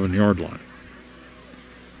 47-yard line.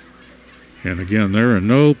 And again, they're in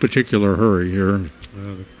no particular hurry here.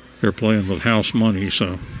 They're playing with house money,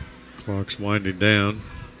 so. Clock's winding down.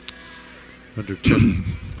 Under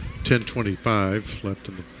 10:25 left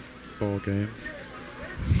in the ball game.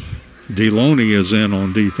 Deloney is in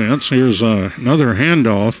on defense. Here's another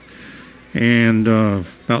handoff, and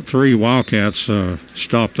about 3 Wildcats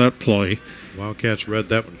stopped that play. Wildcats read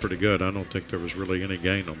that one pretty good. I don't think there was really any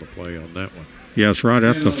gain on the play on that one. Yeah, it's right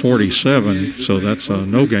at the 47, so that's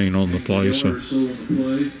no gain on the play. So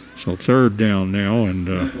 3rd down now, and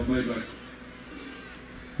they're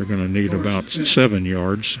going to need about 7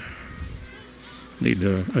 yards. Need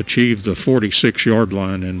to achieve the 46-yard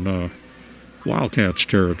line in Wildcats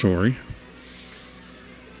territory.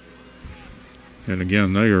 And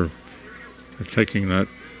again, they're taking that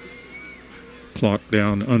clock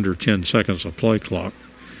down under 10 seconds of play clock.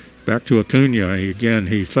 Back to Acuna.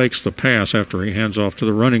 He fakes the pass after he hands off to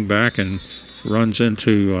the running back, and runs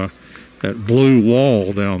into that blue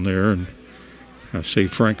wall down there, and I see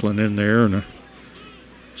Franklin in there and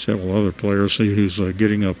several other players. See who's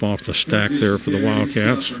getting up off the stack there for the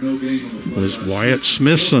Wildcats. Was Wyatt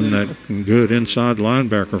Smithson, that good inside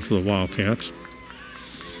linebacker for the Wildcats.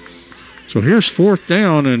 So here's 4th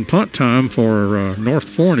down and punt time for North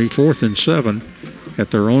Forney, 4th and 7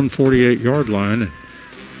 at their own 48-yard line.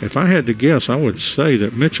 If I had to guess, I would say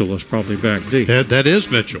that Mitchell is probably back deep. That is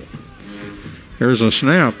Mitchell. There's a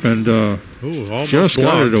snap, and just blocked.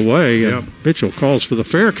 got it away. Yep. And Mitchell calls for the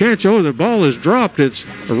fair catch. Oh, the ball is dropped. It's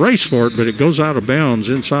a race for it, but it goes out of bounds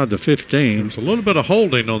inside the 15. It's a little bit of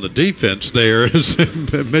holding on the defense there as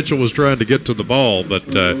Mitchell was trying to get to the ball, but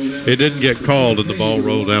it didn't get called, and the ball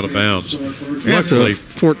rolled out of bounds. At the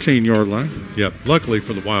 14-yard line. Yep, luckily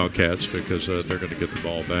for the Wildcats, because they're going to get the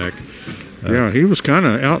ball back. Yeah, he was kind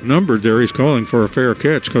of outnumbered there. He's calling for a fair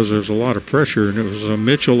catch because there's a lot of pressure, and it was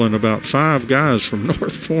Mitchell and about 5 guys from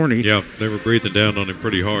North Forney. Yeah, they were breathing down on him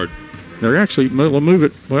pretty hard. They're actually, they'll move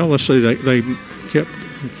it, well, let's see,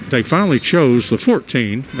 they finally chose the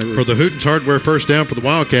 14. For the Hooten's Hardware first down for the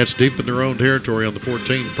Wildcats, deep in their own territory on the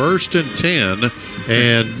 14. 1st and 10,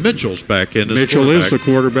 and Mitchell's back in as Mitchell is the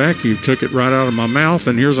quarterback. You took it right out of my mouth,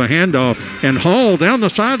 and here's a handoff. And Hall down the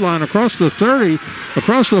sideline across the 30,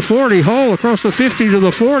 across the 40, Hall across the 50 to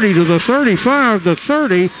the 40 to the 35, the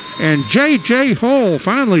 30, and J.J. Hall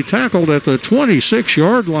finally tackled at the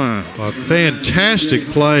 26-yard line. A fantastic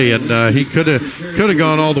play, and he could have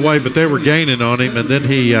gone all the way, but they were gaining on him, and then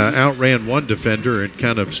he outran one defender and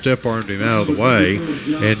kind of stiff-armed him out of the way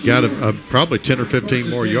and got probably 10 or 15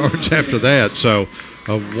 more yards after that. So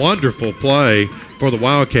a wonderful play for the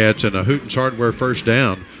Wildcats and a Hooten's Hardware first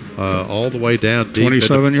down all the way down deep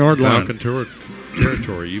 27-yard line. Falcon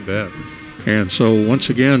territory, you bet. And so once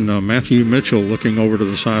again, Matthew Mitchell looking over to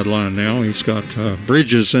the sideline now. He's got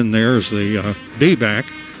Bridges in there as the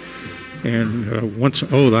D-back. And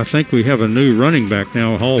I think we have a new running back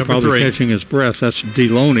now. Hall Number probably 3. catching his breath. That's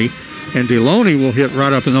Deloney. And Deloney will hit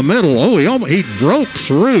right up in the middle. Oh, he broke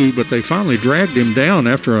through, but they finally dragged him down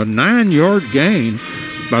after a 9-yard gain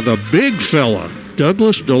by the big fella,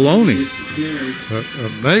 Douglas Deloney.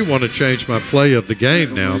 I may want to change my play of the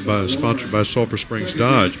game now, sponsored by Sulphur Springs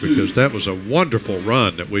Dodge, because that was a wonderful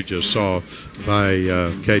run that we just saw by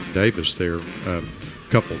Caden Davis there a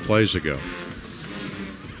couple of plays ago.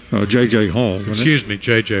 J.J. Hall. Excuse me,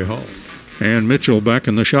 J.J. Hall. And Mitchell back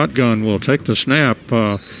in the shotgun will take the snap.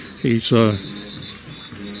 He's and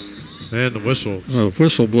the whistle.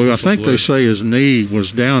 Whistle blew. I think they say his knee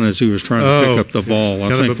was down as he was trying to pick up the ball.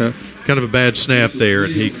 Kind of a bad snap there,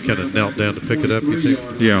 and he kind of knelt down to pick it up, you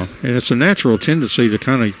think? Yeah, and it's a natural tendency to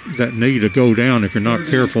kind of that knee to go down if you're not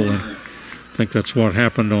careful, and I think that's what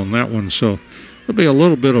happened on that one. So there'll be a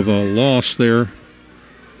little bit of a loss there.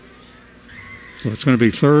 So it's going to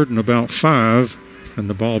be 3rd and about 5, and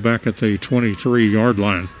the ball back at the 23-yard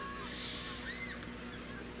line.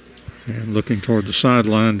 And looking toward the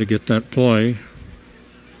sideline to get that play.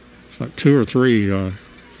 It's like 2 or 3, a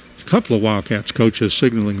couple of Wildcats coaches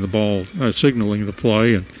signaling the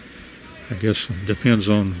play, and I guess it depends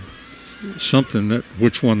on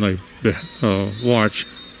which one they watch.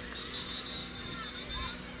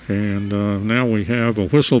 And now we have a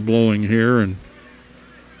whistle blowing here, and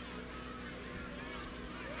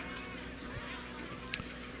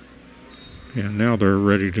now they're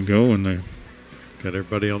ready to go, and they got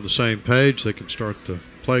everybody on the same page. They can start the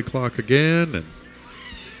play clock again. And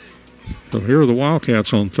so here are the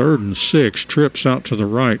Wildcats on 3rd and 6. Trips out to the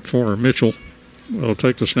right for Mitchell. Will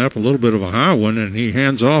take the snap, a little bit of a high one, and he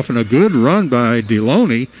hands off, and a good run by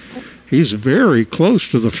Deloney. He's very close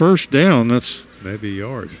to the first down. That's maybe a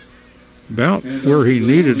yard. About where he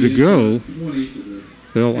needed to go.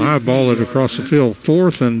 They'll eyeball it across the field.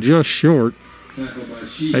 4th and just short.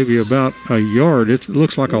 Maybe about a yard. It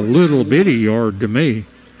looks like a little bitty yard to me.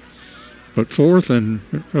 But 4th and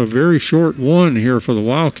a very short one here for the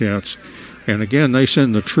Wildcats. And again, they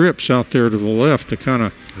send the trips out there to the left to kind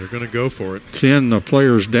of they're going to go for it. Thin the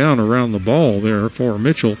players down around the ball there for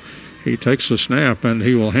Mitchell. He takes the snap, and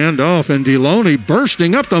he will hand off, and Deloney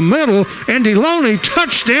bursting up the middle, and Deloney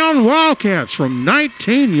touchdown Wildcats from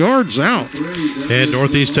 19 yards out. And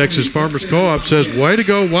Northeast Texas Farmers Co-op says, way to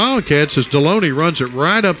go Wildcats, as Deloney runs it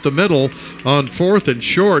right up the middle on 4th and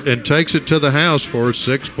short and takes it to the house for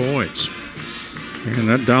 6 points. And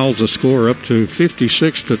that dials the score up to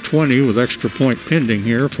 56-20 with extra point pending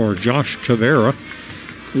here for Josh Tavera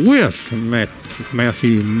with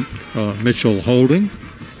Matthew Mitchell holding.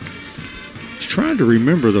 Trying to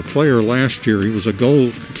remember the player last year. He was a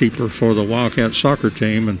goalkeeper for the Wildcat soccer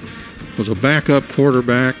team and was a backup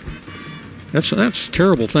quarterback. That's a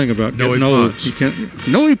terrible thing about Noe getting old. Ponce. You can't.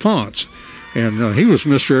 Noe Ponce. And he was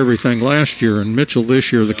Mr. Everything last year, and Mitchell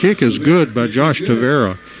this year. The kick is good by Josh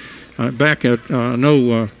Tavera. Back at, I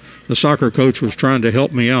know the soccer coach was trying to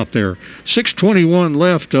help me out there. 6:21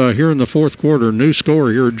 left here in the fourth quarter. New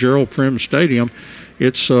score here at Gerald Prim Stadium.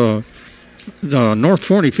 It's the North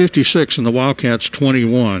Forney 56 and the Wildcats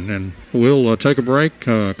 21. And we'll take a break,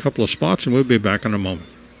 a couple of spots, and we'll be back in a moment.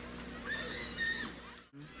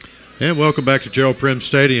 And welcome back to Gerald Prim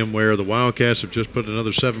Stadium, where the Wildcats have just put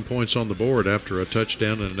another 7 points on the board after a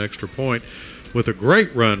touchdown and an extra point with a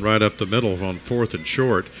great run right up the middle on 4th and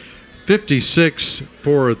short. 56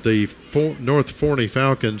 for the North Forney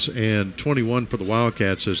Falcons and 21 for the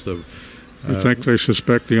Wildcats as the... You think they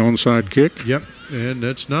suspect the onside kick? Yep, and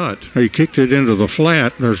it's not. He kicked it into the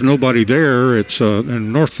flat. There's nobody there.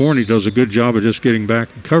 And North Forney does a good job of just getting back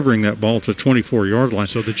and covering that ball to the 24-yard line.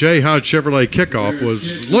 So the J. Hodge Chevrolet kickoff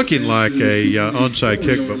was looking like a onside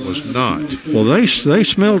kick, but was not. Well, they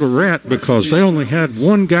smelled a rat because they only had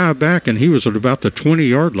one guy back, and he was at about the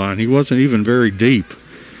 20-yard line. He wasn't even very deep.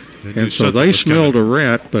 And so they smelled a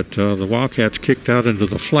rat, but the Wildcats kicked out into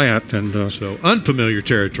the flat. And so unfamiliar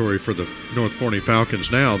territory for the North Forney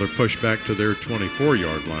Falcons now. They're pushed back to their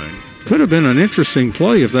 24-yard line. Could have been an interesting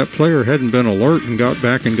play if that player hadn't been alert and got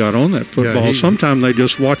back and got on that football. Yeah, Sometimes they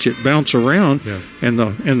just watch it bounce around, and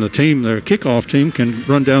the kickoff team can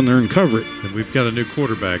run down there and cover it. And we've got a new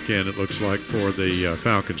quarterback in, it looks like, for the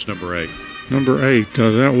Falcons, number 8. Number 8,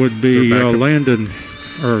 that would be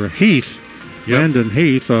Heath. Yep. Landon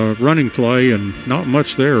Heath, running play, and not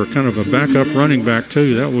much there. Kind of a backup running back,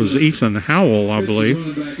 too. That was Ethan Howell, I believe.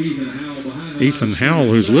 Ethan Howell,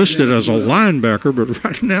 who's listed as a linebacker, but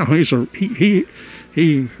right now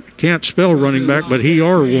he can't spell running back, but he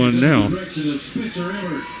are one now.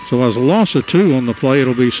 So as a loss of 2 on the play,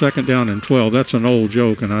 it'll be 2nd down and 12. That's an old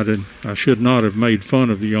joke, and I should not have made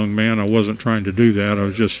fun of the young man. I wasn't trying to do that.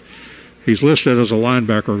 He's listed as a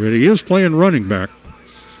linebacker, but he is playing running back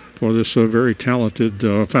for this very talented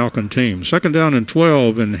Falcon team. 2nd down and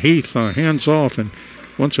 12, and Heath hands off, and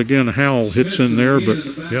once again Howell hits in there. But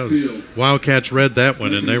Wildcats read that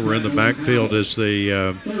one, and they were in the backfield as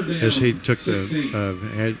he took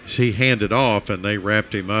he handed off, and they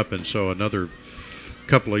wrapped him up, and so another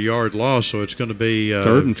couple of yard loss. So it's going to be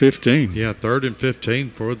 3rd and 15. Yeah, 3rd and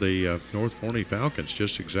 15 for the North Forney Falcons.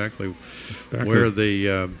 Just exactly where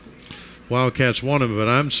the Wildcats want him, but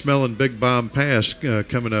I'm smelling big bomb pass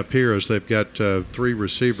coming up here as they've got 3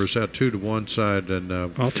 receivers out, 2 to one side and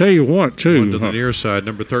I'll tell you what, too. 1 to the near side,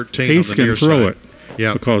 number 13 Heath on the near side. can throw it.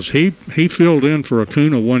 Yeah, because he filled in for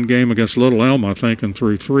Acuna one game against Little Elm, I think, and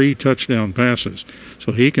threw 3 touchdown passes.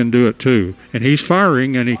 So he can do it, too. And he's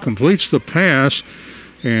firing, and he completes the pass,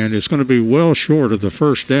 and it's going to be well short of the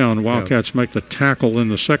 1st down. Wildcats make the tackle in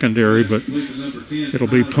the secondary, but it'll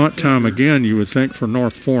be punt time again, you would think, for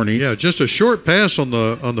North Forney. Yeah, just a short pass on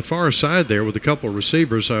the far side there with a couple of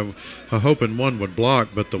receivers. I'm hoping one would block,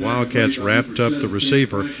 but the Wildcats wrapped up the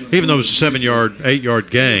receiver, even though it was a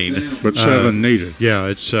 8-yard gain. But 7 needed. Yeah,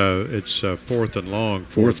 it's 4th and long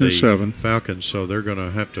for 4th and 7. Falcons, so they're going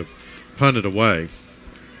to have to punt it away.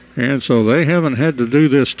 And so they haven't had to do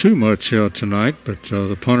this too much tonight, but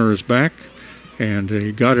the punter is back, and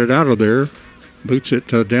he got it out of there, boots it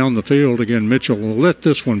down the field. Again, Mitchell will let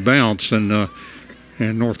this one bounce, and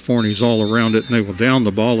North Forney's all around it, and they will down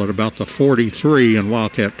the ball at about the 43 in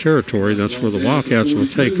Wildcat territory. That's where the Wildcats will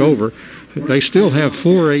take over. They still have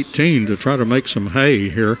 4:18 to try to make some hay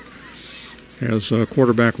here as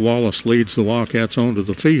quarterback Wallace leads the Wildcats onto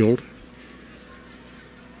the field.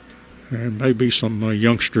 And maybe some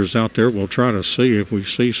youngsters out there. We'll try to see if we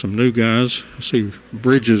see some new guys. I see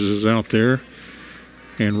Bridges is out there.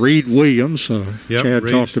 And Reed Williams, Chad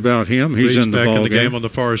talked about him. He's in the back ball in the game on the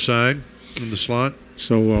far side in the slot.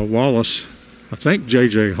 So Wallace, I think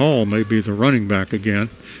J.J. Hall may be the running back again.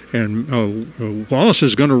 And Wallace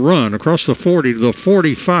is going to run across the 40 to the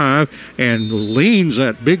 45 and leans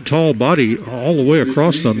that big, tall body all the way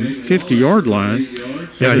across the 50-yard line.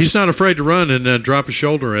 Yeah, he's not afraid to run and drop a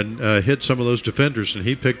shoulder and hit some of those defenders, and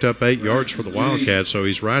he picked up 8 yards for the Wildcats, so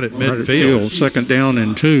he's right at midfield. 2nd down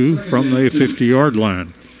and 2 from the 50-yard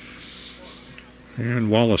line.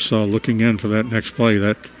 And Wallace looking in for that next play.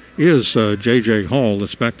 That is J.J. Hall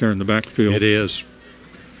that's back there in the backfield. It is.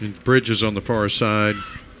 And Bridges on the far side.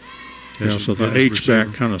 Yeah, so the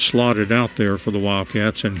H-back kind of slotted out there for the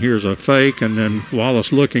Wildcats, and here's a fake, and then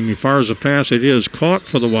Wallace looking, he fires a pass. It is caught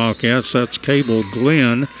for the Wildcats. That's Cable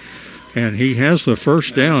Glenn, and he has the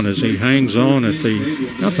 1st down as he hangs on at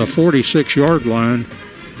the 46-yard line.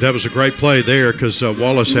 That was a great play there because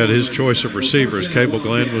Wallace had his choice of receivers. Cable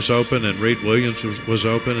Glenn was open and Reed Williams was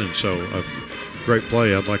open, and so a great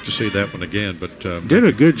play. I'd like to see that one again. But did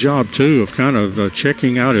a good job, too, of kind of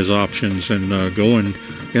checking out his options and going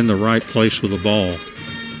in the right place with the ball.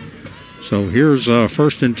 So here's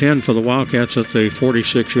 1st and 10 for the Wildcats at the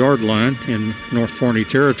 46-yard line in North Forney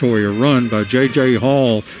territory. A run by J.J.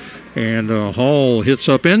 Hall. And Hall hits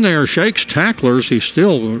up in there, shakes tacklers. He's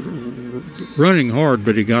still running hard,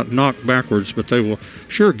 but he got knocked backwards. But they will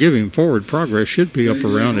sure give him forward progress. Should be up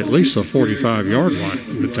around at least the 45-yard line,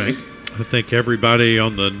 you would think. I think everybody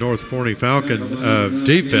on the North Forney Falcon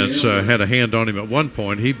defense had a hand on him at one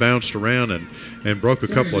point. He bounced around and broke a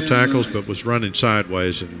couple of tackles, but was running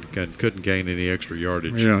sideways and couldn't gain any extra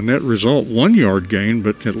yardage. Yeah, net result 1 yard gain,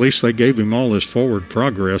 but at least they gave him all his forward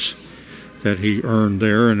progress that he earned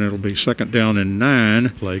there, and it'll be 2nd down and 9.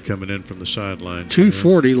 Play coming in from the sideline.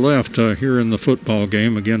 2:40 left here in the football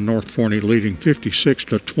game. Again, North Forney leading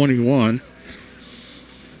 56-21.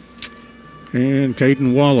 And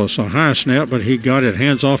Caden Wallace, a high snap, but he got it.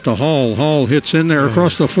 Hands off to Hall. Hall hits in there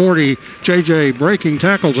across the 40. J.J. breaking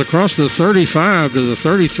tackles across the 35 to the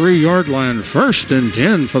 33-yard line. 1st and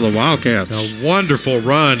 10 for the Wildcats. A wonderful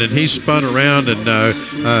run, and he spun around and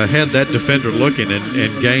had that defender looking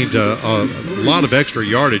and gained a lot of extra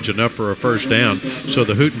yardage, enough for a 1st down. So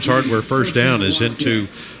the Hootens Hardware 1st down is into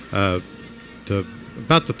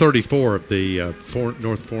about the 34 of the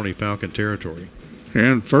North Forney Falcon territory.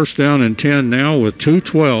 And 1st down and 10 now with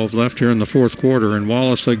 2:12 left here in the 4th quarter. And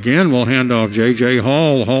Wallace again will hand off J.J.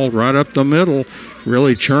 Hall. Hall right up the middle,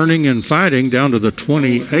 really churning and fighting down to the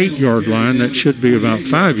 28-yard line. That should be about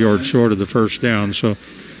 5 yards short of the 1st down. So a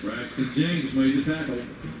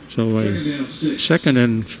 2nd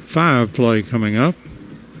and 5 play coming up.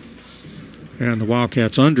 And the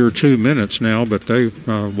Wildcats under 2 minutes now, but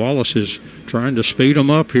Wallace is trying to speed them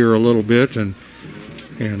up here a little bit and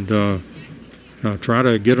try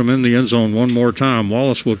to get them in the end zone one more time.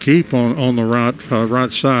 Wallace will keep on the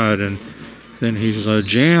right side, and then he's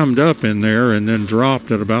jammed up in there and then dropped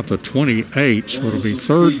at about the 28. So it'll be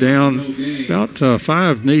 3rd down, about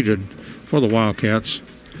 5 needed for the Wildcats.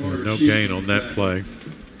 No gain on that play.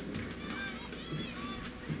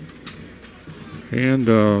 And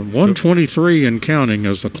 1:23 and counting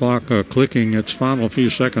as the clock clicking its final few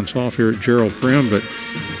seconds off here at Gerald Prim, but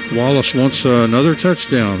Wallace wants another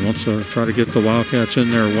touchdown, wants to try to get the Wildcats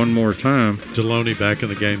in there one more time. Deloney back in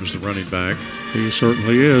the game as the running back. He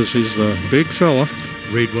certainly is. He's the big fella,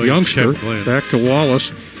 Reed Williams, youngster, back to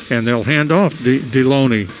Wallace, and they'll hand off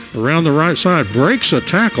Deloney around the right side, breaks a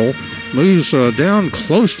tackle, moves down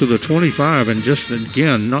close to the 25, and just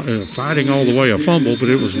again not fighting all the way, a fumble, but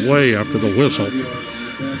it was way after the whistle.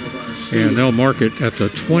 And they'll mark it at the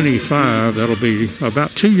 25. That'll be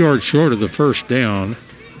about 2 yards short of the 1st down.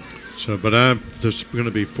 So, but this is going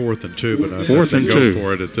to be 4th and 2, but I 4th and 2 go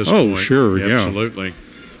for it at this point. Oh, sure, yeah. Absolutely.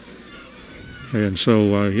 And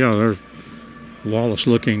so, there's Wallace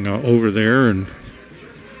looking over there, and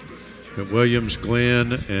Williams,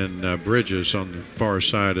 Glenn, and Bridges on the far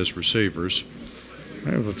side as receivers. I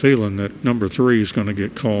have a feeling that number 3 is going to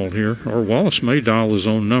get called here. Or Wallace may dial his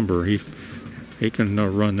own number. He can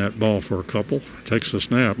run that ball for a couple. Takes a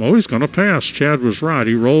snap. Oh, he's going to pass. Chad was right.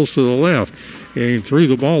 He rolls to the left. He threw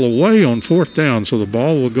the ball away on 4th down, so the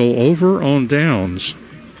ball will go over on downs.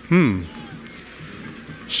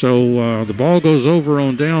 So the ball goes over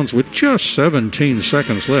on downs with just 17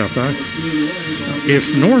 seconds left.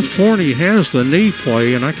 If North Forney has the knee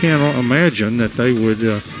play, and I can't imagine that they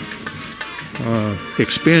would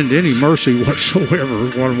expend any mercy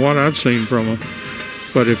whatsoever on what I've seen from them.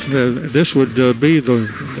 But if this would be the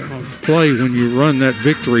play when you run that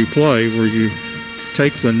victory play where you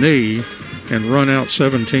take the knee and run out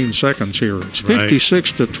 17 seconds here. It's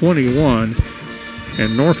 56-21,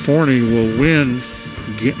 and North Forney will win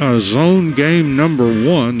zone game number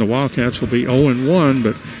 1. The Wildcats will be 0-1,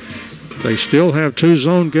 but they still have 2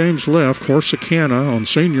 zone games left. Corsicana on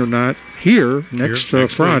senior night here next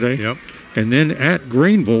Friday. Yep. And then at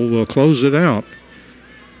Greenville will close it out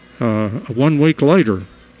 1 week later.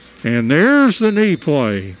 And there's the knee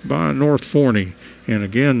play by North Forney. And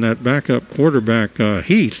again, that backup quarterback,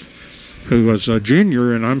 Heath, who was a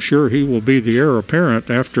junior, and I'm sure he will be the heir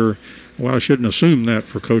apparent after, well, I shouldn't assume that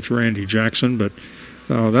for Coach Randy Jackson, but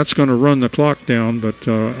that's going to run the clock down. But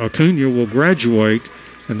Acuna will graduate,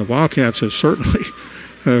 and the Wildcats have certainly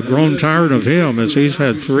grown tired of him as he's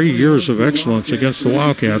had 3 years of excellence against the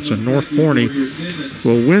Wildcats, and North Forney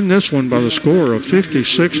will win this one by the score of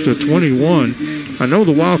 56-21. I know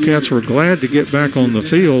the Wildcats were glad to get back on the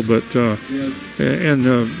field, but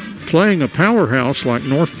and playing a powerhouse like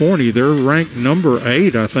North Forney. They're ranked number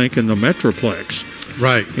 8, I think, in the Metroplex.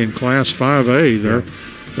 Right. In Class 5A.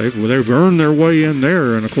 They've earned their way in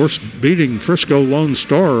there, and of course beating Frisco Lone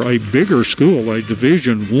Star, a bigger school, a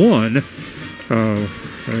Division I,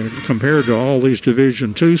 compared to all these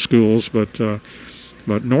Division II schools, but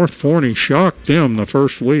North Forney shocked them the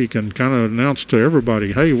first week and kind of announced to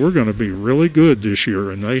everybody, hey, we're going to be really good this year,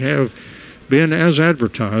 and they have been as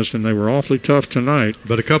advertised, and they were awfully tough tonight.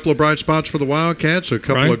 But a couple of bright spots for the Wildcats, a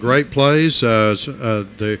couple of great plays.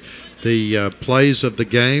 The plays of the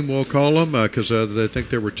game, we'll call them, because I think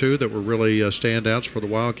there were 2 that were really standouts for the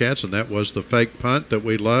Wildcats, and that was the fake punt that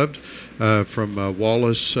we loved from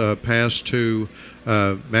Wallace pass to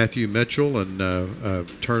Matthew Mitchell, and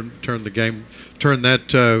turned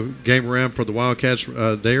that game around for the Wildcats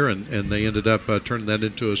there, and they ended up turning that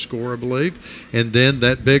into a score, I believe. And then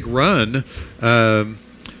that big run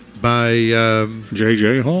by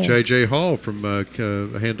J.J. Hall. J.J. Hall from a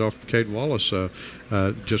handoff from Caden Wallace.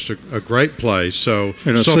 Just a great play.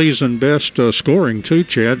 And a season best scoring too,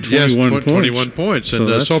 Chad. 21 points. 21 points. So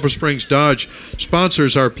and Sulphur Springs Dodge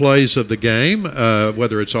sponsors our plays of the game,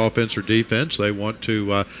 whether it's offense or defense. They want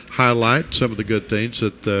to highlight some of the good things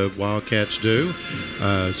that the Wildcats do.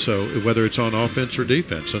 So whether it's on offense or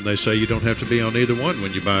defense, and they say you don't have to be on either one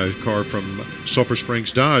when you buy a car from Sulphur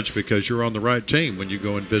Springs Dodge because you're on the right team when you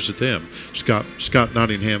go and visit them. Scott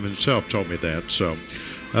Nottingham himself told me that. So.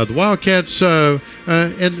 The Wildcats, and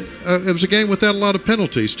it was a game without a lot of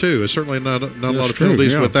penalties too. Certainly not a lot of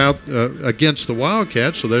penalties without against the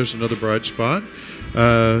Wildcats. So there's another bright spot.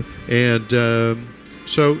 So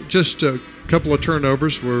just a couple of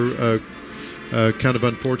turnovers were kind of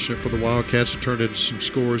unfortunate for the Wildcats. It turned into some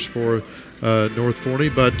scores for North Forney,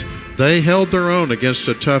 but they held their own against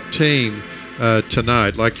a tough team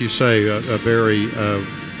tonight. Like you say, a very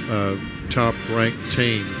top-ranked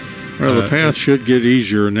team. Well, the path should get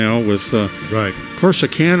easier now with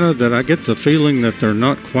Corsicana, that I get the feeling that they're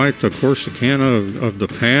not quite the Corsicana of the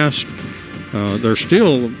past. They're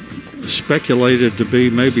still speculated to be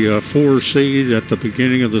maybe a 4 seed at the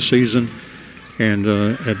beginning of the season and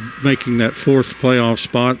at making that 4th playoff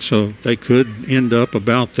spot, so they could end up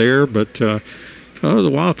about there. But the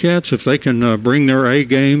Wildcats, if they can bring their A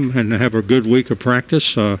game and have a good week of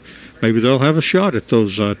practice, maybe they'll have a shot at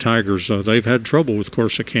those Tigers. They've had trouble with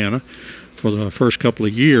Corsicana for the first couple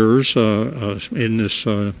of years in this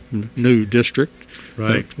new district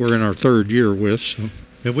that we're in our 3rd year with. So.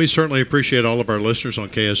 And we certainly appreciate all of our listeners on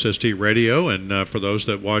KSST Radio, and for those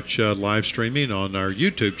that watch live streaming on our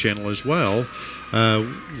YouTube channel as well.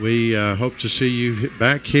 We hope to see you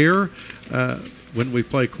back here when we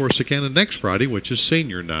play Corsicana next Friday, which is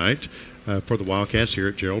senior night for the Wildcats here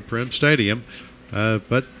at Gerald Prim Stadium.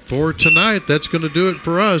 But for tonight, that's going to do it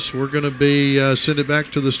for us. We're going to be sending it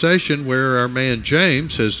back to the station where our man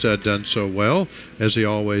James has done so well, as he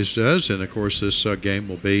always does. And, of course, this game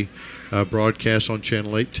will be broadcast on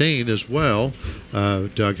Channel 18 as well.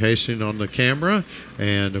 Doug Hastings on the camera.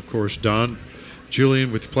 And, of course, Don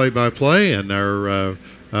Julian with play-by-play. And our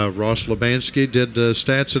Ross Lebansky did the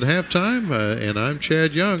stats at halftime. And I'm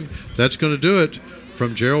Chad Young. That's going to do it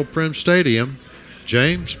from Gerald Prim Stadium.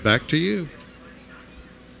 James, back to you.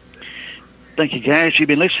 Thank you, guys. You've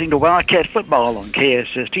been listening to Wildcat Football on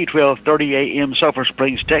KSST 1230 AM, Sulphur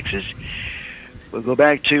Springs, Texas. We'll go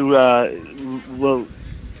back to we'll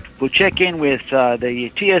check in with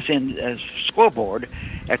the TSN scoreboard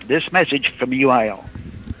after this message from UIL.